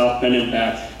Indianapolis to South Bend and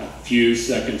back a few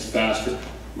seconds faster?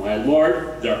 My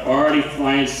Lord, they're already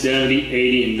flying 70,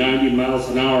 80, and 90 miles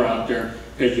an hour out there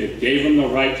because you gave them the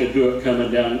right to do it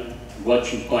coming down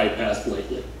what you bypassed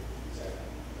lately.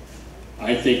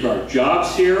 I think our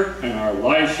jobs here and our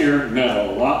lives here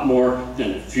matter a lot more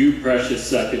than a few precious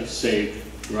seconds saved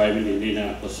driving to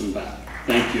Indianapolis and back.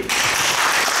 Thank you.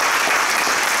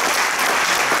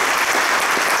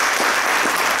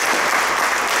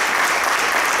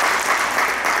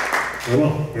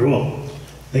 Very well.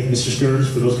 Thank you, Mr.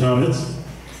 Stearns, for those comments.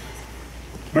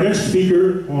 Our next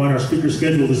speaker on our speaker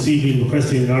schedule this evening,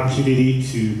 requesting an opportunity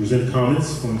to present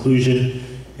comments for inclusion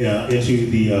into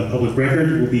the public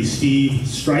record, will be Steve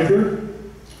Stricker.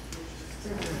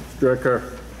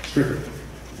 Stricker.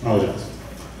 Apologize.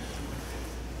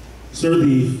 Sir,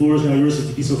 the floor is now yours. If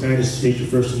you'd be so kind as to state your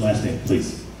first and last name,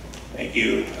 please. Thank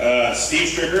you. Steve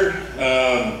Stricker.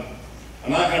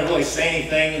 I'm not going to really say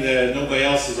anything that nobody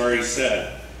else has already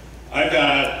said. I've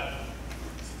got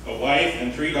a wife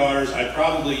and 3 daughters. I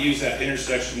probably use that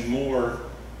intersection more,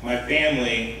 my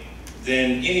family,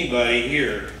 than anybody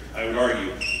here, I would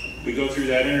argue. We go through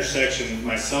that intersection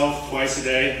myself twice a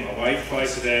day, my wife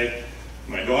twice a day,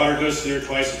 my daughter goes through there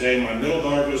twice a day, my middle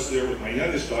daughter goes through there with my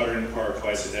youngest daughter in the car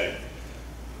twice a day.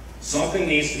 Something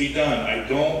needs to be done. I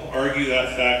don't argue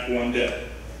that fact one bit.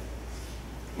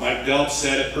 Mike Delp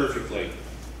said it perfectly.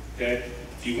 Okay?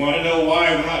 If you want to know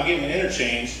why we're not getting an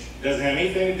interchange, it doesn't have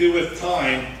anything to do with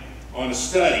time on a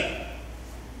study.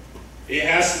 It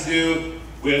has to do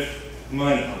with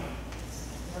money.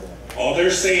 All they're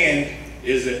saying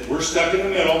is that we're stuck in the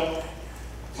middle.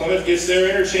 Plymouth gets their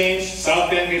interchange,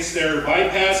 South Bend gets their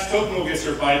bypass, Kokomo gets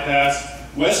their bypass,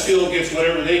 Westfield gets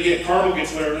whatever they get, Carmel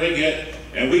gets whatever they get,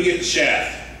 and we get the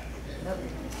shaft.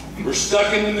 We're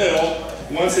stuck in the middle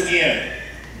once again.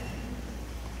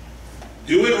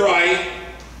 Do it right.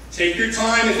 Take your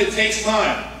time if it takes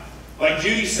time. Like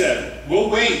Judy said, we'll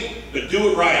wait, but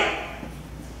do it right.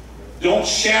 Don't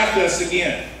shaft us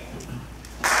again.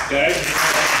 Okay?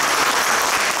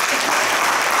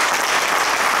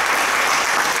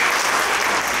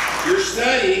 Your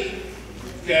study,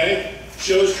 okay,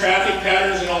 shows traffic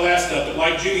patterns and all that stuff, but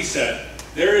like Judy said,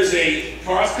 there is a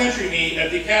cross-country meet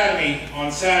at the Academy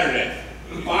on Saturday.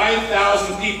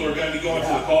 5,000 people are going to be going to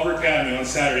the Culver Academy on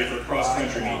Saturday for a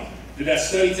cross-country meet. Did that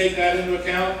study take that into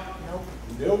account?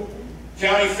 Nope.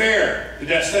 County Fair, did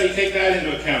that study take that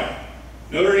into account?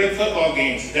 Notre Dame football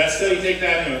games, did that study take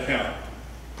that into account?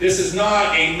 This is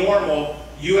not a normal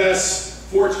US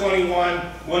 421,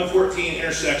 114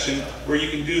 intersection where you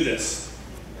can do this.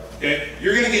 Okay?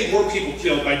 You're going to get more people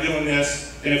killed by doing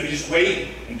this than if you just wait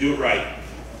and do it right.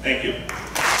 Thank you.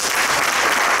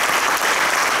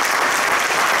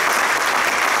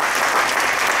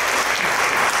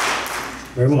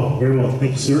 Very well, very well.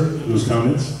 Thank you, sir, for those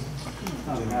comments.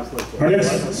 Our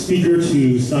next speaker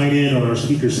to sign in on our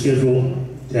speaker schedule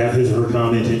to have his or her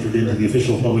comment entered into the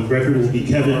official public record will be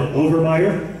Kevin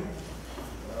Overmeyer.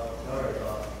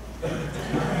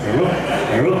 Very well,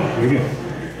 very well, very good.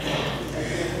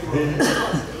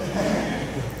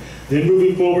 Then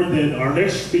moving forward, then our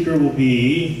next speaker will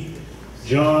be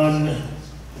John.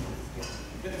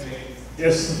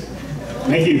 Yes,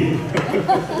 thank you.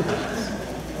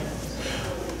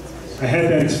 I had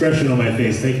that expression on my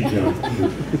face. Thank you, John.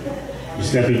 You're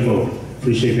stepping forward.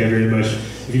 Appreciate that very much.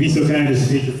 If you'd be so kind as to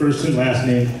state your first and last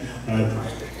name,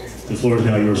 the floor is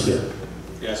now yours, sir.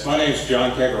 Yes, my name is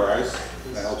John Kegarise.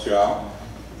 That helps you out.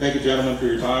 Thank you, gentlemen, for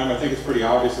your time. I think it's pretty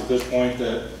obvious at this point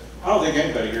that I don't think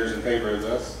anybody here is in favor of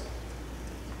this.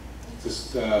 It's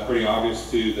just pretty obvious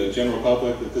to the general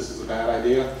public that this is a bad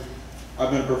idea.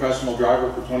 I've been a professional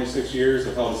driver for 26 years.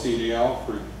 I've held a CDL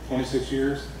for 26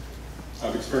 years.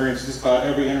 I've experienced just about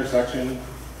every intersection,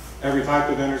 every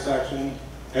type of intersection,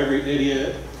 every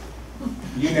idiot.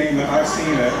 You name it, I've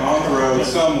seen it on the road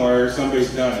somewhere,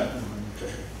 somebody's done it.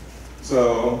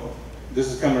 So this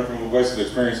is coming from a voice of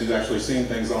experience who's actually seen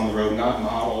things on the road, not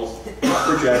models, not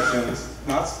projections,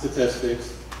 not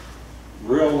statistics,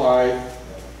 real life,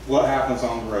 what happens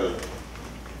on the road.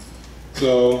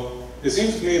 So it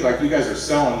seems to me like you guys are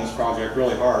selling this project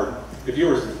really hard. If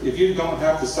you don't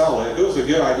have to sell it, if it was a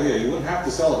good idea, you wouldn't have to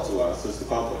sell it to us as the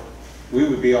public. We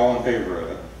would be all in favor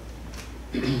of it.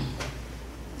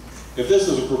 If this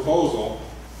is a proposal,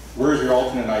 where's your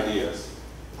alternate ideas?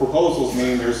 Proposals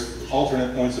mean there's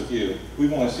alternate points of view.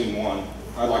 We've only seen one.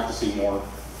 I'd like to see more.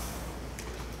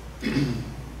 In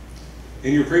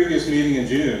your previous meeting in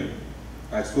June,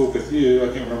 I spoke with you, I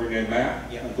can't remember your name,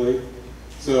 Matt, I believe.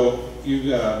 So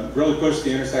you really pushed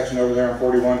the intersection over there on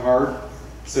 41 hard.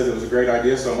 Said it was a great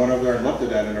idea, so I went over there and looked at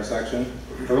that intersection.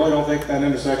 I really don't think that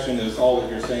intersection is all that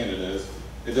you're saying it is.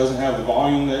 It doesn't have the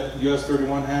volume that US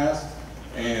 31 has,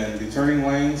 and the turning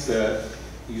lanes that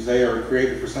you say are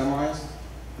created for semis,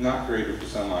 not created for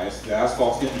semis. The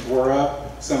asphalt's getting tore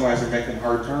up, semis are making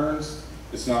hard turns.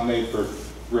 It's not made for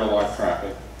real life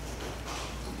traffic.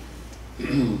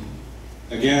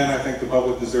 Again, I think the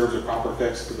public deserves a proper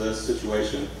fix to this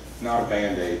situation, not a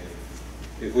Band-Aid.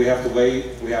 If we have to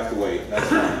wait, we have to wait. That's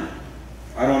fine.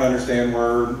 I don't understand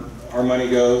where our money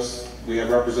goes. We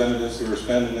have representatives who are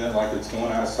spending it like it's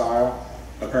going out of style.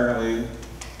 Apparently,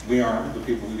 we aren't the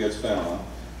people who get spent on.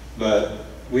 But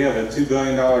we have a $2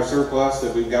 billion surplus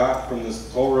that we got from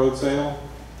this toll road sale.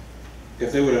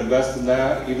 If they would invest in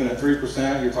that, even at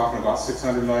 3%, you're talking about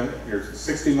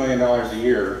 $60 million a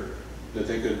year that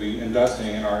they could be investing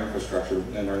in our infrastructure,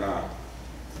 and they're not.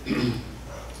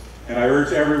 And I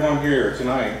urge everyone here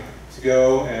tonight to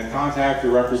go and contact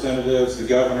your representatives, the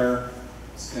governor,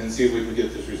 and see if we can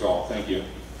get this resolved. Thank you.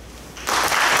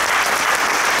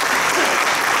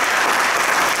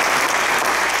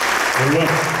 Very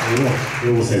well.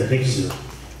 Very well said. Thank you, sir,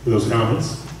 for those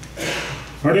comments.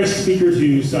 Our next speaker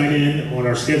to sign in on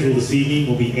our schedule this evening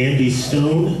will be Andy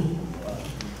Stone.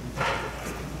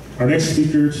 Our next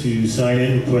speaker to sign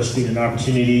in requesting an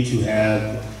opportunity to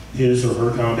have his or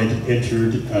her comment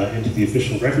entered into the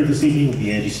official record this evening will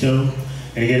be Andy Stone.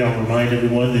 And again, I'll remind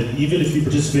everyone that even if you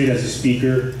participate as a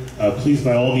speaker, please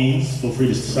by all means feel free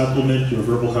to supplement your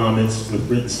verbal comments with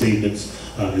written statements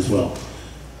as well.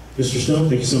 Mr. Stone,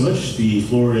 thank you so much. The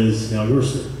floor is now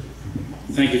yours, sir.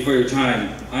 Thank you for your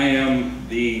time. I am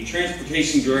the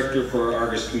Transportation Director for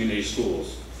Argos Community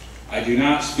Schools. I do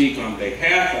not speak on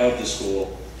behalf of the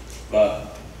school,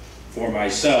 but for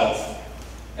myself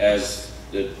as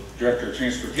the Director of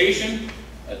Transportation,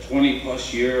 a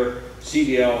 20-plus year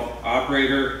CDL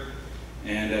operator,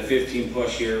 and a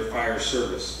 15-plus year fire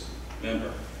service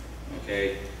member.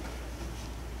 Okay.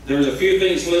 There's a few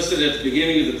things listed at the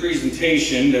beginning of the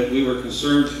presentation that we were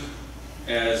concerned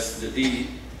as the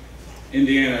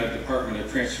Indiana Department of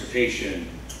Transportation.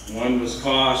 One was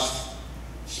cost,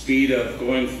 speed of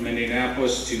going from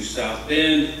Indianapolis to South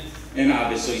Bend, and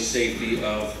obviously safety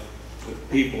of the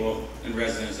people and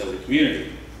residents of the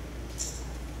community.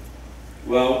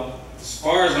 Well, as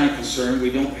far as I'm concerned, we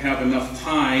don't have enough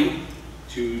time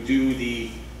to do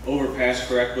the overpass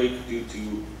correctly due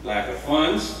to lack of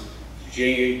funds.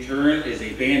 J-turn is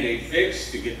a Band-Aid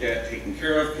fix to get that taken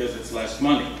care of because it's less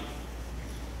money.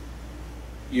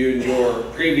 In your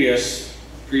previous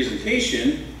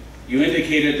presentation, you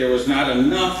indicated there was not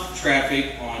enough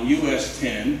traffic on US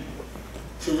 10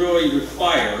 to really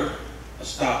require a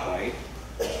stoplight,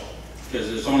 because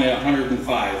there's only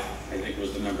 105, I think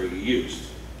was the number you used.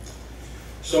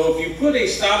 So if you put a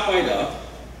stoplight up,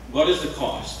 what is the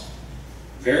cost?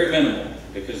 Very minimal,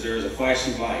 because there is a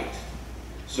flashing light.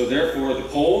 So therefore the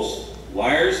poles,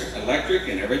 wires, electric,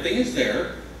 and everything is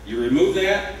there. You remove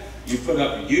that, you put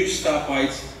up used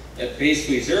stoplights at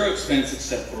basically zero expense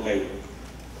except for labor.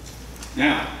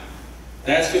 Now,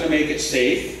 that's going to make it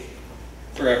safe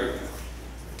for everyone.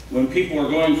 When people are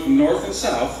going from north and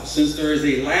south, since there is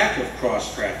a lack of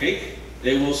cross traffic,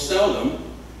 they will seldom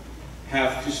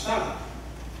have to stop.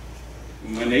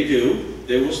 And when they do,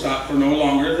 they will stop for no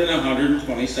longer than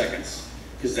 120 seconds,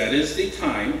 because that is the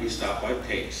time the stoplight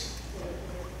takes.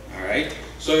 All right?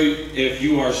 So if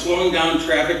you are slowing down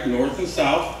traffic north and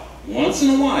south, once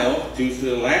in a while, due to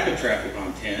the lack of traffic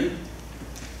on 10,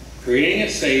 creating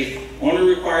it safe,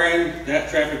 only requiring that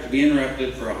traffic to be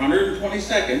interrupted for 120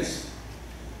 seconds,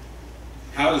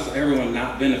 how does everyone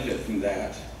not benefit from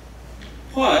that?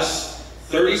 Plus,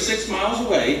 36 miles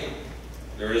away,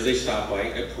 there is a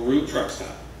stoplight at Peru Truck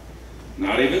Stop.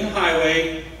 Not even a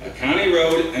highway, a county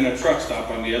road, and a truck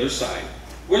stop on the other side,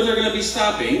 where they're going to be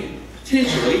stopping,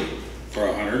 potentially, for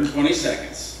 120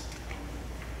 seconds.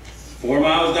 4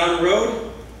 miles down the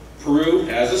road, Peru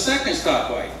has a second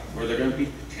stoplight, where they're going to be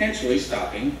potentially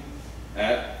stopping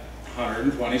at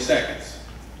 120 seconds.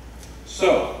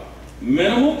 So,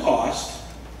 minimal cost,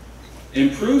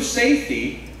 improved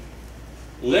safety,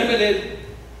 limited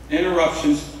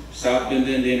interruptions, South Bend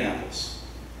to Indianapolis.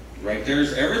 Right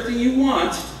there's everything you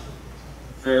want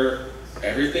for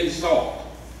everything solved.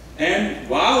 And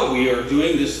while we are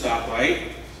doing this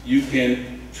stoplight, you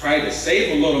can try to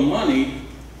save a little money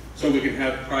so we can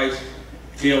have price,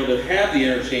 be able to have the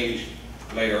interchange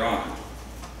later on.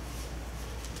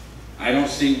 I don't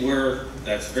see where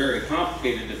that's very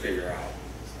complicated to figure out.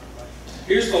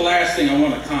 Here's the last thing I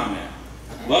want to comment.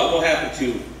 What will happen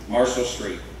to Marshall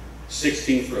Street,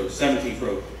 16th Road, 17th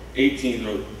Road, 18th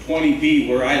Road, 20B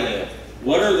where I live?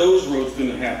 What are those roads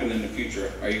going to happen in the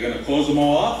future? Are you going to close them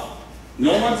all off?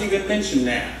 No one's even mentioned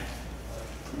that.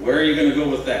 Where are you going to go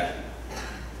with that?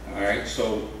 All right,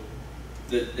 so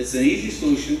it's an easy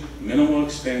solution, minimal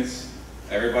expense,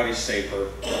 everybody's safer,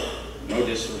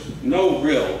 no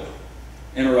real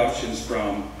interruptions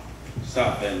from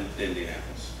South Bend to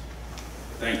Indianapolis.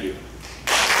 Thank you.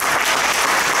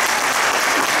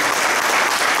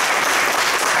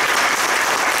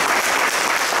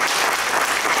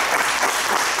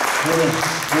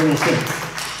 Very well said.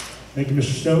 Thank you,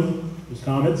 Mr. Stone, for his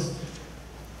comments.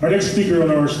 Our next speaker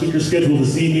on our speaker schedule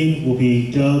this evening will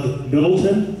be Doug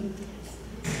Middleton.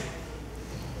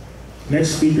 Next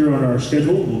speaker on our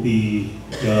schedule will be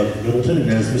Doug Middleton, and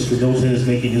as Mr. Middleton is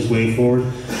making his way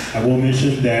forward, I will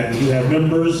mention that we do have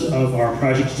members of our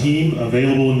project team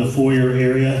available in the foyer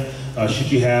area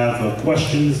should you have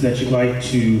questions that you'd like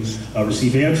to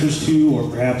receive answers to, or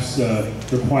perhaps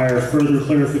require further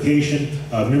clarification,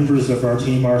 members of our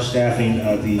team are staffing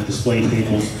the display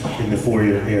tables in the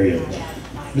foyer area.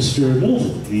 Mr.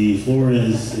 Middleton, the floor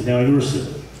is now yours, sir.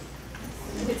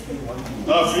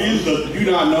 For you that do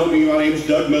not know me, my name is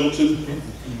Doug Middleton.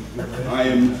 I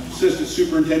am Assistant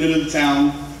Superintendent of the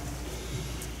town,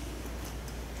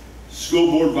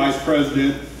 School Board Vice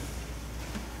President,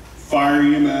 Fire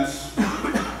EMS,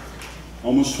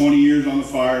 almost 20 years on the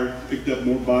fire, picked up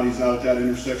more bodies out at that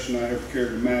intersection than I ever cared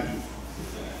to imagine.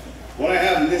 What I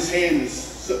have in this hand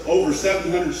is over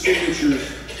 700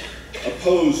 signatures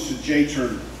opposed to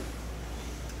J-turn.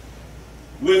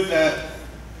 With that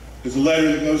is a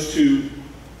letter that goes to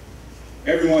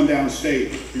everyone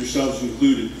downstate, yourselves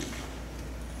included.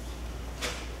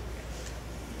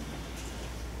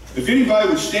 If anybody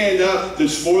would stand up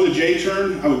that's for the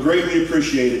J-turn, I would greatly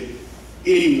appreciate it.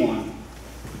 Anyone.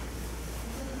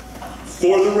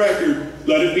 For the record,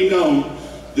 let it be known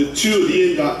that 2 of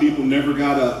the INDOT people never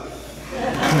got up.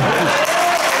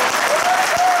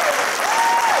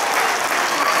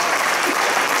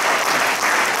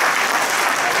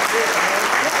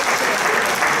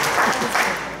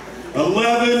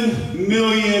 $11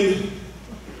 million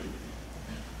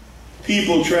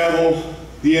people travel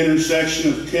the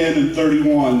intersection of 10 and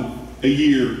 31 a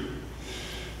year.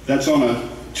 That's on a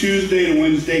Tuesday to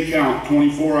Wednesday count,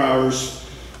 24 hours,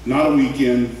 not a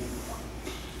weekend.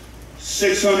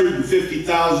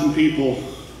 650,000 people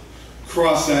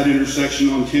cross that intersection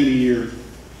on 10 a year.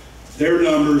 Their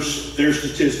numbers, their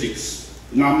statistics,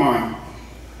 not mine.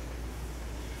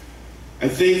 I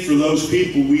think for those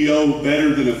people we owe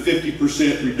better than a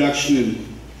 50% reduction in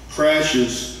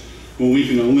crashes when we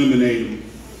can eliminate them.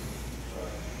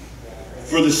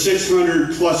 For the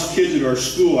 600 plus kids at our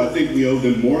school, I think we owe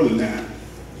them more than that,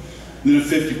 than a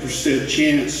 50%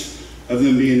 chance of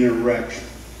them being in a wreck.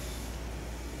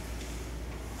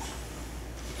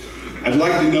 I'd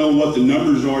like to know what the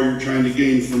numbers are you're trying to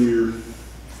gain from your,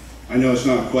 I know it's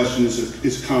not a question,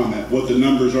 it's a comment, what the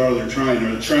numbers are they're trying.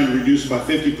 Are they trying to reduce it by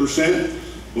 50%?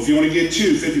 Well, if you want to get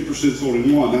 2, 50% is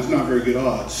only 1. That's not very good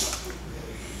odds.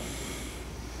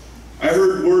 I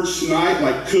heard words tonight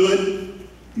like could,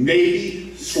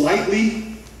 maybe,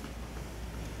 slightly.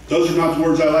 Those are not the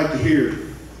words I like to hear.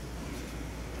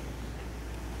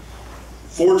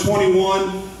 41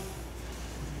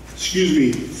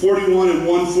 and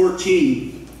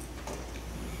 114.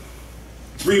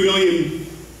 3 million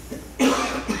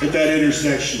at that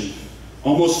intersection.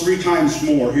 Almost 3 times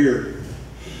more here.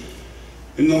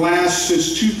 In the last,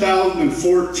 since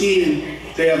 2014,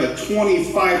 they have a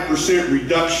 25%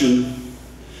 reduction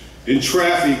in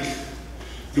traffic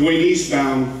going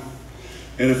eastbound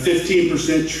and a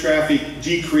 15% traffic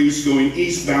decrease going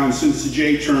eastbound since the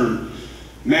J-turn.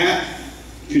 Matt,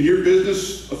 can your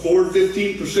business afford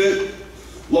 15%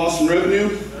 loss in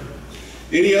revenue?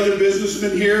 Any other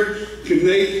businessmen here, can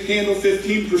they handle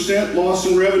 15% loss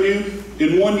in revenue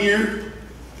in 1 year?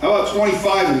 How about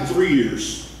 25 in 3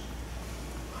 years?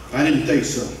 I didn't think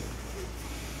so.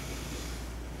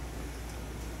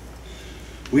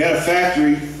 We had a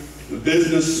factory, a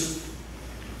business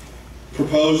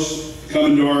proposed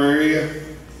coming to our area.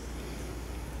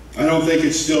 I don't think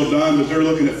it's still done, but they're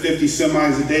looking at 50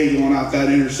 semis a day going out that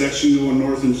intersection going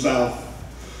north and south.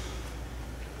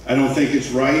 I don't think it's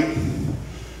right.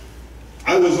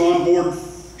 I was on board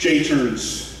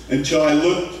J-turns until I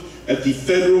looked at the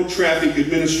Federal Traffic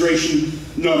Administration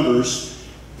numbers.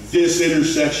 This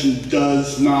intersection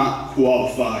does not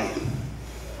qualify,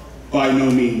 by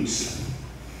no means.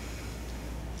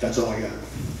 That's all I got.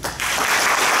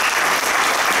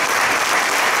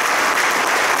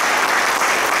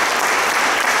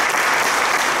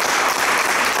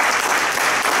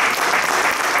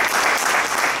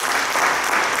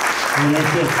 And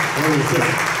that's it.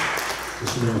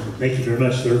 Mr. Middleton, thank you very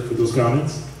much, sir, for those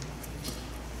comments.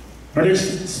 Our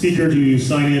next speaker to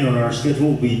sign in on our schedule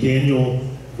will be Daniel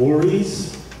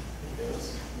Voorhees.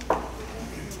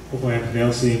 Hopefully I'm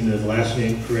pronouncing the last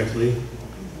name correctly.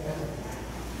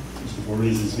 Mr.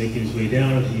 Voorhees is making his way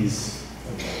down.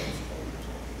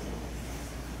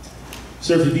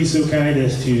 Sir, if you'd be so kind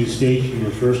as to state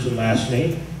your first and last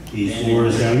name. The floor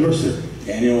is now yours, sir.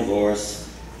 Daniel Voorhees.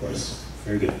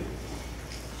 Very good.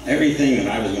 Everything that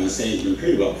I was going to say has been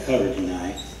pretty well covered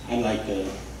tonight. I'd like to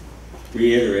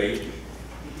reiterate,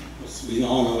 we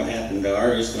all know what happened to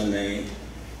Argos when they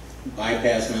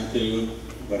bypass went through,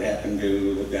 what happened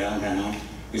to the downtown.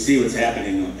 We see what's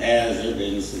happening with as their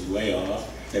business is way off.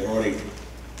 They've already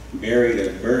buried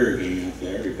a Burger King up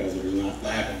there because there's not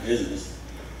lack of business.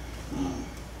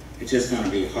 It's just going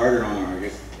to be harder on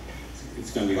Argos.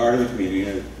 It's going to be hard on the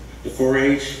community, the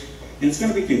 4-H, and it's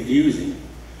going to be confusing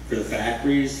for the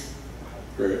factories,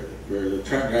 for the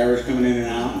truck drivers coming in and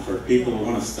out, and for people who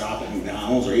want to stop at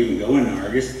McDonald's or even go into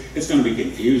Argos. It's going to be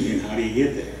confusing. How do you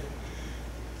get there?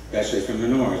 Especially from the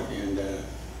north. And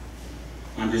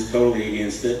I'm just totally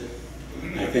against it.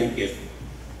 I think if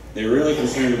they're really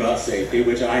concerned about safety,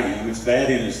 which I am, it's a bad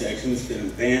intersection, it's been a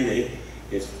Band-Aid,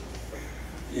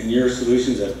 and your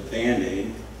solution's a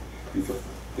Band-Aid, and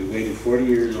we waited 40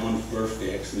 years on for a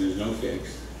fix, and there's no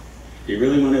fix. If you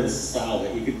really wanted to solve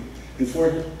it, you could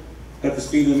enforce it, cut the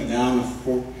speed limit down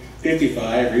to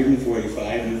 55 or even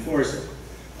 45 and enforce it.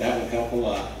 That would help a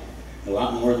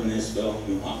lot more than this bill,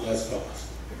 and a lot less cost.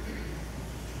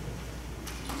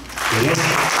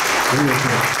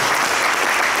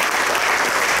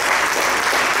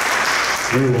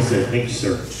 Very well said. Thank you,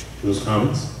 sir, for those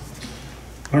comments.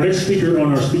 Our next speaker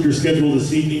on our speaker schedule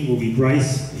this evening will be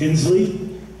Bryce Hensley.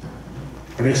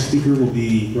 Our next speaker will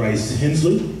be Bryce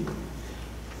Hensley.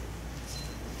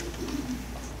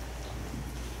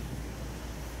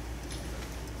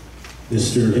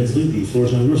 Mr. Hensley, the floor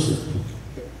is now yours, sir.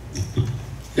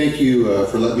 Thank you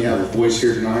for letting me have a voice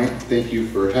here tonight. Thank you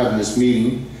for having this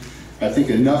meeting. I think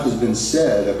enough has been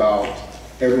said about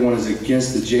everyone is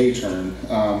against the J-turn.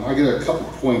 I got a couple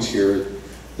points here.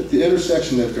 At the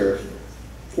intersection that they're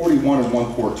 41 and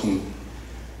 114,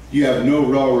 you have no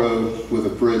railroad with a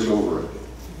bridge over it.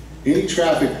 Any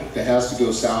traffic that has to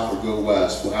go south or go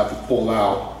west will have to pull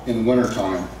out in the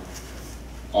wintertime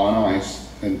on ice,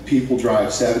 and people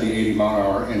drive 70, 80 mile an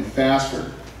hour and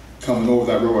faster coming over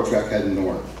that railroad track heading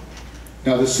north.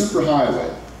 Now the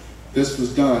superhighway, this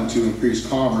was done to increase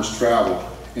commerce travel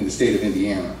in the state of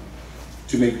Indiana,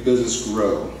 to make business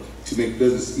grow, to make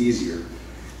business easier.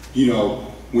 You know,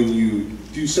 when you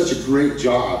do such a great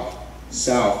job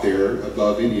south there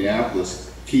above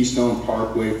Indianapolis, Keystone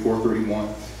Parkway,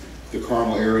 431, the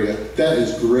Carmel area, that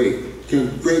is great.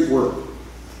 Great work.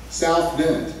 South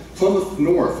Bend, Plymouth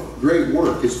North, great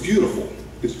work. It's beautiful.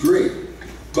 It's great.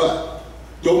 But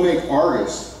don't make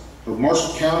Argos or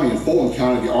Marshall County and Fulton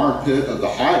County the armpit of the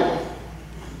highway.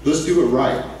 Let's do it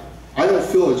right. I don't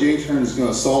feel a J-turn is going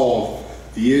to solve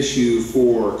the issue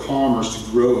for commerce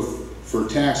to growth, for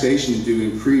taxation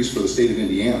to increase for the state of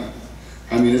Indiana.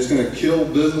 I mean, it's going to kill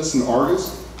business in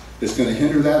Argos. It's going to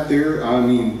hinder that there. I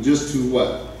mean, just to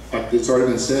what? Like it's already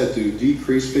been said, to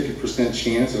decrease 50%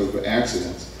 chance of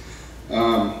accidents.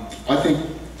 I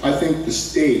think the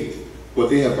state, what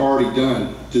they have already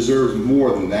done, deserves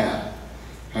more than that.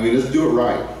 I mean, let's do it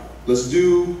right. Let's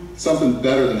do something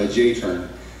better than a J-turn.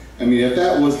 I mean, if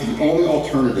that was the only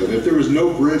alternative, if there was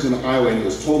no bridge in the highway and it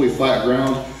was totally flat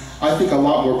ground, I think a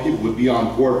lot more people would be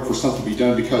on board for something to be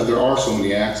done because there are so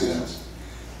many accidents.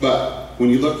 But when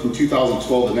you look from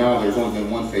 2012 to now, there's only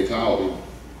been one fatality.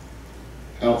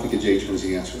 I don't think a J-turn is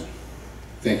the answer.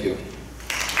 Thank you.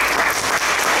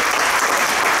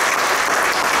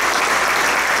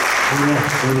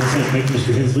 Thank you,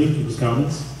 Mr. Hensley, for those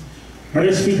comments. Our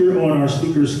next speaker on our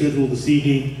speaker schedule this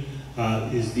evening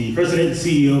is the President and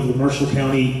CEO of the Marshall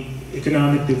County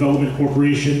Economic Development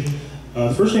Corporation.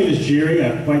 The first name is Jerry. I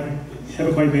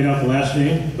haven't quite made out the last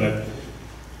name, but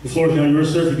the floor is now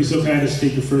yours, sir. If you'd be so kind as to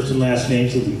state your first and last name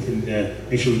so we can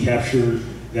make sure we capture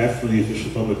that for the official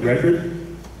public record.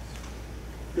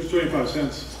 Here's 25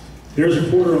 cents. There's a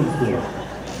quarter on the floor.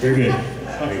 Very good.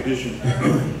 Contribution.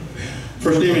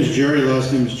 First name is Jerry,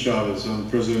 last name is Chavez. I'm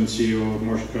President and CEO of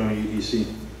Marshall County EDC.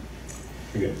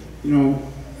 Very good. You know,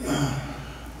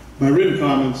 my written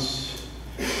comments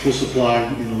will supply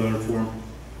in a letter form,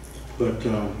 but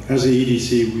as the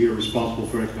EDC, we are responsible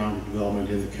for economic development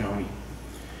in the county.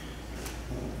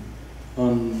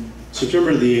 On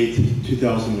September the 8th,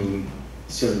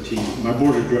 2017, my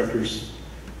board of directors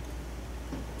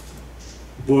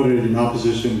voted in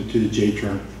opposition to the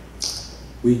J-turn.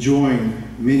 We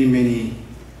joined many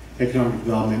economic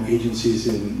development agencies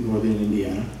in northern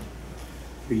Indiana.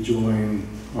 We joined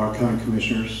our county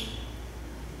commissioners.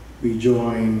 We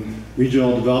joined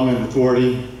Regional Development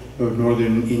Authority of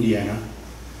Northern Indiana.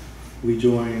 We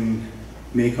joined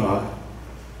MACOG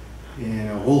and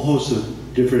a whole host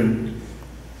of different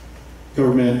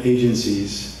government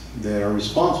agencies that are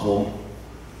responsible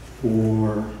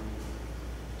for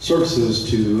services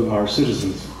to our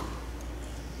citizens.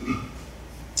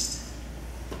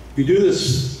 We do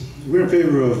this, we're in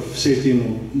favor of safety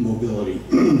and mobility,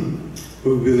 but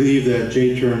we believe that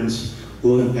J-turns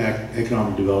will impact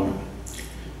economic development.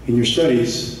 In your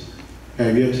studies, I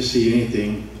have yet to see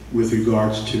anything with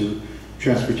regards to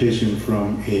transportation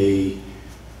from a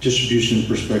distribution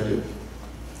perspective.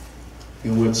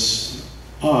 And what's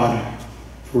odd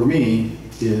for me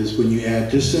is when you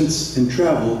add distance and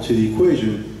travel to the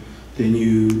equation, then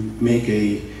you make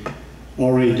a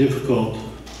already difficult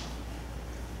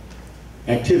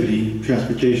activity,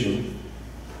 transportation,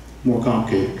 more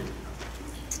complicated.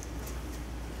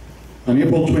 On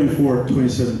April 24,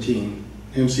 2017,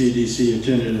 MCDC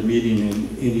attended a meeting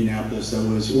in Indianapolis that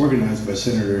was organized by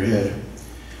Senator Head.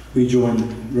 We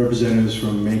joined representatives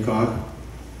from MACOG,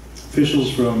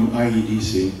 officials from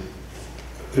IEDC,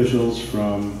 officials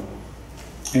from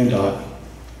INDOT,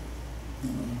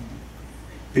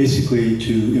 basically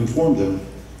to inform them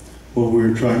what we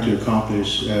were trying to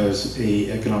accomplish as an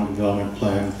economic development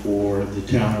plan for the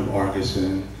town of Argos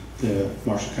and the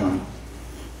Marshall County.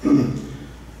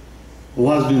 A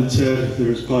lot has been said.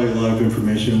 There's probably a lot of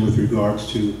information with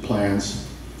regards to plans,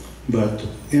 but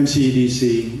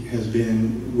MCDC has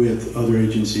been with other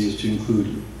agencies to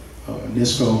include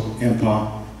NISCO,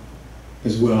 MPA,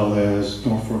 as well as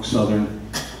Norfolk Southern,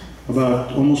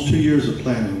 about almost 2 years of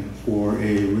planning for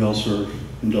a rail-served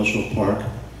industrial park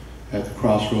at the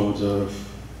crossroads of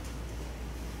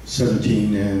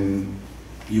 17 and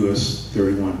US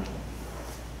 31.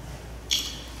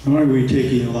 Not only are we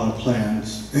taking a lot of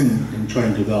plans and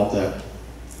trying to develop that,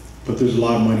 but there's a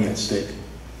lot of money at stake.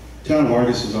 The town of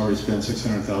Argos has already spent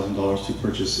 $600,000 to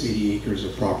purchase 80 acres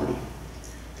of property.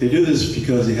 They do this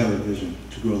because they have a vision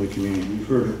to grow the community. We've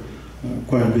heard it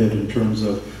quite a bit in terms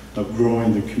of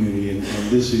growing the community, and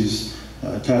this is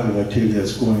a type of activity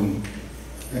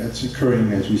that's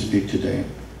occurring as we speak today.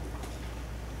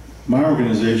 My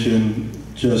organization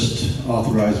just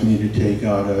authorized me to take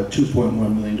out a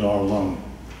 $2.1 million loan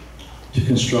to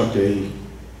construct a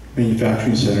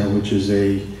manufacturing center, which is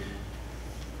a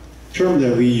term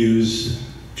that we use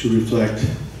to reflect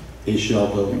a shell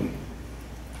building.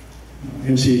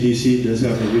 MCDC does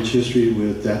have a rich history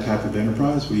with that type of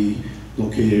enterprise. We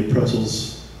located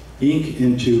Pretzels Inc.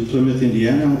 into Plymouth,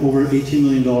 Indiana, over $18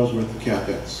 million worth of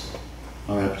CapEx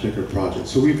on that particular project.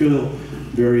 So we feel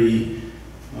very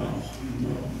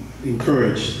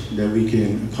encouraged that we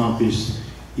can accomplish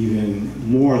even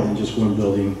more than just one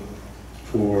building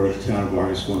for the town of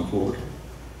Argos going forward.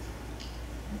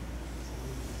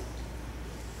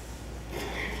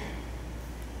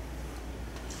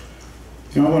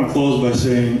 I want to close by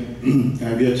saying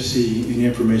I've yet to see any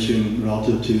information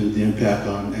relative to the impact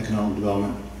on economic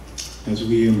development as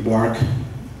we embark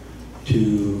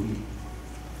to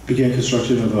begin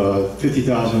construction of a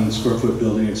 50,000 square foot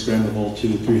building expandable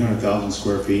to 300,000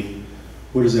 square feet.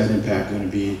 What is that impact going to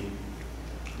be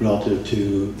relative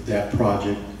to that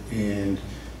project? And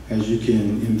as you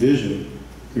can envision,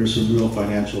 there's some real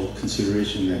financial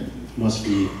consideration that must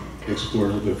be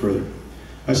explored a little bit further.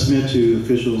 I submit to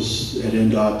officials at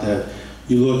INDOT that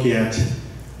you look at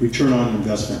return on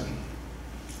investment.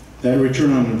 That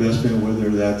return on investment, whether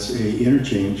that's an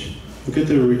interchange, look at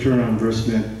the return on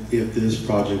investment if this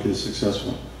project is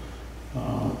successful.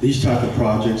 These type of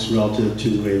projects relative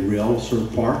to a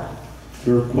rail-served park,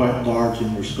 they're quite large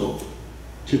in their scope,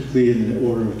 typically in the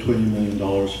order of $20 million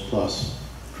plus.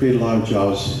 Create a lot of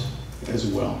jobs as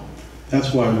well.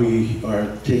 That's why we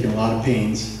are taking a lot of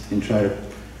pains and try to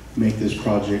make this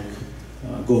project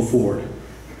go forward.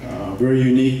 Very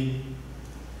unique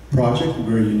project,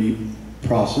 very unique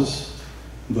process,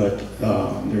 but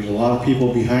there's a lot of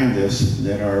people behind this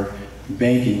that are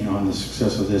banking on the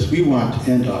success of this. We want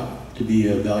INDOT to be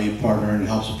a valued partner and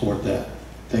help support that.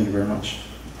 Thank you very much.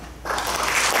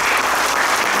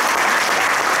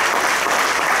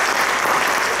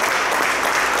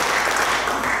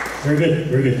 Very good,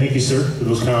 very good. Thank you, sir, for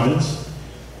those comments.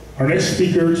 Our next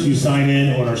speaker to sign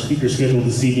in on our speaker schedule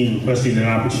this evening, requesting an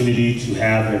opportunity to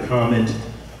have their comment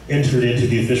entered into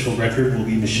the official record, will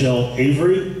be Michelle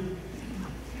Avery,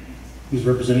 who's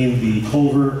representing the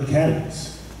Culver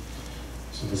Academies.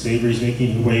 So Ms. Avery is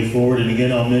making her way forward, and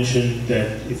again, I'll mention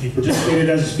that if you participated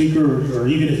as a speaker, or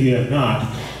even if you have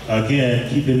not, again,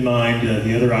 keep in mind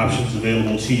the other options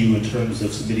available to you in terms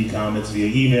of submitting comments via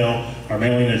email, our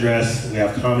mailing address. We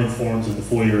have comment forms in the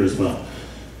foyer as well.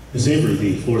 Ms. Avery,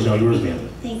 the floor is now yours, ma'am.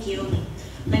 Thank you.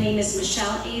 My name is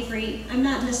Michelle Avery. I'm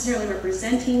not necessarily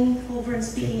representing Culver and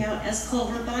speaking out as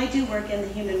Culver, but I do work in the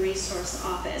Human Resource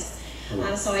Office.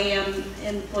 So I am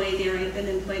employed there. I've been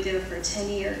employed there for 10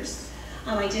 years.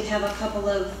 I did have a couple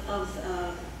of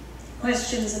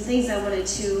questions and things I wanted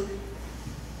to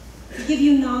give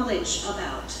you knowledge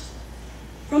about.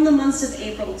 From the months of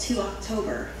April to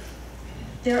October,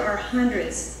 there are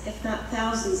hundreds, if not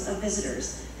thousands, of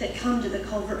visitors that come to the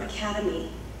Culver Academy.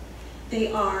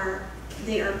 They are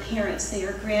parents, they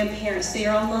are grandparents, they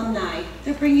are alumni.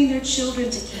 They're bringing their children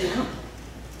to camp.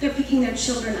 They're picking their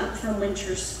children up from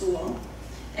winter school,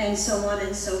 and so on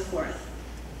and so forth.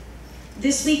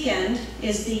 This weekend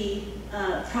is the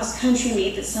cross-country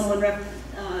meet that someone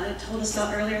told us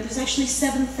about earlier. There's actually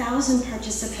 7,000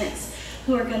 participants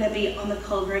who are going to be on the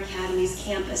Culver Academy's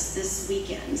campus this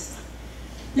weekend.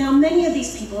 Now, many of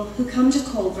these people who come to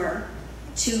Culver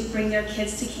to bring their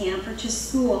kids to camp or to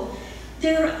school,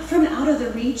 they're from out of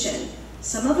the region.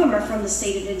 Some of them are from the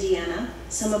state of Indiana,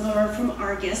 some of them are from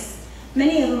Argos,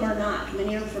 many of them are not.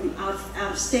 Many are from out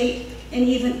of state and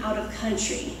even out of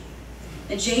country.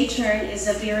 A J-turn is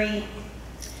a very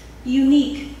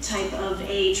unique type of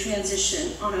a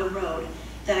transition on a road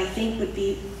that I think would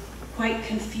be quite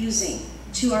confusing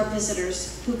to our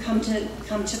visitors who come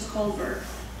to Culver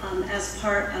as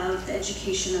part of the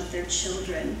education of their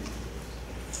children.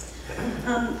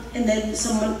 And then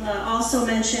someone also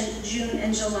mentioned June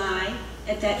and July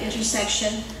at that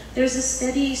intersection. There's a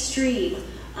steady stream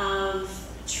of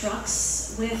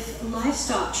trucks with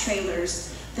livestock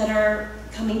trailers that are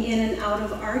coming in and out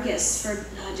of Argos for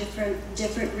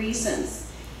different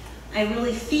reasons. I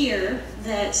really fear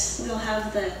that we'll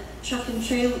have the truck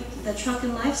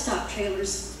and livestock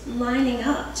trailers lining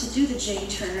up to do the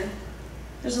J-turn.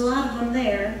 There's a lot of them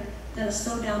there, going to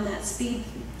slow down that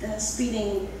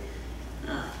speeding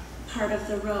part of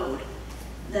the road.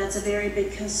 That's a very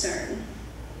big concern.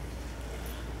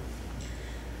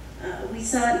 We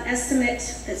saw an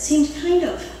estimate that seemed kind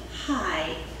of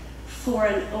high for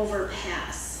an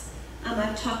overpass.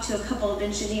 I've talked to a couple of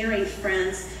engineering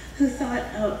friends who thought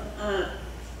an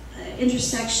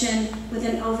intersection with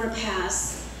an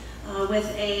overpass with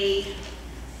a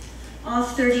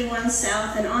off 31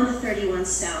 South and onto 31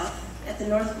 South at the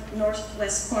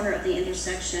northwest corner of the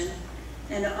intersection,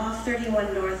 and off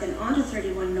 31 North and onto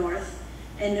 31 North,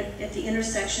 and at the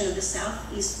intersection of the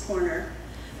southeast corner,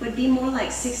 would be more like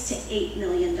 $6 to $8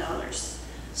 million.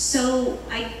 So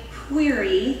I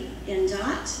query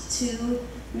INDOT to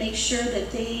make sure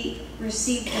that they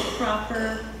receive the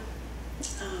proper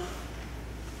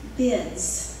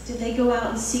bids. Did they go out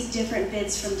and seek different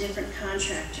bids from different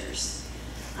contractors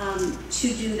to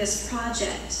do this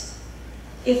project?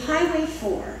 If Highway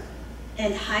 4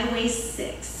 and Highway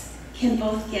 6 can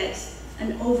both get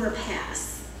an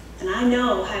overpass, and I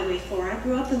know Highway 4, I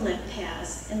grew up in Lake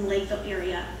Paz in the Lakeville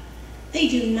area, they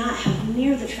do not have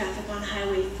near the traffic on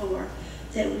Highway 4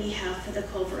 that we have for the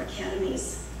Culver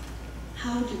Academies.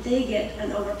 How did they get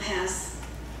an overpass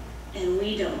and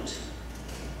we don't?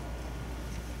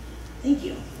 Thank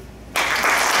you.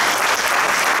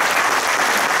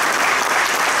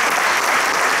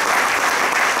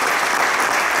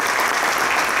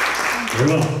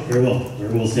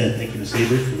 Very well said. Thank you, Ms.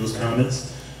 Avery, for those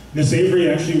comments. Ms. Avery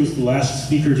actually was the last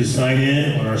speaker to sign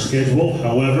in on our schedule.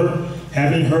 However,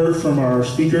 having heard from our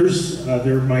speakers,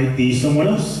 there might be someone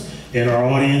else in our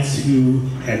audience who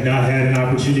had not had an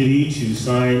opportunity to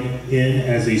sign in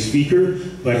as a speaker,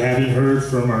 but having heard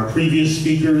from our previous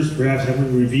speakers, perhaps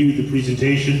having reviewed the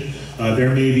presentation,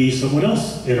 there may be someone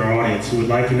else in our audience who would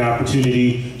like an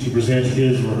opportunity to present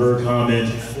his or her comment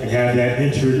and have that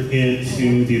entered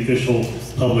into the official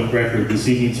public record. This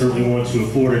evening certainly want to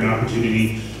afford an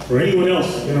opportunity for anyone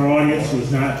else in our audience who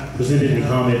has not presented a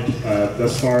comment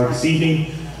thus far this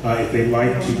evening. If they'd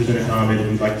like to present a comment,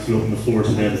 we'd like to open the floor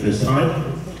to them at this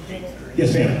time.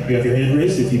 Yes, ma'am, you have your hand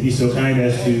raised. If you'd be so kind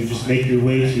as to just make your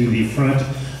way to the front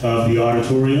of the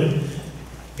auditorium.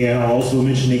 And I'll also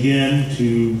mention again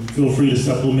to feel free to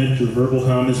supplement your verbal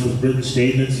comments with written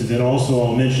statements. And then also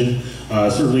I'll mention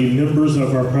certainly members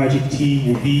of our project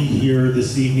team will be here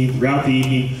this evening, throughout the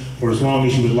evening, for as long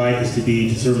as you would like us to be,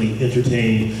 to certainly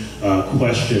entertain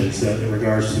questions in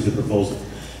regards to the proposal.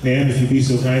 Ma'am, if you'd be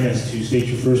so kind as to state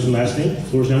your first and last name, the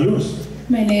floor is now yours.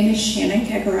 My name is Shannon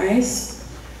Kegerais.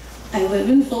 I live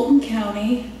in Fulton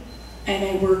County and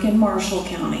I work in Marshall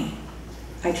County.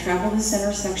 I travel this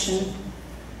intersection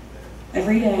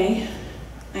every day.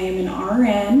 I am an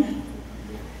RN,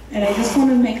 and I just want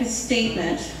to make a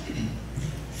statement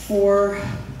for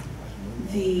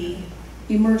the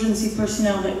emergency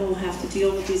personnel that will have to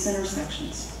deal with these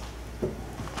intersections.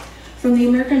 From the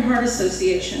American Heart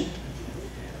Association,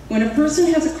 when a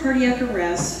person has a cardiac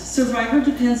arrest, survivor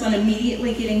depends on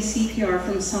immediately getting CPR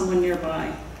from someone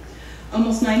nearby.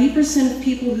 Almost 90% of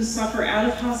people who suffer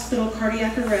out-of-hospital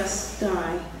cardiac arrests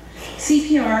die.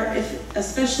 CPR,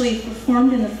 especially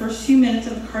performed in the first few minutes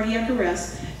of a cardiac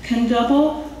arrest, can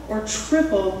double or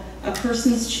triple a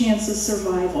person's chance of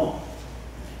survival.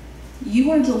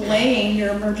 You are delaying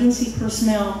your emergency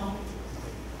personnel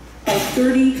by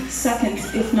 30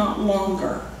 seconds, if not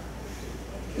longer.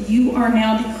 You are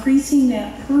now decreasing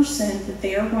that person that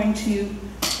they are going to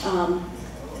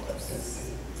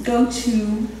go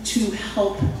to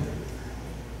help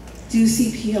do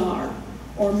CPR.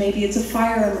 or maybe it's a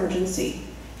fire emergency.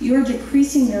 You're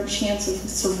decreasing their chance of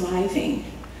surviving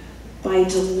by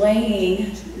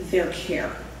delaying their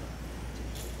care.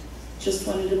 Just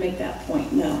wanted to make that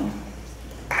point known.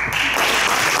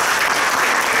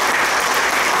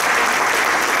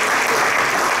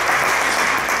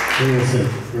 Very well said.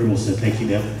 Very well said. Thank you,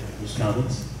 Deb, for those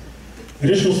comments.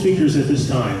 Additional speakers at this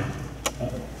time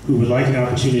who would like an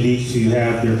opportunity to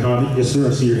have their comment. Yes, sir,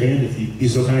 I see your hand. If you'd be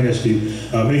so kind as to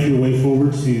make your way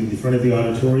forward to the front of the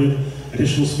auditorium.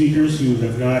 Additional speakers who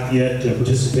have not yet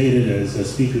participated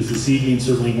as speakers this evening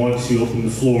certainly want to open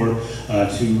the floor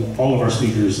to all of our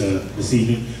speakers this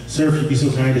evening. Sir, if you'd be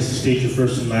so kind as to state your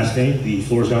first and last name. The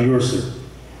floor is now yours, sir.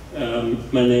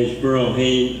 My name's Burl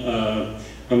Hain.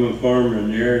 I'm a farmer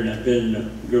in there, and I've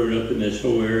been growing up in this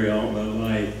whole area all my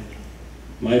life.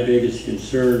 My biggest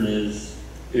concern is,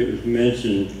 it was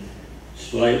mentioned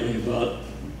slightly about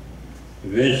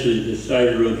eventually the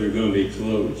side roads are going to be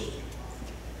closed.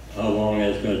 How long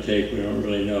that's going to take, we don't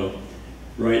really know.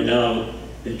 Right now,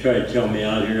 they try to tell me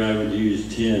out here I would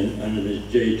use 10 under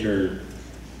this J-turn.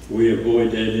 We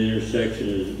avoid that intersection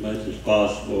as much as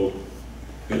possible.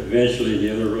 But eventually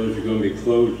the other roads are going to be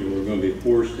closed and we're going to be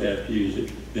forced to have to use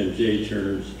it, them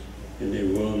J-turns, and they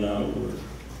will not work.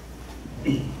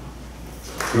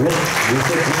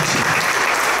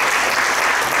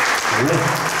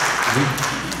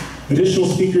 Additional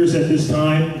speakers at this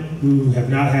time who have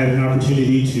not had an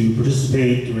opportunity to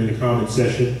participate during the comment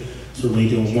session. Certainly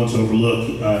don't want to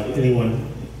overlook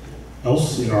anyone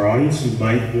else in our audience who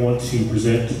might want to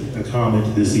present a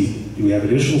comment this evening. Do we have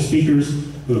additional speakers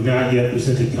who have not yet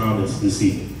presented comments this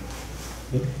evening?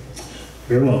 Yep.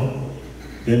 Very well.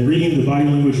 Then reading the body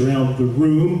language around the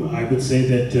room, I would say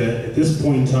that at this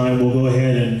point in time, we'll go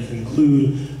ahead and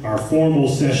conclude our formal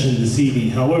session this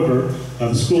evening. However,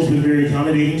 the school's been very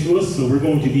accommodating to us, so we're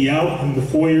going to be out in the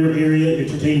foyer area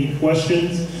entertaining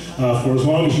questions for as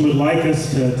long as you would like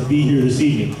us to be here this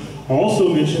evening. I'll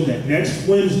also mention that next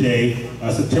Wednesday,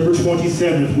 September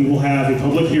 27th, we will have a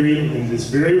public hearing in this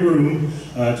very room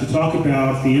to talk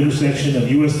about the intersection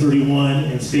of US 31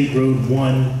 and State Road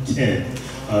 110.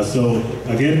 So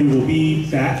again, we will be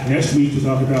back next week to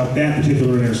talk about that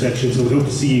particular intersection, so we hope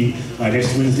to see you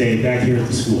next Wednesday back here at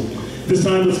the school. This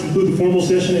time, let's conclude the formal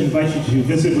session and invite you to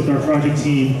visit with our project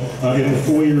team in the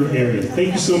foyer area.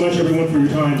 Thank you so much, everyone, for your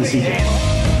time this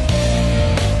evening.